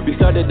with it. We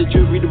started the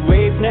jewelry, the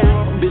wave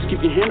now. Bitch,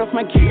 keep your hand off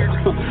my gear.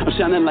 I'm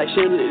shining like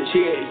chandeliers,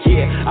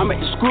 yeah. I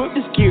might just screw up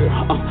this gear.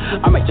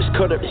 I might just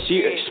cut up this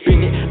year,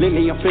 spin it.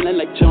 Lately I'm feeling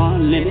like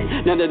John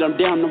Lennon. Now that I'm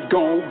down, I'm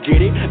gon'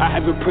 get it. I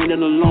haven't prayed in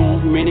a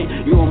long minute.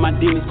 You and my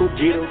demons, go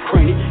get it,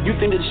 acquainted. You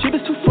think that shit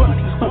is too funny?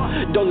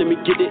 Don't let me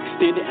get it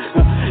extended.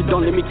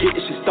 Don't let me get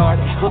this shit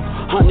started.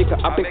 Nigga,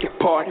 I beg your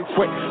pardon.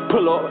 Wait,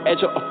 pull up at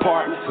your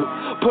apartment.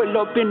 Pull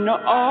up in the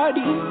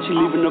audience. She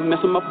leaving a mess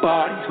on my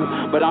body,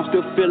 but I'm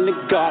still feeling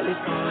godless.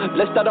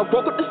 Blessed that I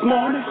woke up this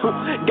morning.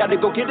 Gotta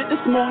go get it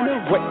this morning.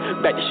 Wait,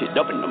 back this shit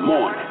up in the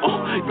morning.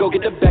 Go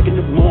get the bag in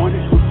the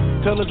morning.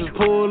 Tell her just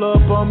pull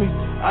up on me.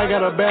 I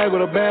got a bag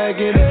with a bag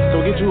in it.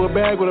 Go get you a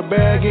bag with a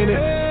bag in it.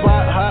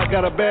 Spot hot,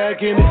 got a bag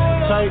in it.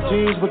 Tight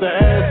jeans with the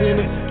ass in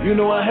it. You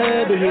know I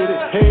had to hit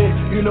it. Hey,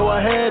 you know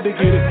I had to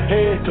get it.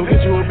 Hey, go get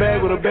you a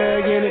bag with a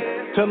bag in it.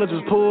 Tell her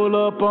just pull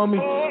up on me.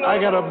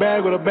 I got a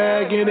bag with a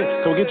bag in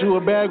it. Go get you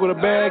a bag with a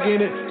bag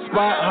in it.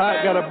 Spot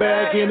hot, got a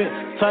bag in it.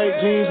 Tight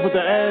jeans with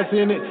the ass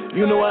in it.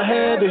 You know I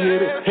had to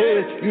hit it.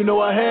 Hey, you know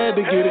I had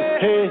to get it.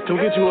 Hey, go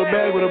get you a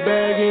bag with a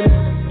bag in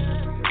it.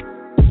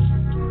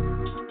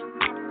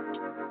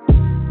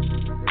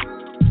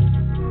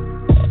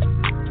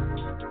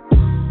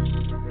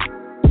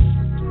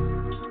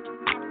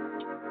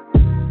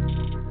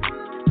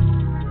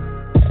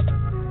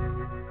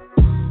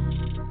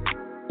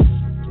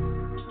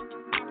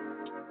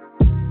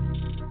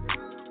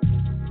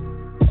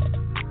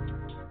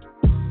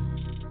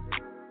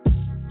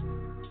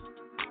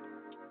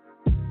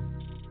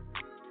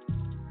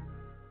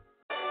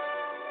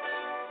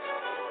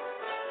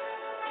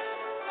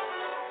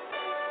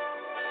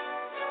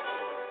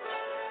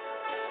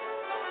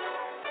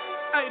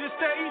 Hey, this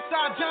that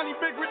Eastside Johnny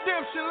Big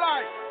Redemption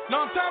like.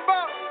 Know what I'm talking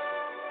about?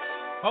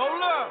 Hold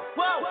up.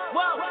 Whoa,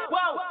 whoa,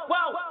 whoa,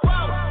 whoa,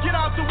 whoa. Get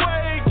out the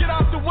way, get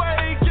out the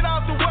way, get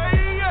out the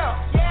way, yeah.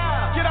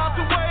 Yeah. Get out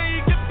the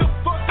way, get the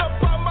fuck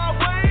up out my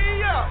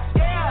way, yeah.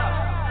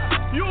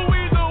 Yeah. You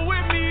either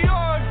with me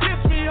or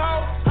against me,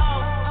 ho.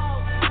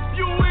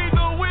 You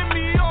either with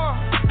me or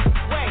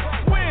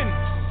win.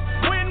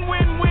 Win,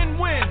 win, win,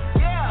 win.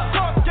 Yeah.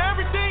 Fuck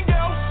everything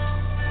else.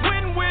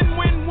 Win, win,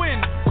 win,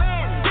 win.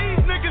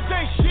 These niggas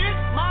ain't shit.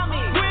 Mommy.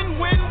 Win,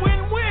 win,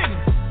 win, win.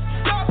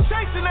 Stop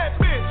chasing that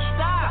bitch.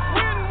 Stop.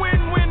 Win,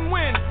 win, win,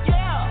 win.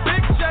 Yeah.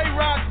 Big J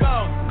Rock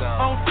go.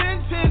 On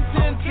 10, 10,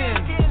 10, 10.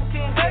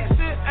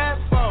 Exit at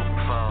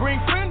 4. Bring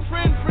friend,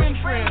 friend,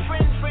 friend,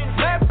 friend.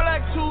 Black,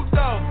 black, two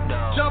dope.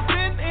 Jump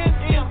in.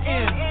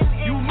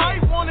 You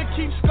might wanna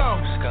keep score.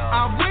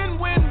 I win,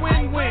 win,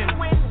 win, win.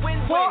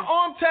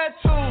 Forearm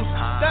tattoos.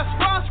 That's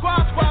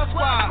squad.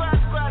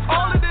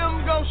 All of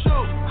them gon'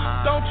 shoot.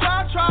 Don't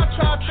try.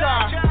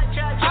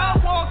 I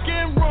walk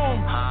in room.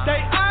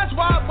 They eyes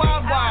wide.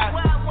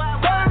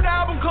 Third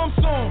album come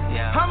soon.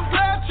 I'm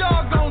glad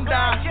y'all gon'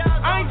 die.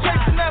 I ain't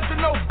chasing after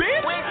no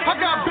bitch. I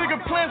got bigger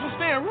plans for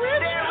staying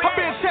rich. I've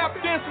been tap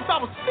dancing since I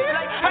was 6.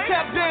 I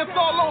tap dance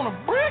all on a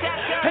brick.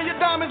 And your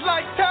diamonds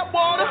like tap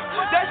water.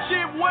 That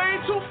shit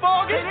way too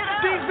foggy.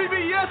 These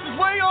BBS is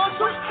way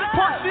awesome.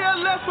 Park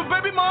CLS for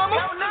baby mama.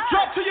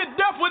 Drop to your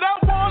death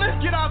without warning.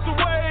 Get out the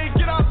way,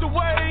 get out the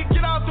way,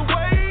 get out the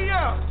way,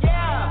 yeah.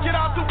 Get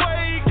out the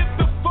way, get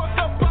the fuck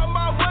up out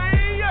my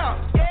way, yeah.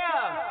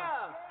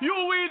 You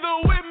either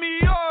with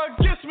me or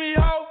against me,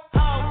 ho.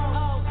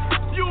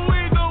 You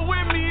either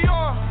with me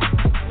or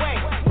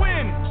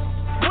win.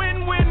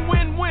 Win, win,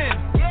 win, win.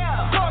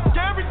 Fuck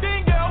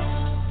everything else.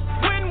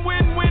 Win,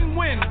 win, win,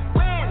 win.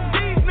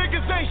 These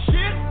niggas ain't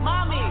shit.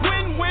 Mommy.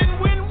 Win, win,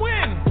 win,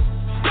 win.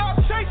 Stop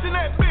chasing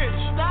that bitch.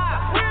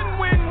 Stop. Win,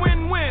 win,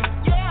 win, win.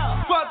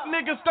 Yeah. Fuck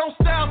niggas don't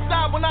stay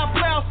outside when I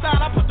play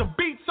outside. I put the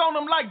beats on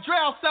them like Dre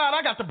outside.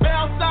 I got the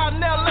bow side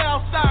and LA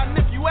outside. And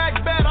if you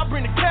act bad, I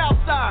bring the cow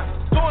side.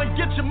 Go and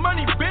get your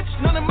money, bitch.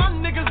 None of my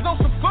niggas know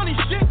some funny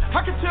shit.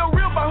 I can tell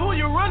real by who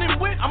you're running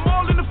with. I'm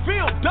all in the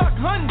field, duck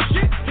hunting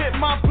shit. Hit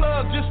my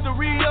plug just to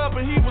re-up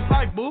and he was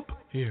like, boop.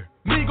 Here.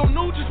 Migo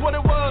knew just what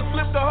it was.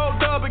 Flipped the whole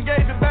dub and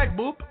gave it back,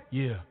 boop.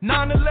 Yeah.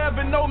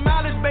 9/11, no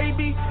malice,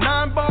 baby.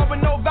 9-ball with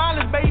no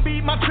violence,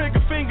 baby. My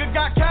trigger finger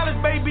got callous,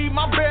 baby.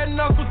 My bare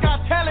knuckles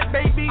got talent,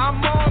 baby.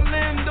 I'm all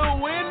in the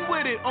wind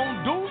with it.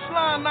 On Deuce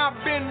line, I've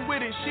been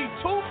with it. She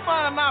too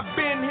fine, I've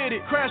been hit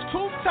it. Crashed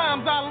 2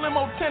 times, I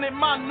limo tinted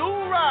my new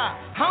ride.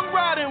 I'm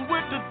riding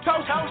with the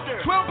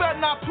toaster. 12 better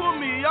not pull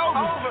me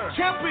over.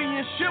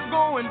 Championship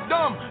going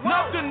dumb.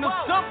 Nothing to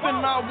something,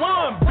 I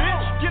won,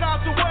 bitch. Get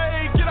out the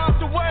way, get out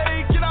the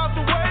way, get out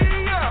the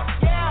way,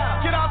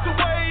 yeah. Get out the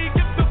way,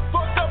 get the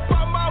fuck up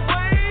out my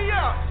way,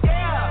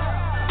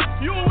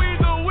 yeah. You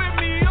either with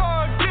me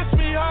or against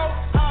me, ho.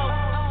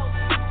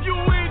 You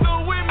either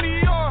with me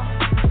or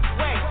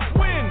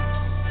win.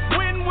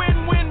 Win, win,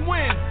 win,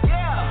 win.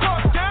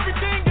 Fuck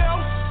everything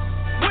else.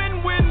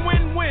 Win, win,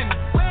 win, win.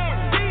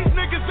 These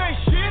niggas ain't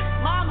shit.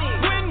 Mommy.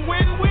 Win,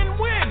 win, win,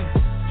 win.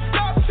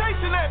 Stop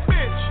chasing that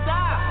bitch.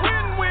 Stop.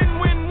 Win, win,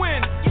 win,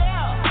 win.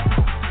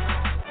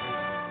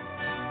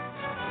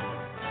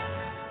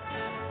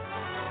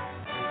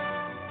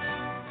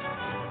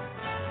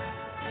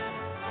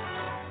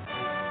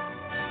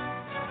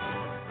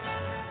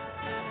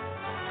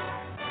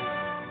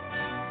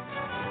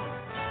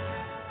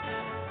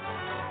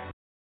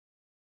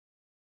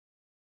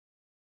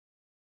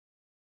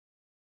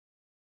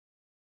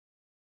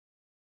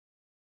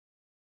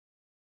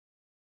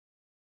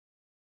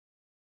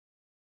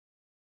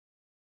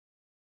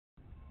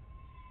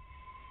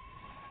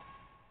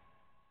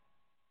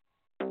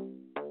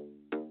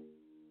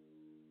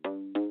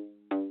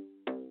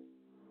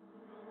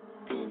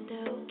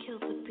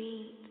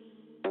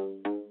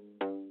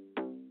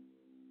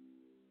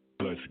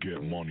 Let's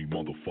get money,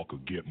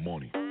 motherfucker, get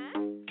money.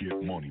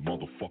 Get money,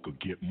 motherfucker,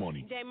 get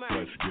money.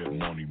 Let's get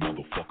money,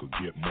 motherfucker,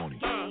 get money.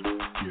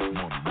 Get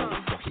money,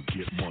 motherfucker,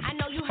 get money. I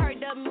know you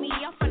heard of me,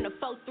 I'm from the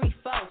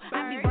 434.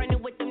 I be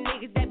running with them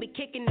niggas that be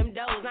kicking them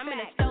doors. I'm in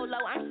a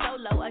I'm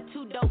solo, a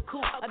 2-door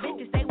coupe. A bitch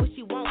can say what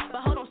she wants,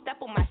 but hold on,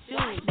 step on my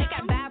shoes. They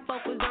got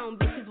bifocals on,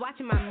 bitches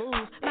watching my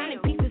moves. Finding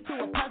pieces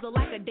to a puzzle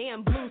like a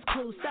damn Blue's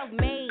Clues.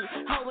 Self-made,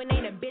 hoeing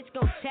ain't a bitch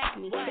gon' check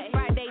me. It's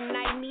Friday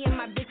night, me and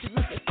my bitches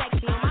looking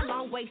sexy. On my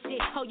long way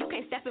shit, ho, you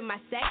can't step in my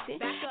section.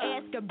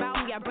 Ask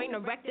about me, I bring the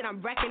wreck that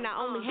I'm wrecking. I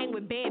only hang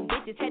with bad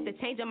bitches, had to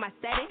change on my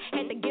setting.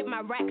 Had to get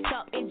my racks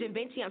up in Da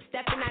Vinci, I'm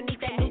stepping. I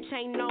need that new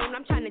chain on,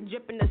 I'm trying to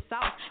drip in the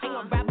sauce. Ain't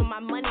gon' brag on my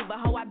money, but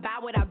ho, I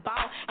buy what I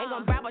bought. Ain't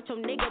gon' brag about your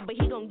nigga, but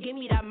he gon' give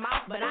me that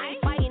mouth. But I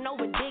ain't fighting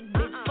over dick,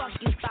 bitch, fuck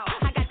you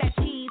thought. I got that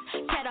cheese,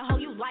 cheddar, ho,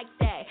 you like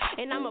that.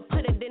 And I'ma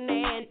put it in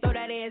there and throw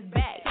that ass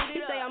back. He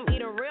say I'm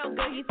eating real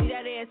good, he see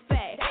that ass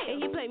fat.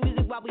 And he play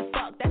music while we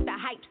fuck, that's the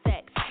hype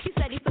sex. He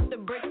said he flipped the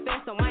brick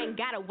fast, so I ain't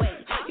gotta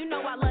wait. You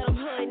know I let them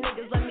hood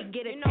niggas, let me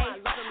get a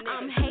taste.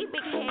 Hey,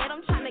 big head,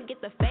 I'm trying to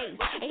get the face.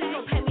 And he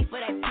gon' pay me for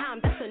that time,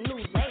 that's a new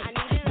late.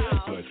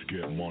 Let's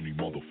get money,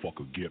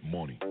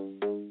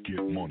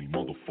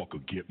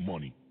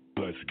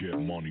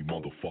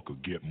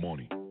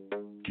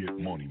 Get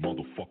money,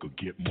 motherfucker,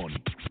 get money.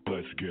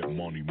 Let's get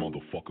money,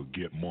 motherfucker,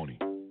 get money.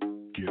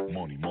 Get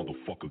money,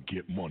 motherfucker,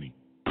 get money.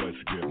 Let's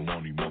get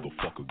money,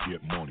 motherfucker,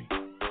 get money.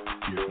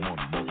 Get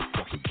money,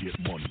 motherfucker, get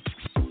money.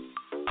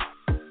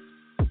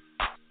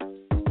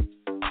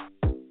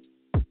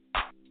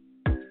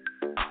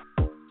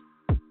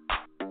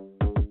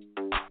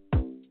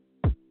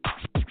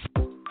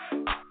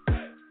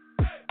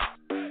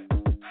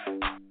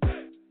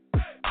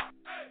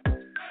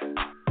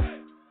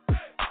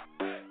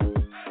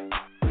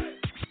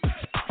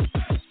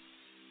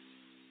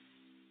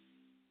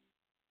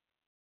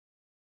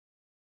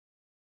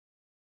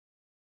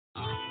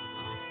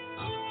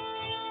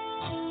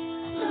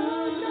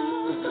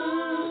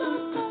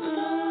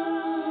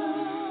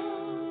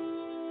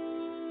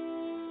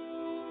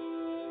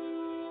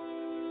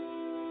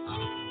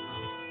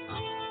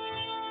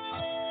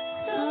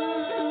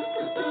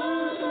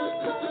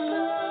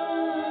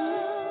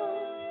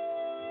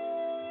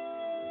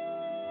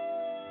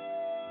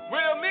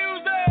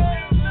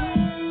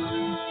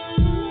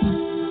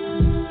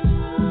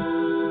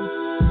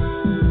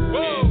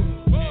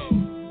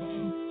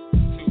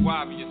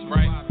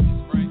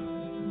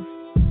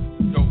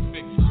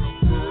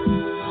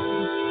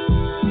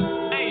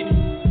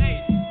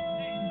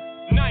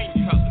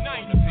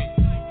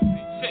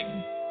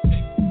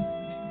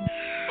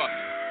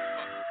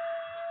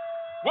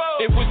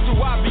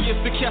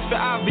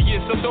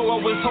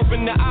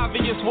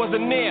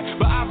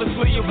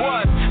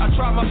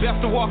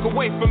 To walk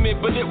away from it,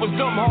 but it was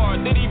dumb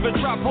hard. They'd even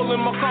try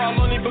pulling my car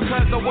only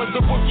because I was the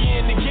rookie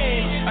in the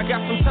game. I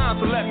got some time,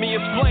 so let me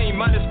explain.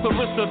 Minus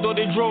Clarissa, though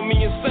they drove me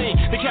insane.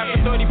 They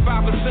captured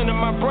 35% of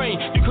my brain.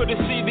 You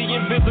couldn't see the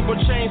invisible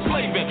chain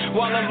slaving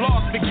while I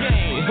lost the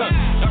game.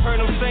 I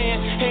heard him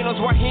saying, Hanos,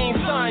 why he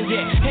ain't signed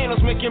yet? Hanos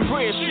making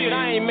bread, shit,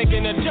 I ain't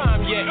making a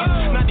dime yet.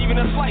 Not even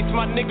a slice,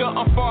 my nigga,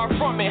 I'm far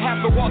from it.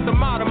 Have to walk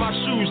them out of my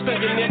shoes,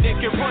 thinking that they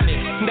can run it.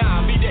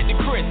 Nah, be that the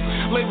Chris.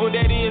 Label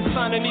that is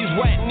signing these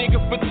whack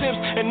niggas for tips.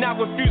 And I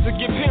refuse to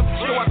get pimped,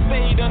 so I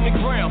stayed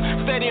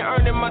underground, steady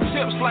earning my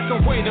tips like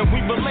a waiter.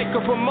 We been making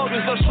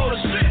promoters, I'm short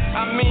of shit.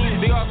 I mean,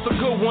 they are some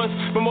good ones,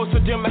 but most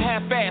of them are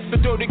half-assed. The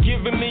dough they're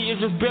giving me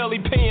is just barely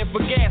paying for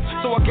gas.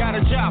 So I got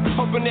a job,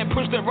 hoping that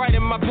push that right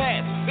in my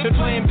path. The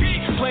plan B,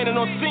 planning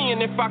on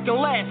seeing if I can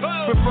laugh.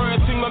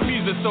 Referring to my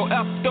music, so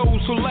F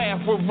those who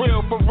laugh. We're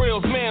real for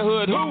real's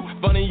manhood. Who?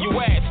 Funny you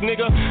ass,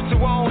 nigga. So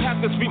I don't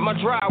have to speak my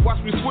drive, watch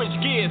me switch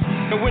gears.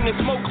 And when the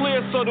smoke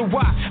clears, so do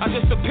I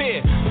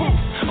disappear. Poof.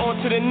 On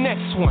to the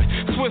next one.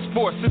 Swiss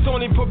Force, it's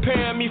only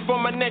preparing me for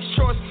my next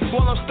choice.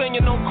 While I'm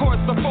staying on course,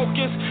 I'm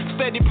focused,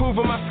 steady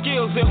proving my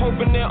skills and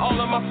hoping that all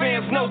of my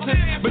fans notice.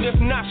 But if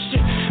not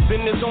shit,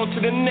 then it's on to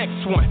the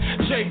next one.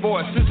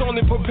 J-Boys, it's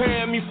only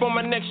preparing me for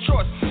my next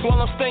choice. While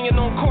I'm staying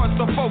on course,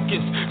 I'm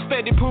focused,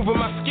 steady proving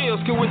my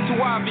skills. Cause it's too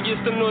obvious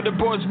to know the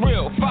boy's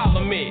real.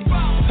 Follow me.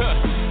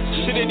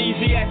 Shit ain't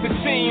easy as it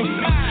seems.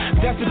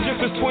 That's the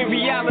difference between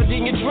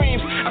reality and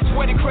dreams. I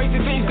swear the crazy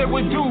things that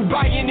we do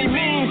by any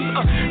means.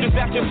 Just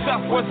ask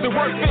yourself, what's it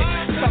worth it?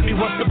 Tell me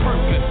what's the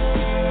purpose.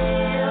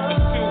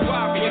 It's too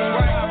obvious,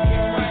 right?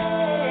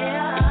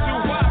 It's too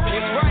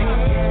obvious, right?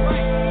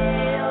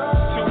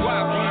 It's too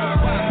obvious.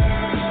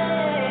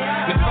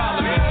 Now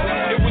follow me.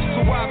 It was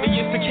too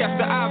obvious to catch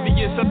the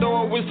obvious.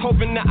 Although I was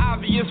hoping the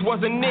obvious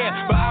wasn't there,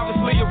 but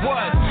obviously it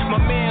was. My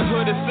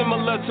manhood is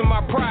similar to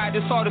my pride.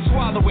 It's hard to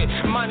swallow it,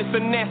 minus a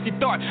nasty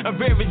thought. I'm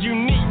very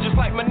unique, just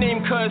like my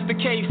name, cause the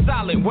K's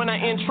solid. When I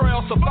end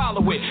trail, so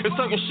follow it. It's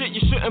certain shit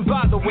you shouldn't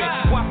bother with.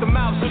 Watch the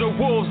mouths of the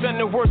wolves and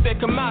the words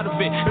that come out of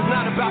it. It's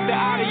not about the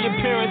outer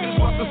appearance, it's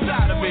what's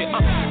inside of it.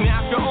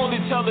 Now I can only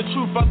tell the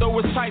truth, although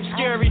it's type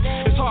scary.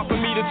 It's hard for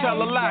me to tell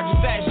a lie,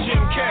 just ask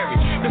Jim Carrey.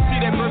 Cause see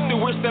that birthday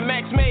wish that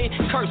Max made,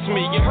 curse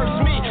me. It hurts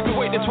me the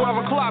way the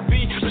 12 o'clock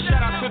be. But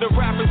shout out to the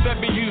rappers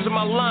that be using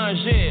my lines,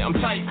 yeah, I'm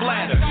tight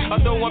flatter.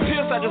 Although I'm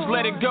pissed, I just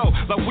let it go,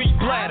 like weak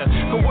bladder.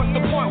 Cause what's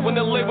the point when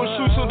the label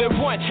shoots who they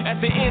want?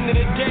 At the end of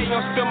the day,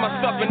 I'm still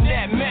myself and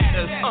that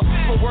matters.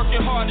 For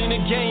working hard in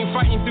the game,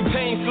 fighting through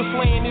pain, still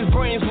slaying his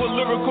brains with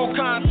lyrical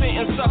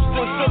content and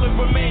substance, still it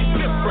remains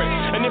different.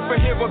 And if I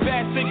hear a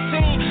bad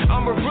 16,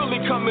 I'ma really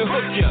come and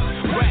hook ya.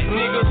 Rat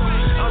niggas,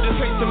 I'm just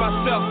pacing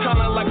myself,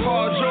 kinda like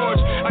Paul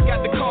George. I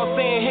got the call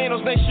saying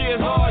handles next year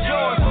is all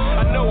yours.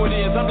 I know it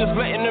is, I'm just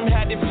letting them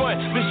have their fun.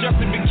 This just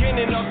the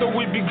beginning, although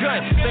we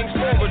begun. Thanks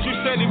forward, you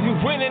said if we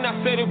winning, I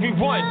said if we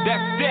won.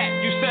 That's that.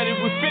 You said if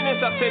we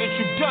finished, I said that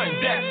you done.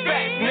 That's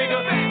fact, nigga.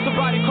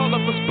 Somebody call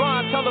up a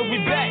spawn, tell her we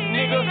back,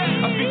 nigga.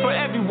 I speak for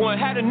everyone,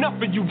 had enough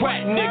of you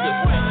whack niggas.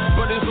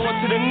 But it's on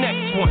to the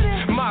next one.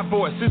 My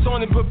voice is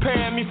only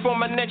preparing me for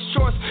my next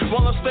choice.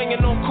 While I'm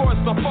staying on course,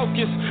 I'm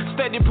focused,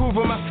 steady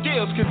proving my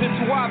skills. Cause it's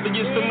too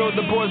obvious to know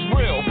the boy's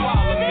real.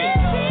 Follow me.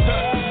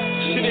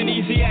 Shit ain't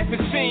easy as it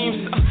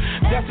seems.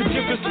 That's the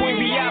difference between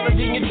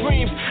reality and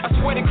dreams. I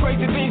swear the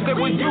crazy things that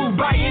we do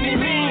by any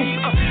means.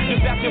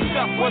 Just ask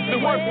yourself, what's it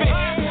worth it?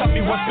 Tell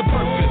me what's the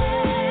purpose.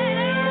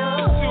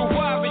 It's too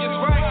obvious,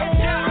 right?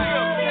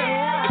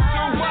 It's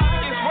too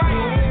obvious, right?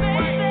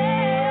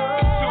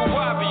 It's too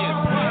obvious.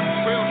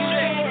 Real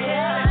shit.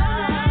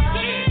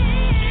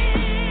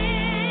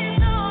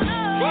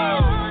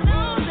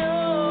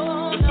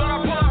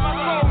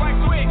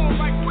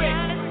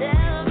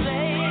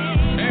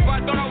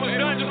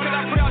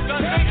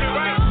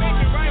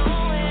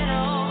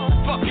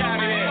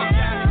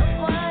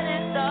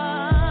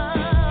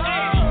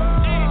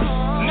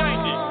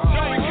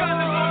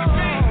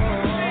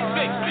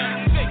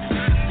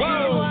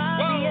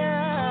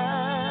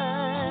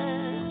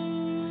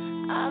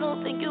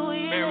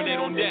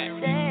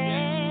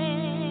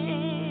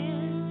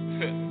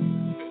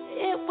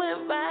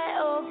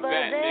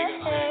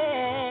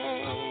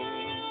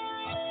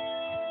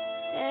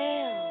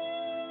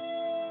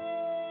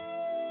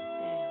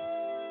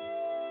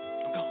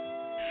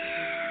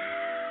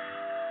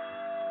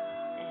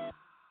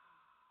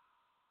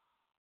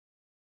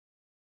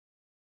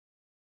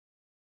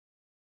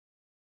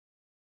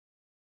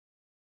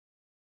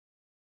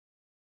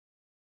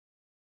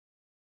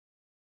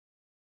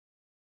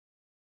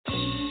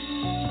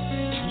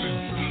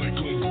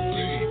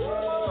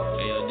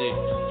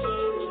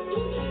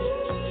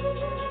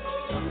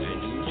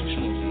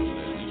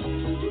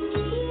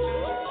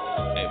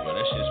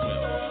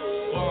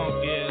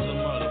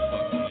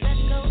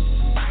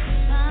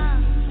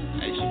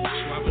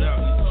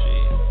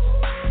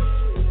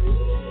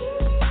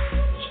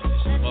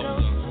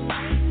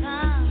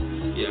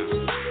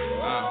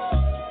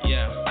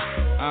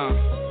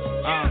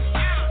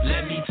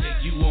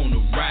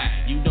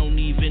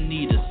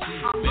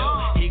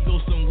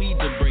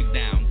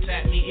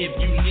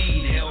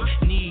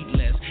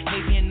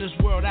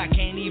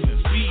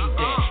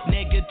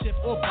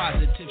 or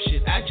positive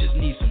shit. I just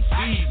need some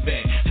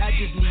feedback. I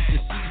just need the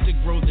seeds to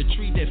grow the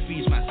tree that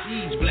feeds my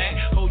seeds black.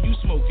 Oh, you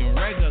smoking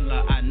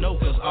regular, I know,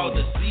 cause all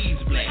the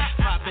seeds black.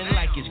 Popping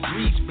like it's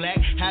grease black.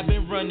 I've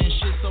been running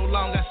shit so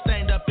long I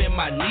stand up and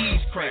my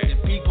knees crack.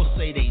 And people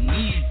say they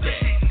need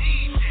that.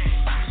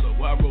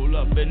 I roll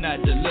up and I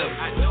deliver.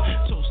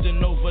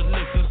 Toasting over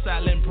liquor,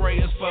 silent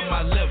prayers for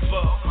my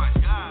liver.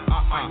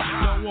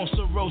 Don't want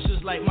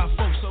cirrhosis like my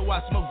folks, so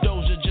I smoke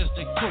Doja just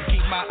to cook.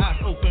 Keep my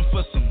eyes open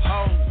for some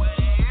hoes.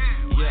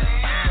 Yeah,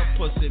 her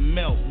pussy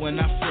melt when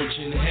I French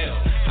in hell.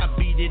 I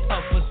beat it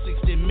up for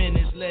 60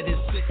 minutes, let it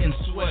sit and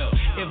swell.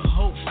 If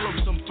hope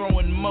floats, I'm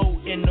throwing mo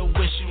in the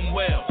wishing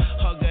well.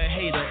 Hug a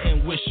hater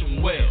and wish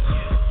him well.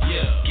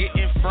 Yeah,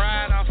 getting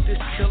fried off this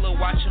killer,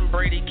 watching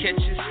Brady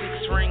catch his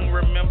 6-ring.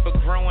 Remember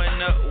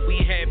growing up, we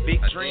had big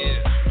dreams.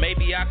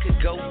 Maybe I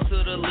could go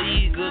to the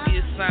league or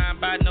get signed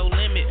by No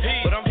Limit.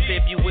 But I'm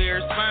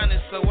February's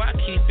finest, so I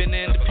keep it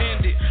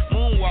independent.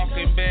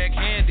 Moonwalking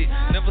backhanded,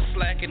 never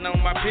slacking on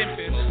my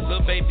pimpin'.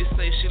 Little baby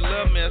say she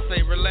love me, I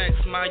say relax,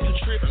 ma, you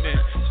trippin'.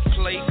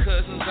 Play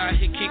cousins out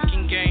here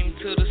kicking game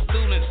to the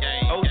students.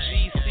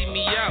 OGs see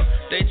me out,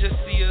 they just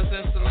see us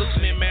and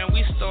salute me, man.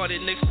 We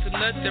started next to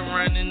nothing,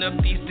 running up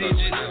these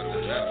digits.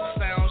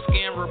 Sound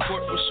scan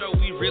report will show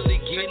we really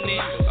getting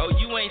it. Oh,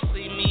 you ain't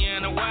seen me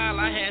in a while,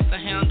 I had to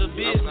handle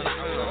business.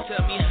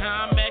 Tell me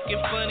how I'm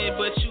acting funny,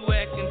 but you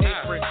acting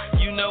different.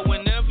 You know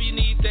whenever you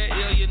need that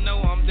ill, you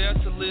know I'm there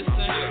to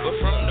listen. But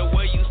from the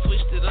way you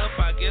switched it up,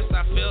 I guess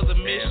I failed the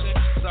mission.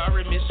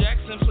 Sorry, Miss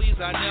Jackson, please,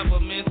 I never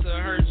meant to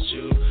hurt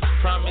you.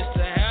 Promise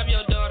to have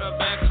your daughter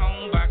back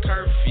home by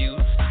curfew.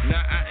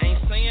 Now I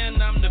ain't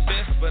saying I'm the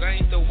best, but I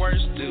ain't the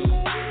worst dude.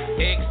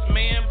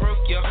 Ex-man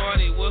broke your heart,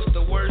 it was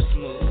the worst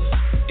move.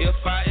 If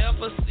I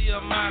ever see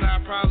him out, I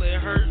probably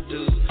hurt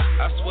dude.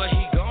 I swear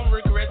he gon'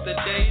 regret the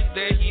days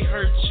that he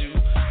hurt you.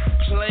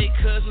 Play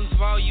Cousins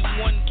Volume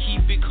 1,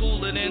 keep it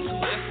cooler than 2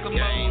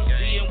 Eskimos.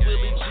 D and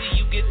Willie G,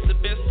 you get the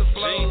best of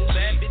flows.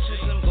 Bad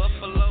bitches in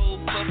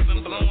Buffalo,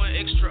 puffin', blowing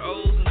extra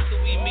O's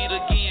until we meet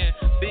again.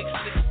 Big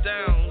 6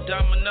 down,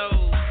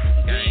 dominoes.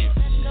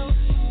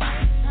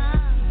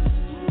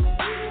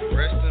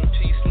 Rest in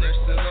peace,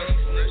 nurses.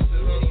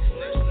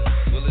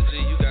 Willie G,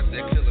 you got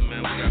that killer,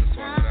 man. We gotta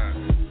swap it out.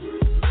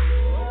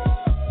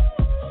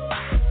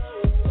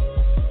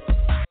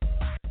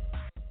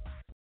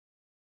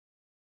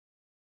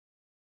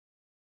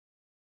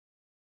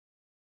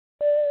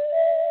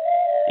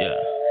 Yeah,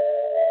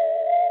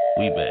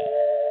 we back.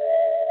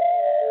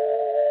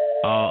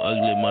 All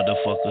ugly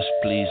motherfuckers,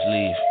 please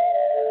leave.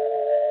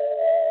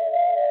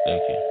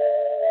 Thank you.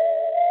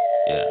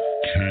 Yeah.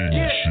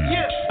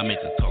 I make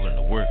a call in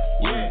to work.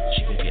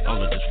 She gon' get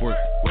all of this work.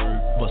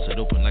 Bust it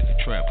open like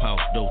a trap house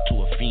door to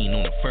a fiend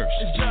on the first.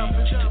 She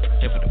took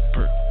half of the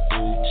perk.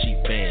 She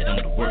bad,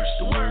 I'm the worst.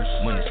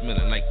 Money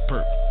smelling like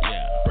perk.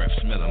 Yeah. Breath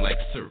smelling like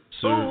syrup.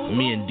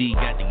 Me and D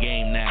got the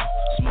game now.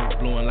 Smoke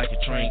blowing like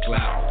a train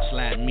cloud.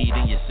 Slide meat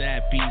in your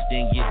side piece,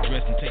 then get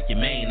dressed and take your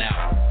main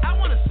out. I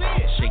wanna see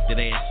it. Shake that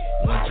ass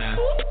one time.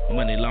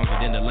 Money longer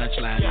than the lunch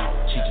line.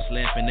 She just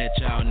laughing at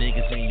y'all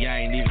niggas and y'all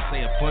ain't even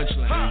say a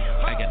punchline.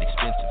 I got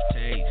expensive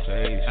taste.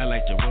 I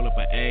like to roll up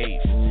an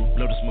eighth.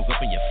 Blow the smoke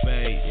up in your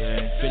face.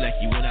 Feel like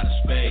you went out of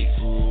space.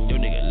 Yo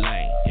nigga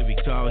lame. If he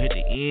call, hit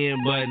the end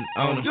button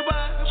on him.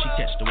 She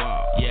catch the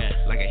wall. Yeah,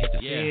 like I hit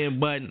the end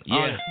button.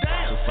 Yeah.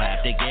 So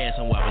 5 that gas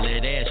and wobble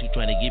that ass. You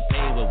tryna get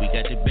paid, but we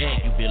got the bag.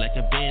 You feel like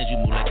a Benz, you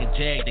move like a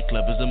Jag. The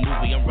club is a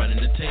movie, I'm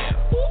running the town.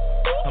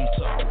 I'm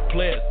talking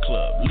player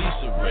club,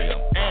 Lisa Ray.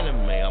 I'm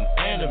anime.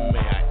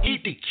 I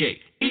eat the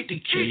cake, eat the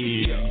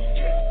cake.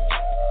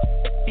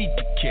 Eat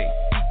the cake,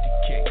 eat the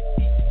cake.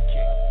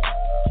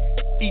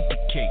 Eat the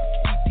cake,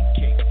 eat the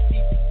cake.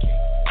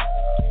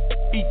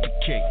 Eat the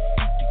cake,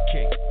 eat the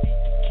cake.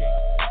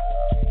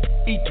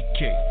 Eat the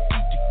cake,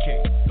 eat the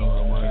cake.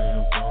 Throwing money,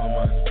 throwing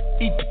money.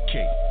 Eat the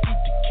cake, eat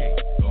the cake.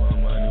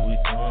 Throwing money, we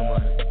throwing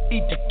money.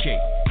 Eat the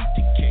cake, eat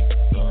the cake.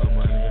 Throwing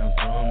money, I'm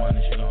throwing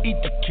money. Eat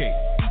the cake,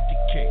 eat the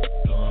cake.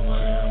 Throwing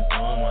money, I'm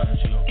throwing money.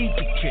 Eat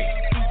the cake.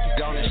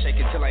 Gonna shake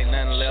it till ain't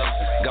nothing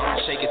left. Gonna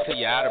shake it till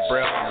you're out of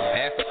breath.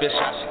 Ask the fish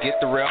I should get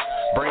the rep.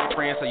 Bring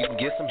friends so you can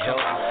get some help.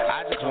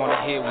 I just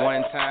wanna hit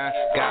one time.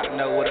 Gotta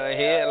know what her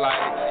head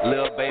like.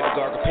 Little baby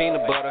gargle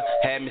peanut butter.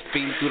 Had me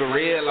speeding through the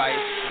red light.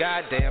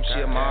 Goddamn, she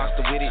a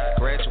monster with it.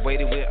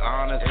 Graduated with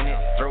honors in it.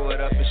 Throw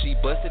it up and she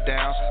bust it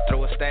down.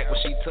 Throw a stack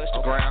when she touch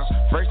the ground.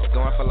 First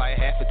going for like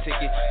half a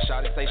ticket.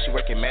 Shawty say she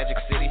work in Magic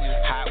City.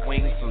 Hot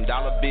wings, some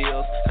dollar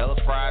bills. Hella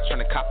fried,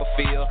 tryna cop a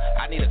feel.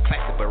 I need a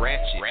classic but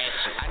ratchet.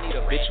 I need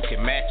a bitch who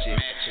can match it.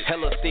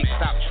 Hella thick,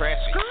 stop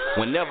traffic.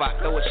 Whenever I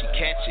throw it, she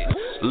catch it.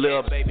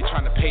 Little baby tryna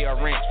trying to pay her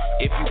rent.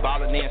 If you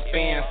ballin' then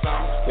spend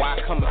some, why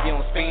come if you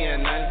don't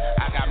spend nothing?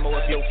 I got more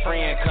if your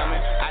friend coming.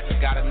 I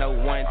just gotta know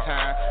one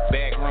time.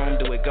 Back room,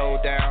 do it go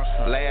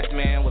down? Last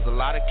man was a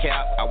lot of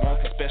cap. I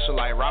want the special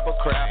like Robert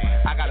Kraft.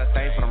 I got a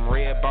thing for them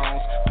red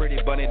bones.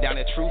 Pretty bunny down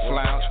at Truth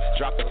Lounge.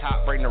 Drop the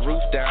top, bring the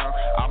roof down.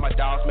 All my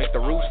dogs make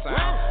the roof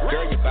sound.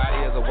 Girl, your body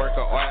is a work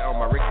of art. On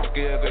my Ricky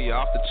skill, girl, you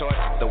off the chart.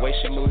 The way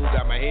she moves,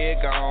 got my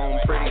head gone.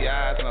 Pretty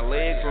eyes and her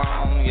legs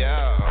long,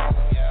 yeah.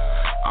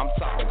 I'm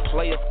talking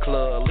Players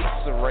Club,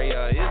 Lisa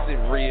Raya. Is it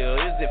real?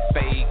 Is it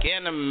fake?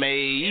 Anime,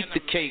 eat the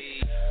cake.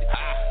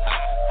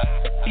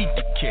 Eat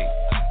the cake.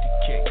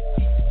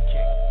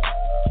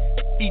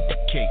 Eat the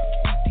cake.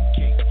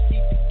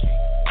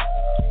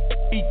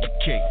 Eat the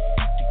cake.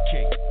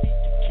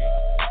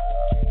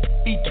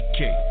 Eat the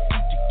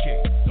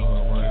cake.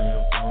 Throwing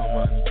money, throwing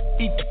money.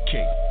 Eat the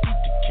cake.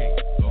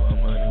 Throwing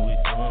money, we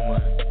throwing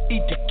money.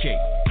 Eat the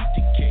cake.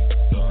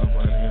 Throwing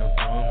money, I'm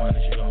throwing money.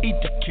 She gon' eat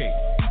the cake.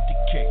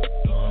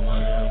 Throwing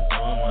money, I'm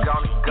throwing money.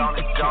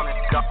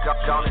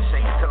 Gonna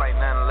shake it till ain't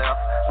nothing left.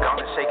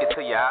 Gonna shake it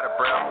till you're out of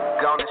breath.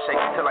 Gonna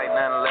shake it till ain't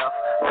nothing left.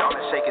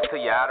 Gonna shake it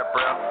till you're out of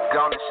breath.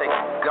 Gonna shake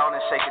it, gonna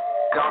shake it,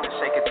 gonna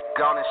shake it,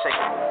 gonna shake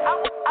it.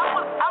 I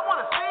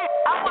wanna see it.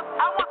 I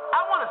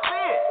wanna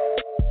see it.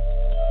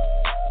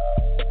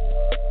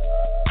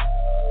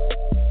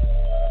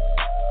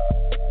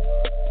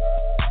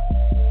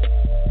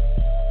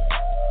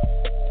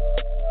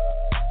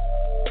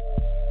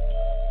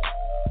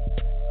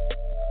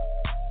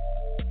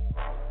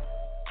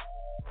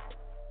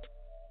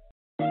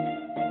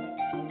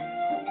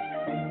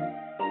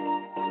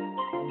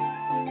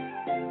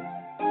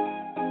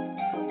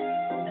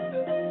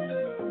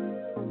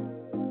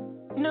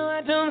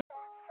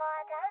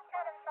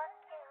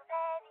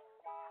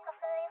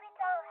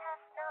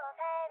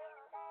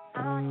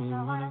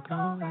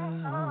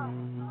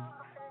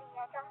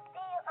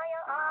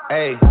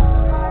 Hey,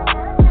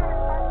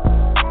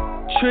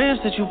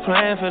 trips that you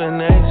plan for the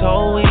next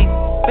whole week.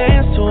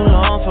 Bands too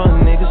long for a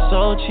nigga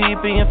so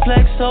cheap. And your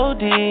flex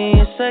OD,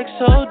 your sex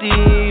OD.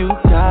 You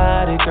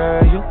got it,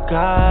 girl, you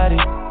got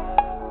it.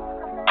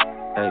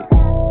 Hey,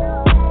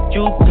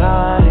 you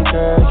got it,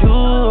 girl,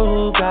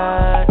 you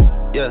got it.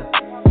 Yeah,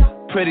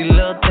 pretty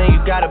little thing,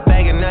 you got a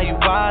bag and now you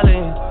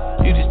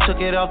wildin'. You just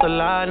took it off the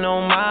line, no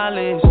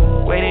mileage.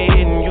 Way they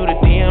hitting you, the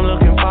DM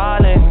looking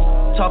violent.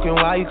 Talking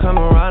while you come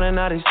around and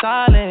now they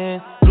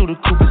silent. Through the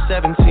coupe at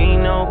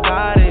 17, no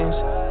guidance.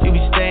 You be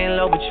staying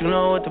low, but you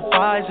know what the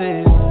price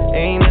is.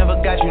 Ain't never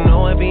got you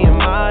know it being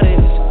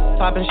modest.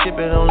 Poppin' shit,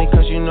 but only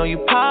cause you know you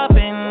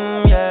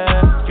poppin',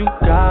 yeah. You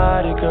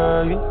got it,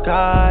 girl, you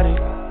got it.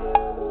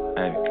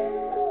 Hey.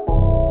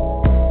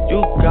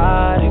 You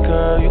got it,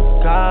 girl, you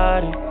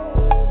got it.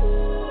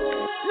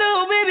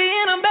 Little baby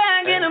in a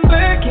bag and I'm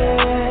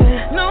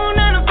Birkin. No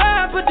 9 to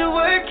 5, put the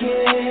work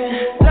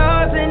in.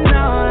 Lost and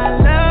all, I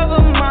love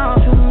them all.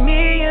 To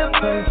me, you're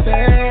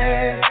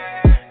perfect.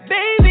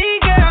 Baby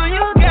girl,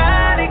 you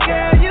got it,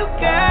 girl. You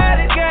got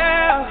it,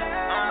 girl.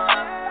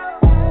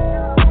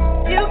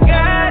 You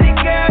got it,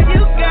 girl.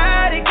 You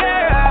got it,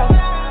 girl.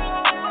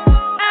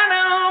 I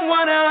don't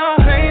wanna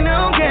play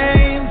no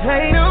games,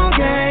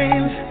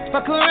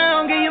 Fuck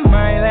around, give you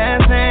my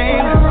last name.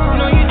 You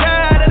know you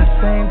tired of the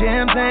same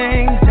damn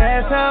thing.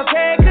 That's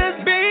okay, cause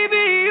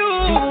baby, you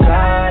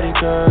got it,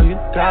 girl, you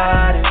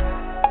got it.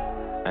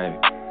 Hey.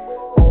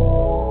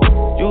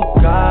 You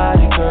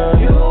got it, girl,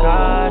 you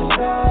got it.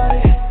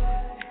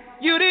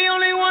 You the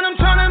only one I'm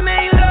tryna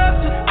make love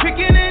to,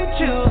 picking and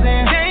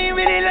choosing. They ain't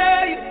really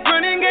love you,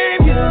 running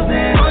game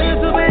using. All your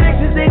stupid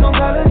exes, they gon'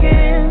 call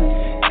again.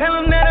 Tell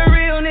them that a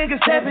real nigga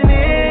stepping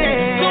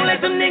in. Don't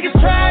let them niggas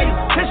try you,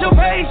 test your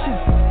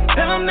patience.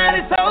 Tell them that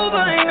it's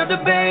over, ain't no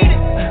debating.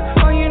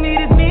 All you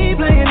need is me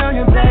playing on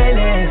your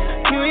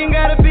playlist. You ain't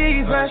gotta be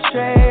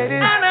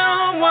frustrated. I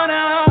don't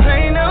wanna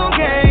play no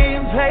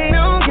games,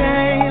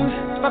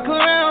 Fuck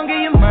around, give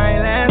you my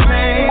last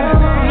name.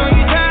 You know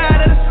you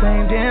tired of the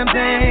same damn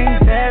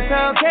thing. That's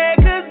okay,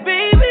 cause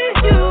baby,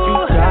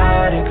 you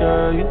got it,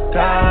 girl, you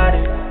got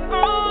it.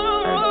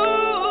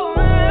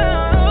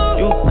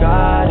 You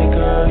got it,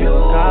 girl, you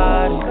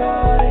got it.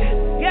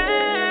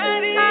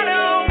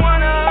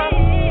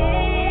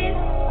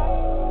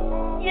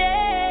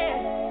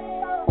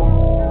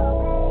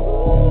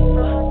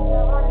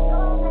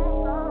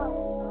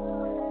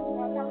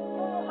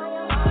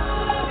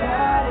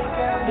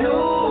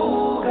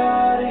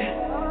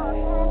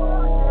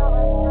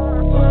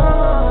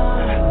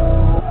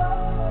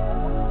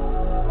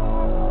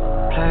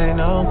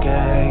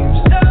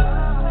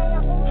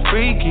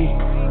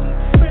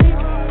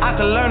 I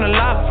could learn a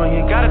lot from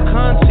you, gotta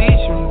come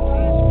teach me.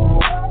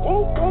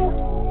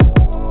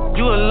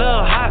 You a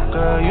little hot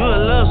girl, you a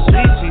little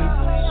sweetie.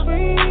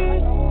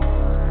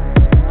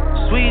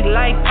 Sweet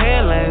like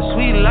Pearland,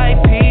 sweet like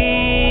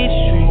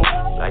Peachtree.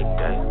 Like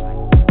that.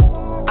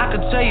 I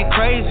could tell you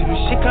crazy, but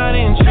shit kinda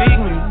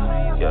intrigue me.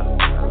 Yeah,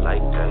 I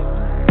like that.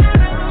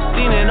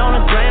 Seen it on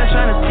the gram,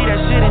 tryna see that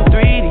shit in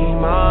 3D,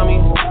 mommy.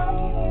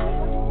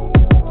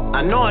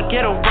 I know I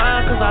get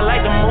around cause I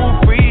like to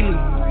move freely.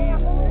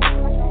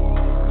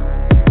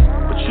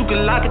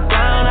 can lock it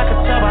down, I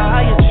can tell by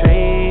how you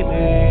treat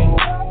me.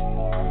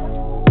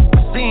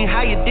 I seen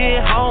how you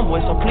did, homeboy,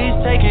 so please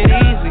take it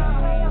easy.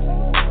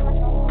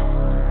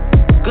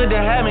 Good to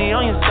have me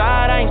on your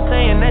side, I ain't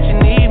saying that you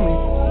need me.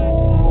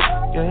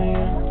 Yeah.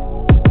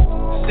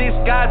 Six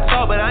God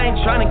talk, but I ain't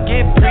tryna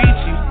get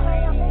preachy.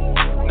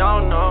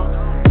 No, no.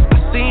 I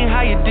seen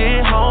how you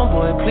did,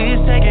 homeboy, please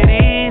take it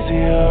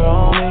easier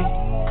on me.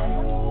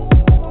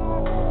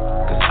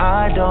 Cause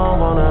I don't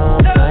wanna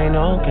play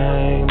no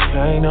games,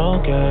 play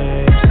no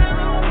games.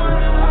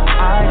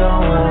 I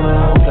don't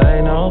wanna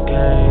play no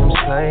games,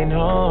 play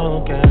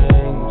no games.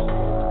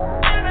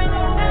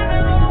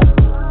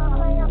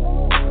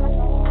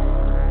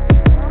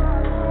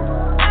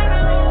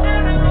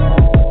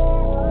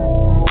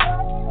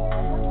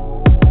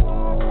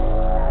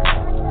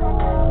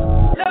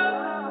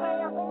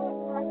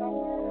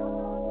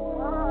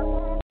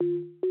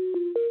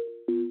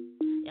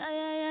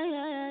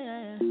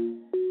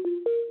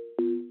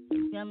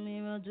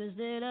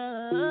 Twisted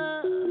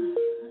up,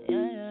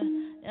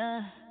 yeah.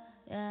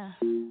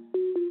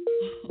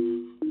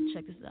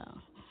 Check this out.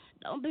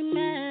 Don't be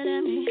mad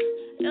at me,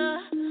 yeah.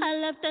 I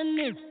left that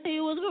nigga, he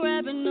was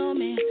grabbing on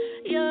me,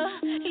 yeah.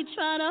 He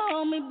tryna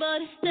hold me,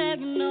 but he's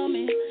stacking on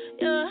me,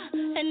 yeah.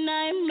 And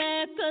I ain't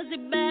mad 'cause he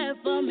bad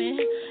for me,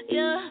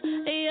 yeah.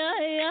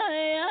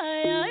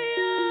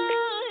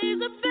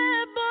 He's a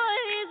bad boy,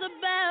 he's a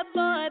bad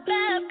boy,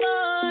 bad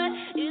boy.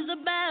 He's a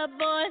bad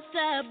boy,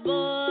 sad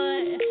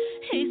boy.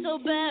 He's so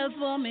bad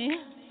for me,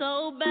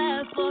 so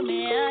bad for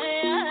me,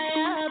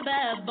 yeah,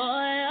 bad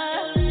boy.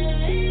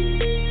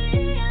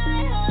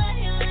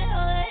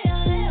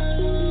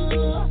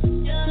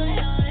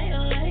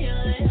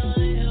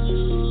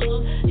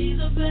 He's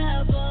a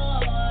bad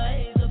boy,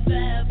 he's a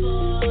bad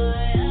boy.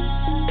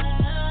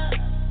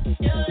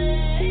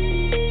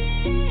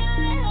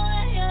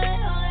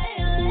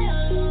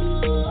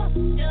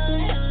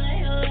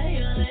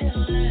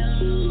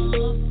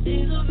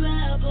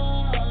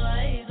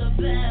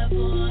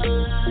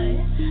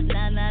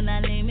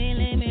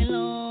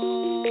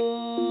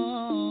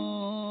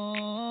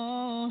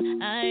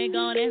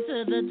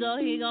 Into the door,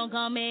 he gon'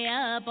 call me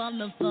up on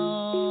the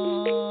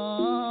phone.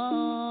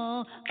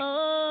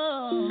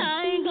 Oh,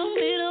 I ain't gon'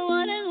 be the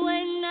one that's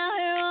waiting out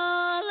here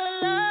all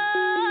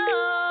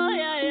alone.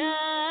 Yeah.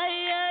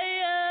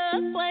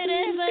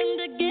 Waiting for him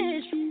to get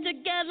his shit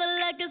together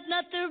like it's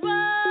nothing wrong.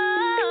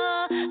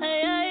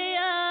 Yeah.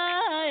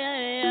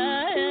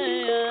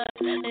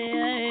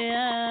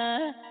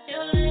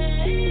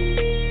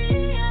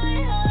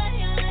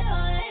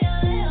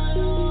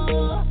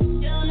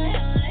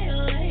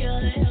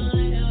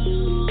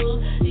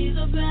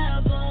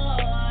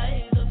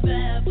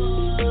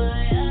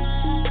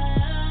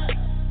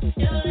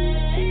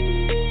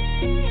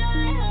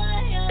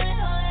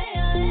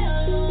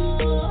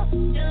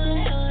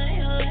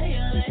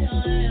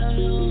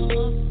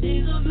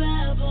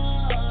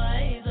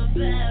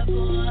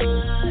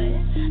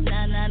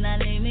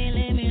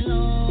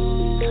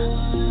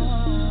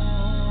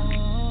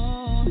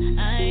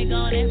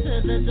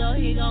 So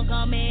he gon'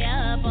 call me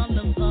up on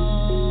the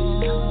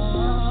phone.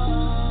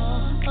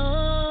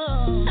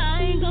 Oh, I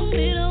ain't gon'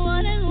 be the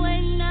one that's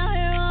waiting out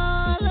here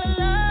all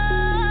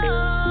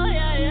alone.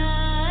 Yeah.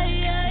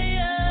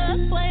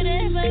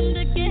 Waiting for him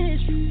to get his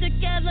shit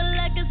together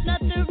like it's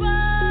nothing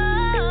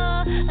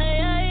wrong.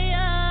 Yeah.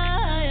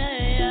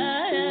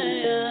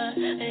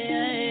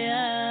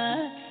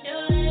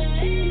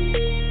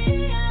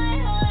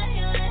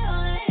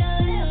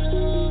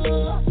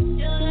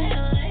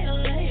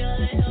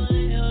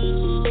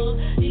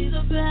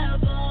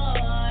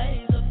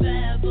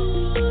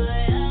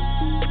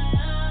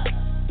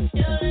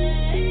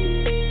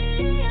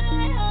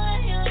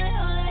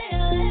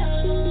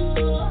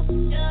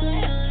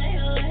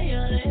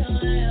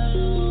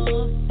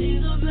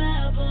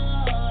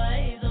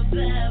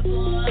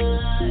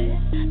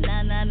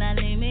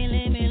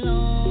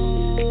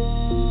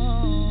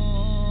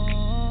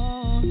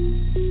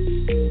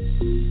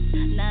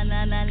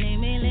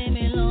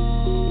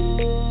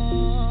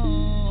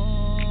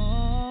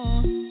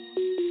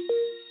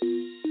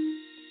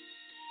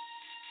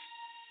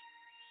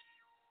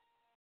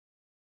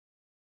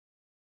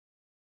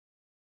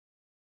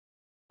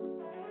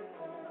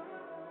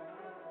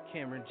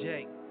 Cameron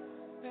Jake,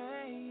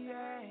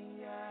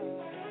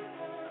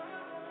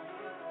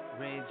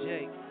 Ray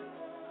Jake,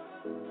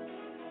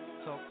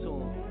 talk to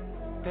him.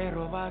 Te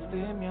robaste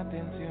mi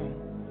atención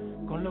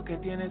con lo que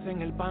tienes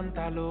en el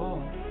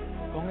pantalón.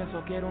 Con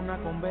eso quiero una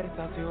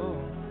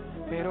conversación,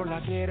 pero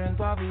la quiero en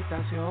tu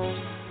habitación.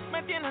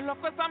 Me tienes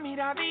loco esa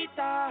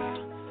miradita,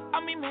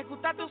 a mí me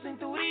gusta tu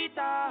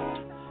cinturita.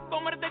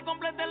 Comerte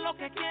completo es lo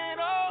que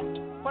quiero,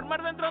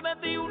 formar dentro de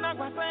ti un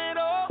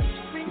aguacero.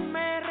 Si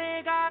me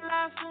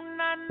regalas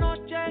una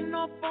noche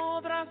no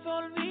podrás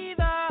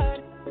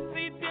olvidar.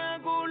 Si te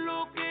hago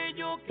lo que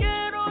yo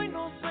quiero y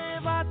no se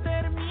va a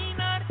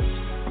terminar.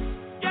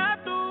 Ya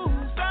tú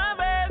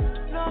sabes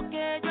lo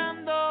que yo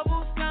ando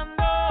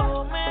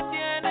buscando. Me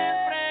tienes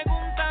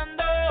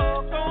preguntando,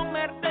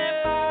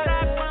 comerte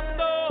para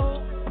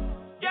cuando.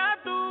 Ya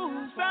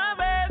tú sabes.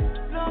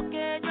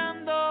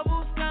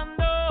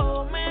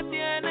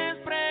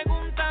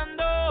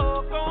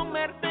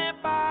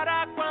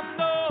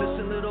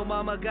 Little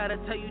mama, gotta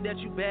tell you that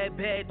you bad,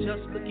 bad.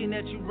 Just looking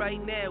at you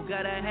right now,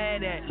 gotta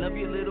have that. Love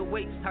your little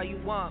waist, how you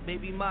want,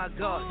 baby, my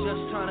God.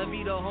 Just tryna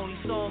be the only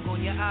song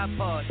on your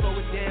iPod. Slow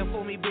it down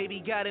for me,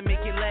 baby, gotta make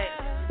it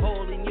last.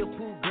 Ball in your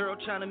pool, girl,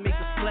 tryna make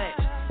a splash.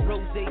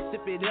 Rose,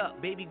 sip it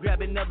up, baby,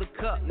 grab another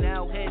cup.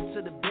 Now head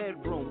to the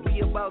bedroom.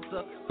 We about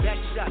to back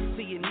shot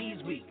to your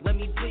knees weak. Let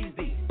me please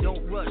thee,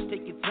 don't rush,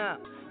 take your time.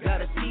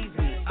 Gotta tease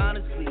me,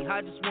 honestly,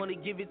 I just wanna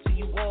give it to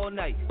you all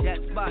night. That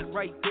spot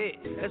right there,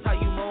 that's how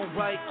you moan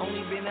right.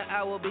 Only been an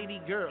hour,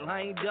 baby girl, I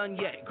ain't done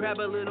yet. Grab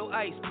a little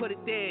ice, put it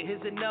there,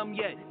 here's a numb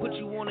yet. Put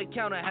you on the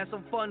counter, have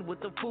some fun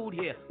with the food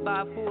here.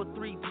 5, 4,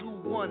 3, 2,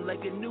 1,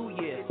 like a new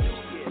year.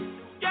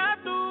 Ya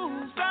tú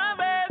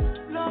sabes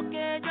lo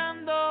que yo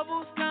ando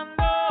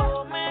buscando.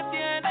 Me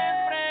tienes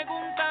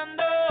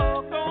preguntando,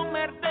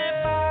 comerte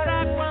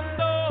para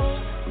cuando.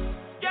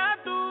 Ya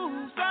tú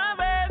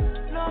sabes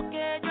lo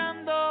que yo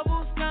ando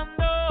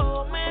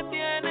buscando. Me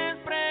tienes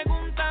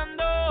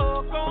preguntando,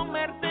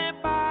 comerte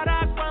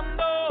para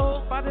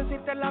cuando. Para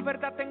decirte la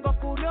verdad tengo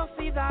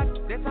curiosidad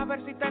de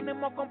saber si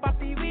tenemos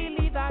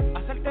compatibilidad.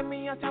 Hacerte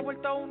mía se ha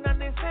vuelto una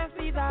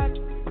necesidad.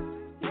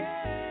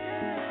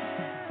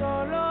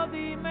 Solo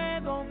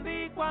dime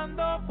dónde y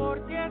cuándo,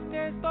 porque es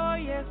que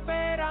estoy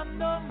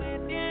esperando. Me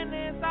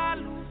tienes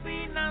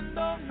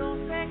alucinando, no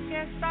sé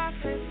qué estás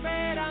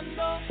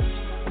esperando.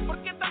 ¿Por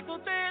qué tanto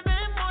te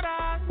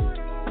demoras?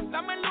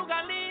 Dame el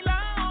lugar y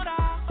la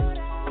hora.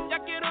 Ya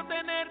quiero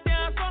tenerte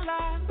a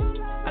solas.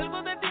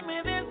 Algo de ti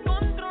me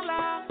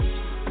descontrola.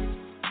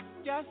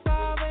 Ya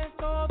sabes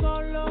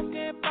todo lo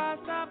que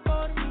pasa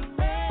por mi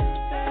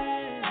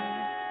mente.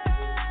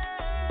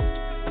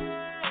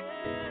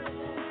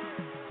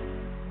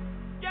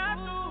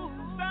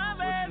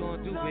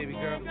 Baby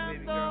girl, me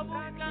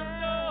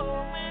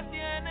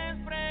tienes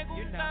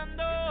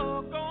preguntando,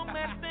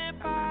 comerte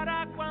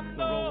para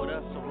cuando.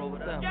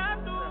 Ya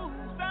tú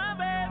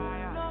sabes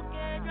lo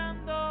que yo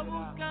ando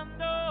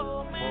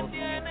buscando. Me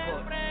tienes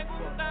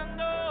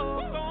preguntando,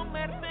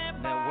 comerte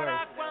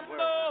para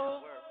cuando.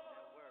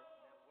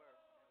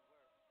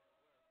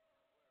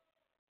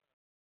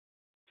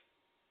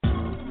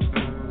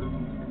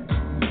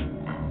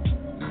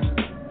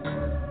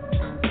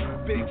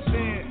 Big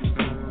Sin,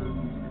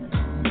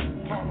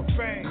 Hall of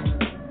Fame.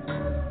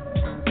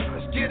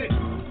 Let's get it.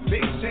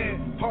 Big Sin,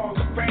 Hall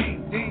of Fame.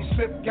 Dean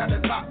Smith got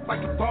it locked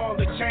like a ball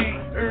of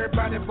chain.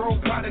 Everybody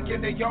robotic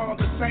and they all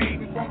the same.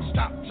 We won't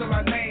stop till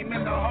our name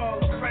in the Hall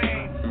of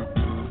Fame.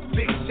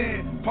 Big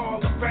Sin, Hall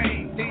of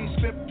Fame. Dean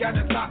Smith got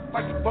it locked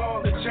like a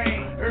ball of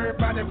chain.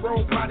 Everybody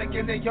robotic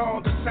and they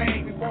all the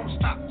same. We won't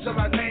stop till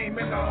our name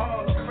in the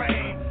Hall of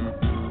Fame.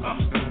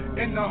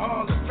 In the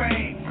Hall of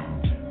Fame.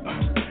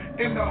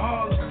 In the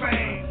Hall of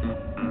Fame.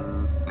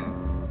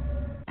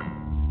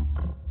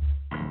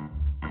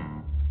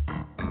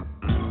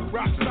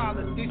 Rock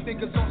solid, these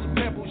niggas on some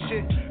pebble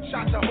shit.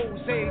 Shot to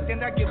Jose,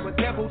 then I give a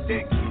devil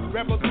dick.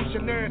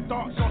 Revolutionary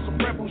thoughts on some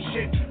rebel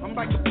shit. I'm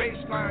like a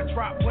baseline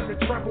drop when the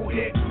treble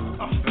hit.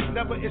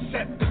 Never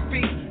accept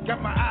defeat.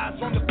 Got my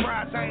eyes on the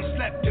prize, I ain't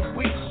slept in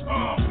weeks.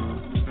 I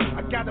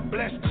gotta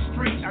bless the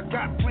street. I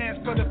got plans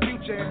for the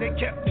future and they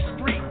kept the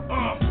street.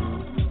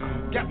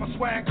 Got my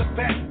swagger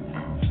back.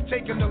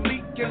 Taking a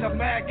leak in a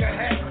MAGA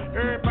hat.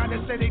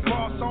 Everybody say they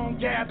boss on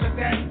gather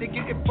that. They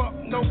getting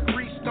fucked, no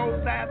grease, no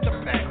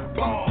lather pack.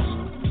 Balls.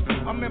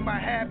 I'm in my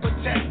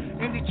habitat.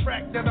 Any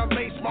track that I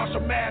lace,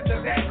 Marshall mad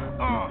to that.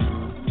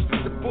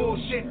 The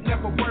bullshit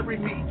never worry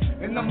me.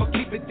 And I'ma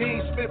keep it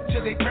Dean Smith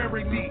till they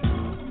bury me.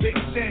 Big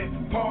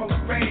Sin, Hall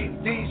of Fame.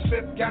 Dean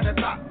Smith got it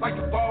locked like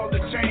a ball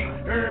of chain.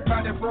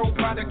 Everybody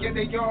robotic and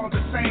they all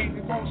the same.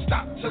 We won't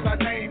stop till our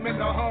name in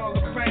the Hall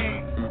of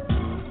Fame.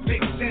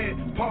 Big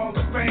Sin, Hall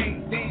of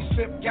Fame. Dean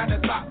Smith got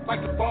it locked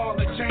like a ball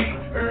of chain.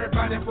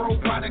 Everybody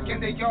robotic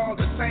and they all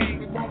the same.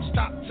 We won't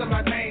stop till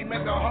our name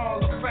in the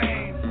Hall of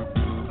Fame.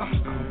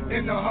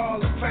 In the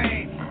Hall of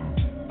Fame.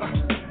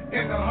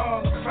 In the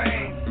Hall of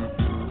Fame.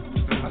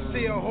 I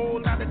see a whole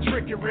lot of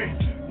trickery.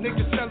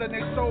 Niggas selling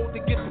their soul to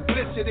get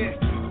publicity.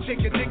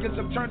 Chicken niggas,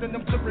 I'm turning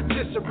them to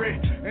rotisserie.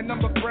 And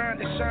I'm a grind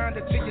to shine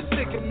until you're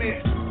sick of me.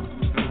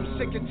 I'm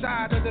sick and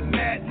tired of the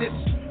madness.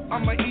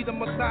 I'ma eat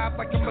them alive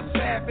like I'm a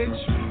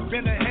savage.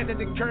 Been ahead of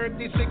the curve,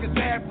 these niggas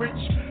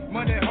average.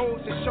 Money,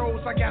 hoes, and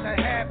shows, I gotta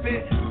have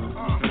it.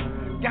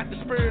 Got the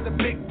spirit of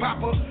Big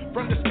Papa.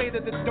 From the state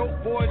of the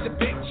dope boys and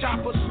big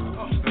choppers.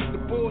 The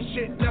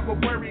bullshit never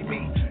worry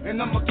me.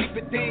 And I'ma keep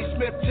it Dean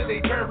Smith till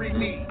they bury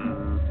me.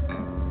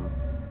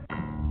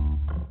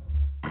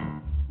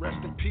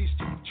 Rest in peace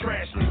to you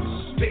trash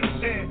niggas. Big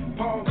Sin,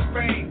 Hall of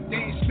Fame.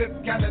 Dean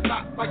Smith got it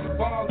locked like a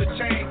ball of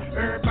chain.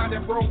 Everybody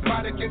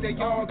robotic and they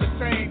all the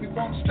same. We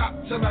won't stop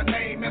till our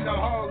name in the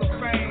Hall of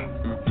Fame.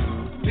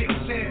 Big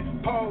Sin,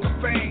 Hall of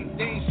Fame.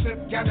 Dean Smith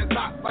got it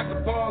locked like a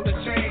ball of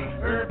chain.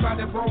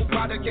 Everybody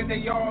robotic and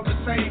they all the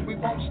same. We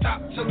won't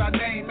stop till our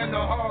name in the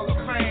Hall of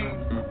Fame.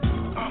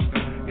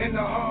 In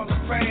the Hall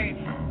of Fame.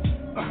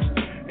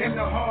 In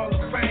the Hall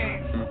of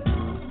Fame.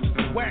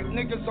 Whack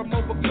niggas, I'm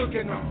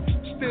overcooking them.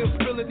 still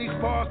spilling these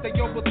bars, they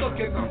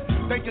overlooking them.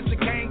 Think it's a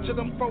game to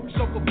them folks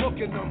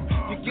overbooking them.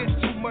 You get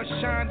too much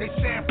shine, they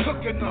say I'm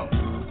cooking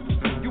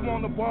them. You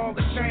on the wall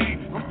of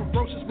shame. I'm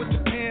ferocious with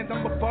the pen,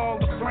 I'm a ball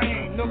of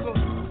flame, nigga.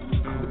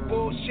 The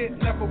bullshit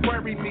never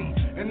worry me,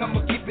 and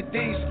I'ma keep it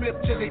Dean Smith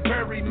till they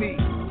bury me.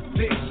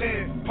 Big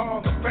Sin,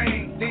 Paul of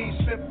Fame. Dean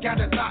Smith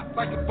got it locked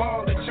like a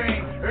ball of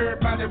chain.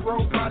 Everybody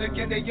robotic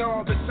and they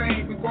all the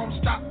same. We won't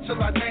stop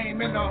till our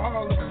name in the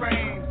Hall of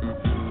Fame.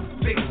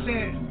 Big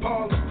Sin,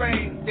 Paul of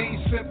Fame.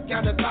 Dean Smith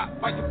got it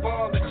locked like a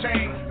ball of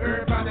chain.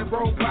 Everybody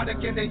robotic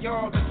and they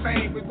all the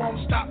same. We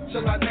won't stop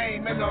till our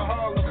name in the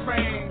Hall of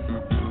Fame.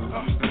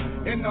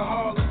 In the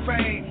Hall of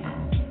Fame.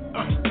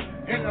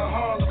 In the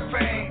Hall of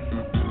Fame.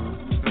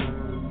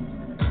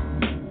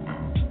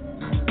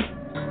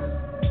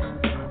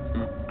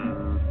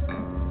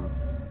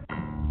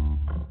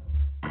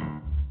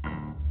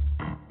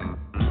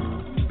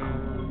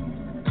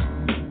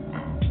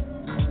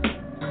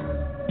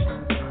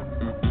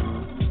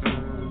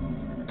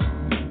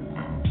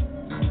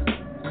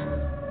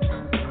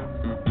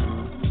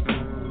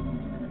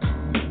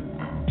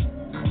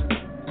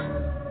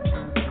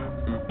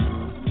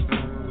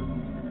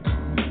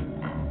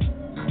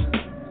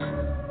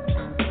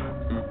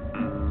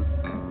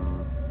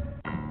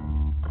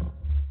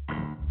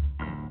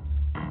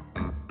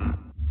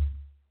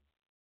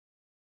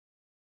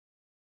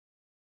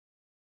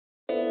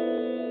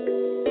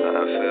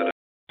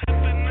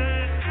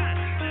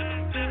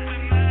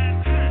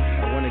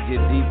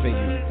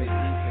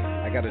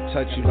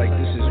 Touch you like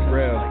this is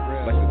real,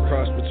 like a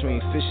cross between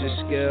fish and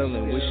scale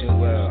and wishing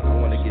well. I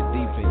wanna get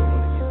deep in you.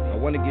 I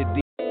wanna get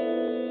deep.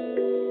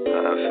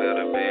 I feel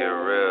to be a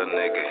real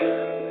nigga.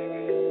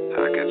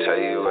 I can tell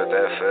you what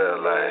that feel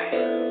like.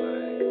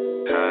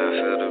 How I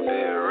feel to be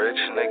a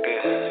rich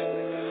nigga.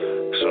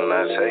 Soon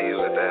I tell you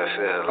what that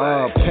feel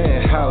like.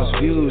 Penthouse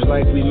views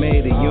like we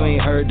made it. You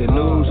ain't heard the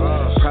news.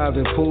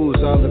 Private pools,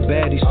 all the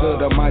baddies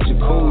filled up my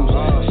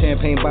jacuzzi.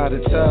 Champagne by the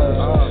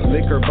tubs,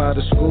 liquor by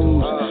the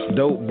schools.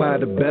 Dope by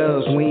the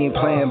bells, we ain't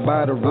playing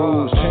by the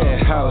rules.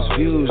 Penthouse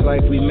views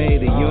like we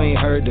made it, you ain't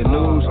heard the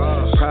news.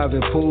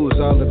 Private pools,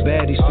 all the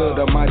baddies filled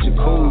up my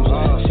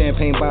jacuzzi.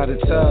 Champagne by the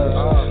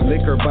tubs,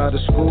 liquor by the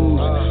schools.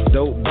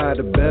 Dope by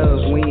the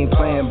bells, we ain't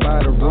playing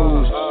by the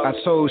rules. I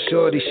told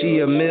Shorty she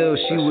a meal,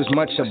 she was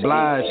much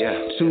obliged.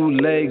 2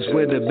 legs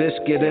with a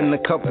biscuit and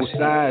a couple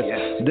sides.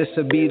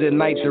 This'll be the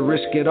night to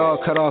risk it all,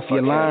 cut off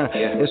your line.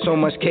 There's so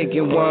much cake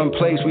in one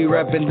place, we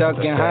rapping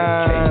Duncan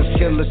Hines.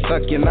 Killer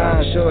suck your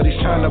nine, Shorty's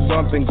trying to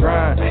bump and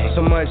grind.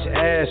 So much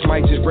ass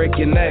might just break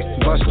your neck,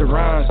 bust the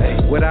rhymes.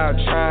 Without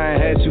trying,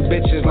 had 2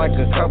 bitches like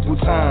a couple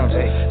times.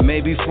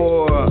 Maybe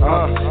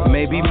 4,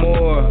 maybe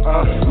more.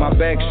 My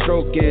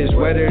backstroke is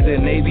wetter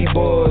than Navy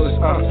boys.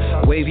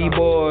 Wavy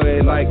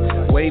boy, like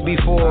way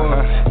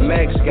before.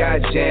 Max got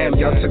jammed,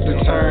 y'all took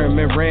the turn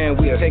and ran.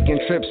 We taking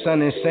trips,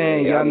 sun and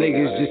sand. Y'all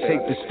niggas just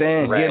take the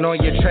stand. Get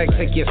on your track,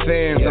 take your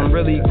fans. I'm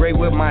really great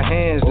with my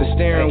hands. The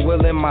steering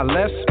wheel in my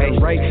left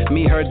and right.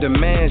 Me her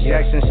demands.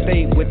 Jackson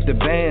State with the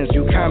bands.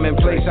 You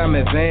commonplace, I'm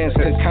advanced.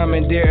 Could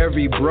commandeer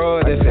every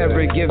broad if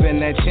ever given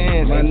that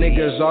chance. My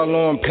niggas all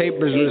on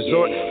papers,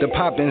 resort to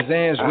poppin'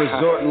 Zans.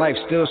 Resort life,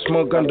 still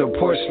smoke under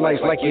porch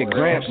lights like your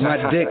gramps. My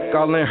dick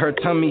all in her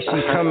tummy,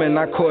 she coming,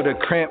 I caught a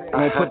cramp.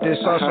 Gon' put this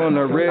sauce on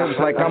the ribs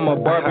like I'm a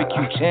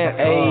barbecue champ.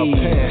 Ayy,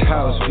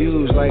 penthouse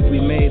views like we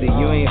made it,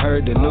 you ain't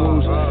heard the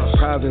news.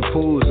 Private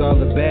pools, all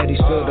the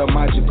baddies filled up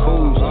my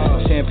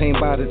jacuzzi. Champagne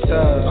by the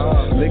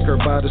tubs, liquor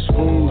by the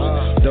schools.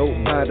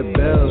 Dope by the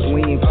bells,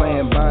 we ain't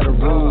playing by the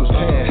rules.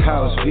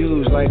 Penthouse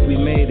views like we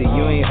made it,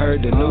 you ain't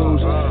heard the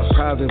news.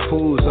 Private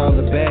pools, all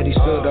the baddies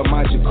filled up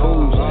my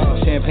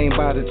jacuzzi. Champagne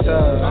by the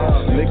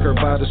tubs, liquor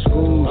by the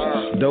schools.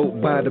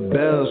 Dope by the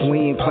bells,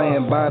 we ain't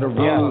playing by the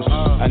rules.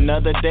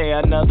 Another day,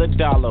 another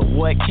dollar,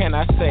 what can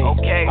I say?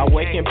 I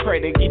wake and pray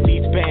to get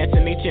these bands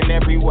in each and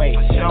every way.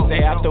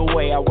 Stay out the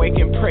way, I wake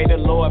and pray the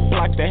Lord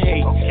block the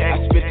hate.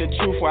 I spit the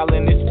truth while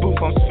in this booth,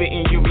 I'm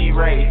spitting UV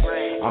rays.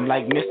 I'm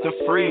like Mr.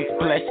 Freeze,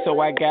 blessed so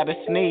I gotta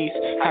sneeze.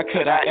 How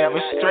could I ever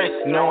stress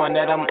knowing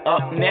that I'm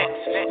up next?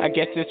 I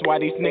guess that's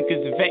why these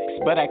niggas vex,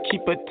 but I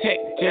keep a tech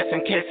just in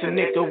case a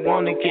nigga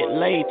wanna get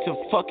laid to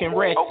fucking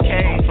rest.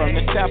 I'm from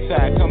the south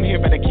side, come here,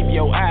 better keep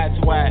your eyes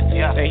wide.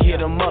 They hit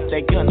him up,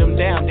 they gunned him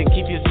down, then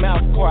keep his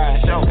mouth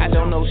quiet. I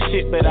don't know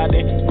shit, but I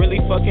done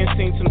really fucking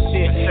seen some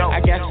shit. I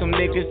got some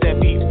niggas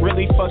that be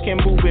really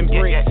fucking moving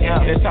bricks.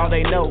 That's all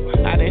they know,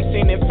 I done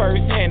seen it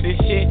firsthand and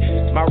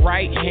shit. My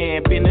right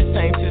hand been the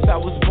same since I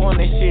was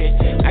born and shit.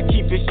 I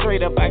keep it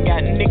straight up, I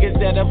got niggas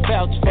that'll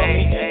vouch for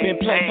me. Been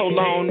playing so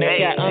long,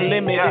 they got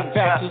unlimited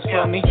vouchers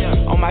for me.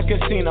 On my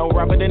casino,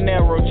 Robert De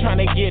Niro,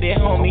 tryna get it,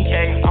 homie.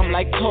 I'm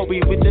like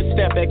Kobe with the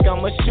step back,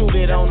 I'ma shoot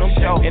it on them.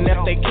 And if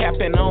they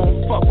capping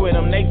on, fuck with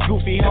them, they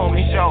goofy,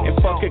 homie. And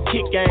fuck a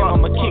kick game,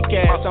 I'ma kick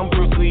ass, I'm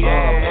Bruce Lee.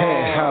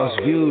 Penthouse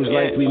views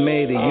like we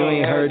made it, you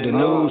ain't heard the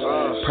news.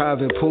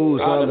 Private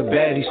pools, all the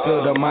baddies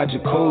filled up my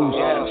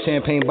jacuzzi.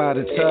 Champagne by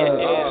the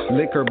tub,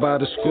 liquor by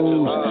the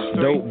schools.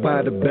 Dope by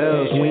by the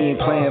bells, we ain't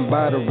playing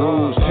by the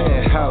rules.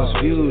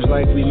 Penthouse views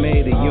like we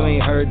made it, you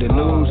ain't heard the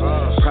news.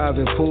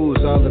 Private pools,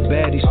 all the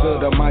baddies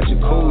filled up my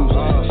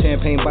jacuzzi.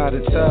 Champagne by the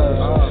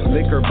tubs,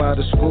 liquor by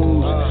the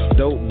schools.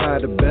 Dope by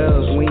the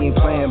bells, we ain't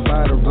playing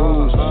by the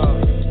rules.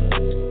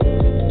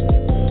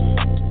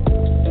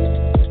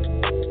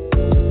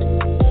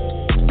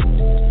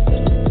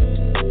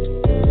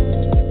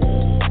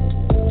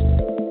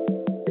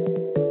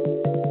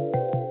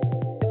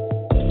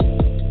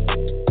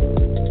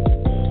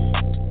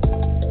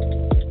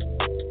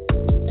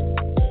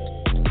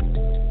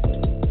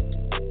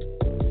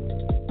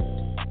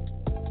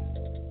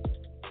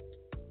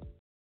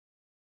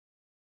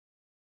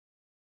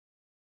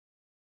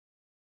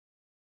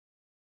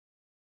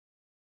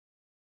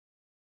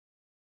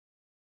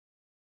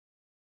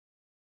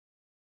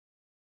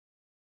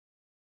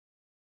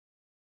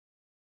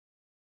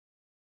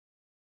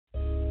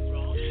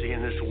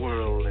 In this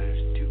world,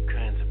 there's two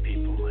kinds of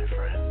people, my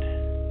friend.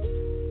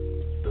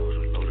 Those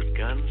with loaded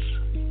guns,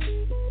 and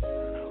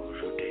those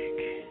who dig.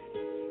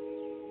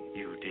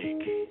 You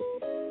dig.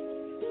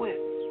 When?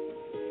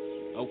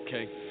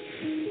 Okay.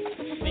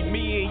 See,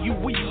 me and you,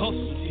 we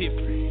hustle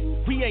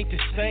different. We ain't the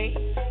same.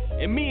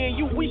 And me and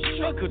you, we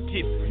struggle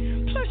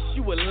different. Plus,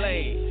 you a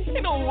lame.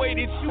 Ain't no way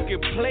that you can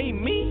play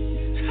me.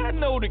 I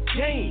know the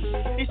game.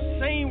 It's the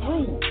same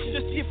rules,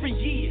 just different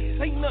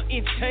years. Ain't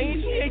nothing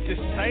changed. We ain't the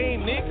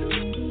same,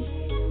 nigga.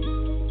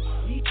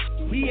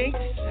 We ain't the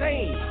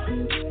same.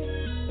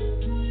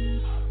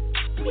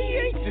 We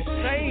ain't the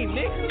same,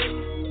 nigga.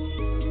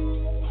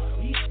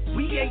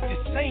 We ain't the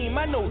same.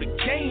 I know the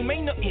game.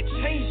 Ain't nothing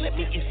changed. Let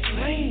me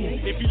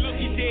explain. If you look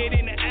you dead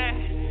in the eye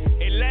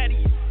and lie to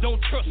you,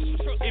 don't trust him.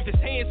 If his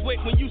hands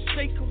wet when you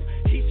shake him,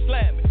 he's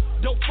slamming.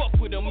 Don't fuck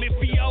with him. If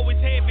he always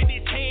having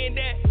his hand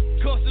out,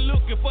 constantly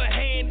looking for a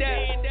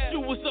handout. You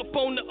was up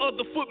on the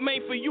other foot,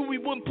 man. For you, he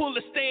wouldn't pull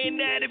a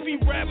stand out. If he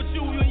ride with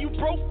you and you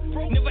broke,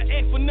 never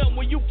ask for nothing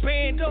when you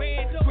band up.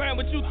 Grind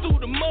with you through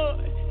the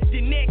mud,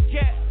 then that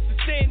guy to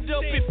stand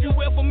up. If you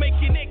ever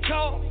making that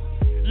call,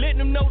 let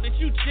them know that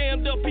you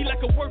jammed up. Be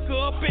like a worker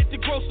up at the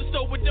grocery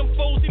store with them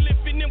foes. He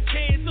lifting them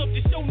cans up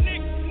to show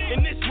niggas.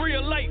 And this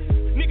real life,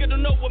 nigga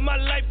don't know what my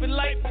life is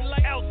like.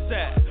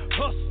 Outside,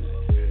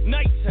 hustling,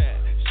 nighttime.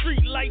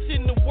 Street lights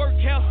in the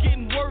workhouse,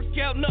 getting worked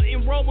out.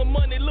 Nothing wrong with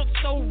money, looks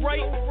so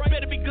right.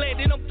 Better be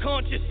glad that I'm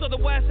conscious,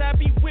 otherwise I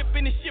be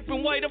whipping and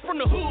shipping white. I'm from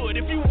the hood.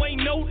 If you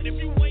ain't know,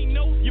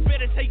 you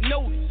better take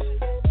notice.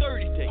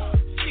 30 days,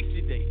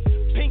 60 days,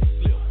 pink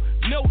slip,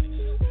 notice.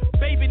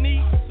 Baby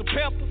needs some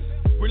peppers.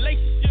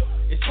 Relationship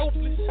is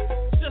hopeless.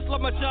 Just like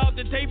my job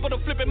today, but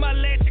I'm flipping my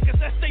latch cause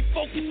I stay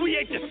focused. We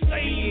ain't the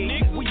same,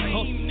 nigga. We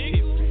hustle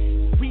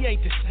different. We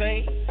ain't the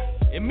same.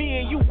 And me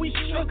and you, we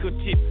struggle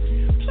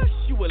different. Plus,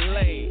 you a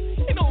lame.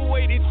 Ain't no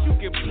way that you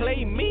can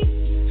play me.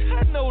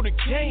 I know the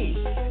game.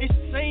 It's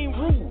the same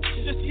rules,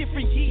 just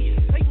different years.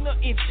 Ain't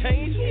nothing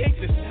changed. We ain't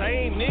the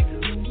same, nigga.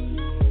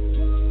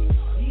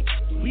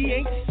 We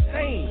ain't the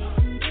same.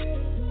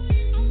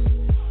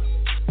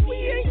 We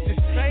ain't the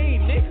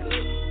same, nigga.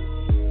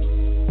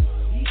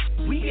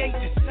 We ain't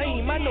the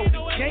same. I know the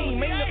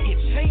game. Ain't nothing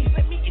changed.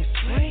 Let me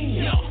explain.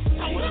 Yo,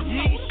 I wanna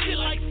eat shit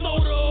like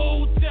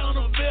soda down a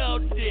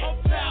Valdez.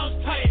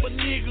 Type of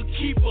nigga,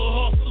 keep a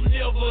hustle,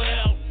 never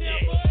out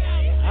there.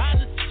 I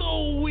done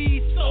sold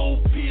weed,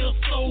 sold pills,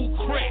 sold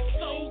crack.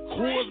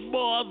 Chorus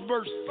bars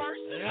versus.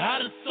 I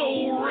done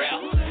sold rap.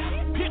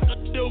 Pick a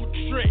dope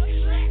track.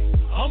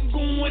 I'm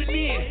going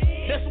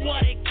in. That's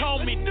why they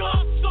call me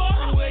Dark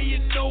Star. Well, you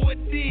know it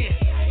then.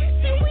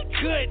 See, we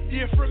cut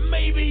different.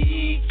 Maybe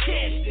you ain't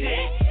catch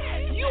that.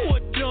 You a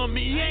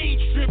dummy,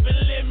 ain't tripping.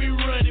 Let me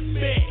run it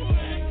back.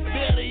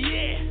 Better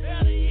yet,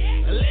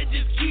 let's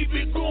just keep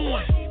it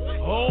going.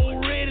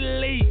 Already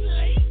late,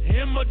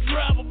 and my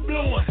driver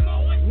blowing.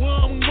 Where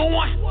I'm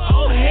going,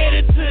 I'm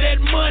headed to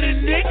that money,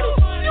 nigga.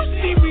 You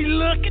see me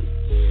looking,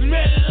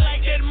 smelling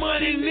like that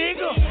money,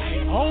 nigga.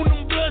 On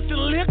them blunts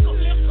and liquor,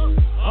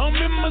 I'm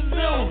in my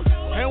zone.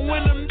 And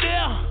when I'm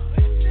there,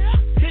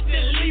 hit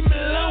that leave me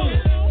alone.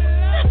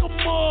 Like a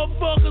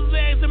motherfuckers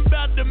asking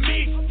about the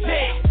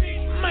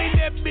mixtape. Man,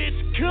 that bitch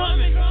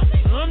coming,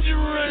 I'm just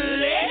running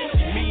last.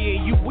 Me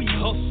and you, we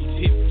hustle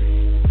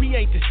different. We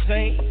ain't the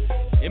same.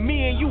 And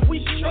me and you,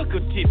 we struggle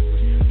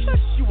different. Plus,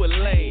 you a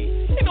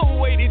lame. Ain't no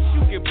way that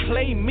you can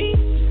play me.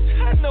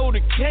 I know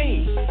the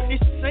game.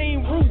 It's the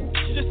same rules,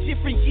 just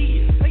different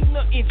years. Ain't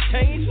nothing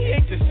changed. We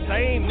ain't the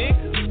same,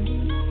 nigga.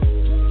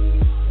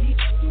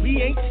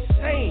 We ain't the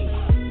same.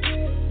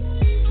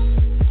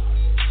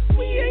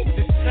 We ain't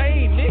the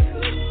same, nigga.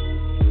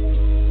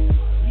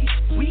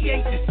 We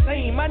ain't the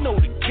same. I know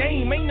the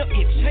game. Ain't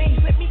nothing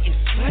changed. Let me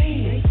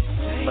explain.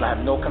 But I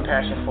have no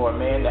compassion for a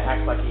man that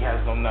acts like he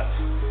has no nuts,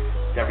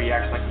 that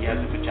reacts like he has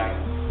a vagina.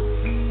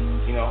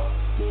 You know,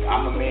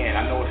 I'm a man.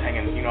 I know what's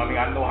hanging. You know what I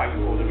mean? I know how you're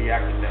supposed to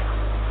react to things.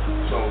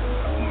 So,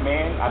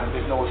 man,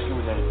 there's no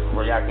excuse in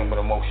reacting with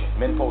emotion.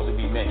 Men supposed to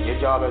be men. Your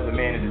job as a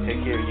man is to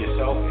take care of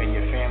yourself and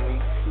your family,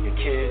 your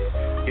kids.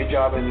 Your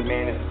job as a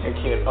man is to take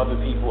care of other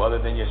people other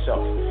than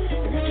yourself.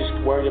 If you're just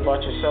worried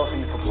about yourself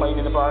and you're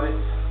complaining about it,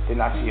 then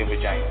I see a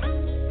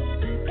vagina.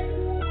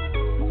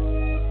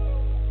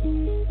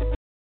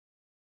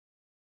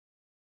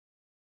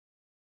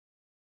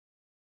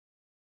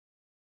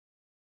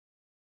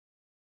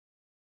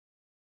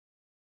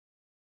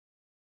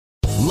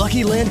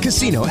 Lucky Land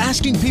Casino,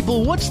 asking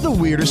people, what's the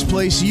weirdest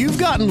place you've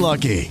gotten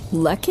lucky?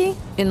 Lucky?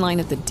 In line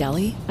at the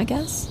deli, I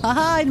guess?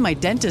 Aha, in my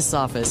dentist's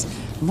office.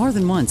 More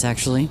than once,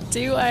 actually.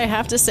 Do I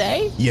have to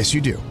say? Yes,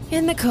 you do.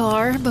 In the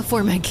car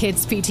before my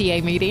kids'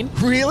 PTA meeting.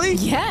 Really?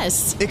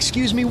 Yes.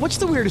 Excuse me, what's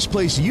the weirdest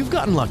place you've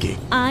gotten lucky?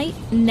 I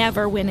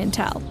never win and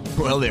tell.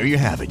 Well, there you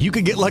have it. You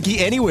can get lucky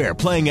anywhere,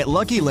 playing at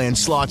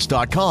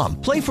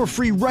LuckyLandSlots.com. Play for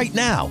free right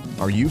now.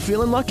 Are you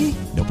feeling lucky?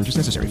 No purchase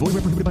necessary. Void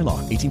where prohibited by law.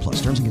 18+.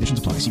 Terms and conditions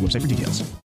apply. See website for details.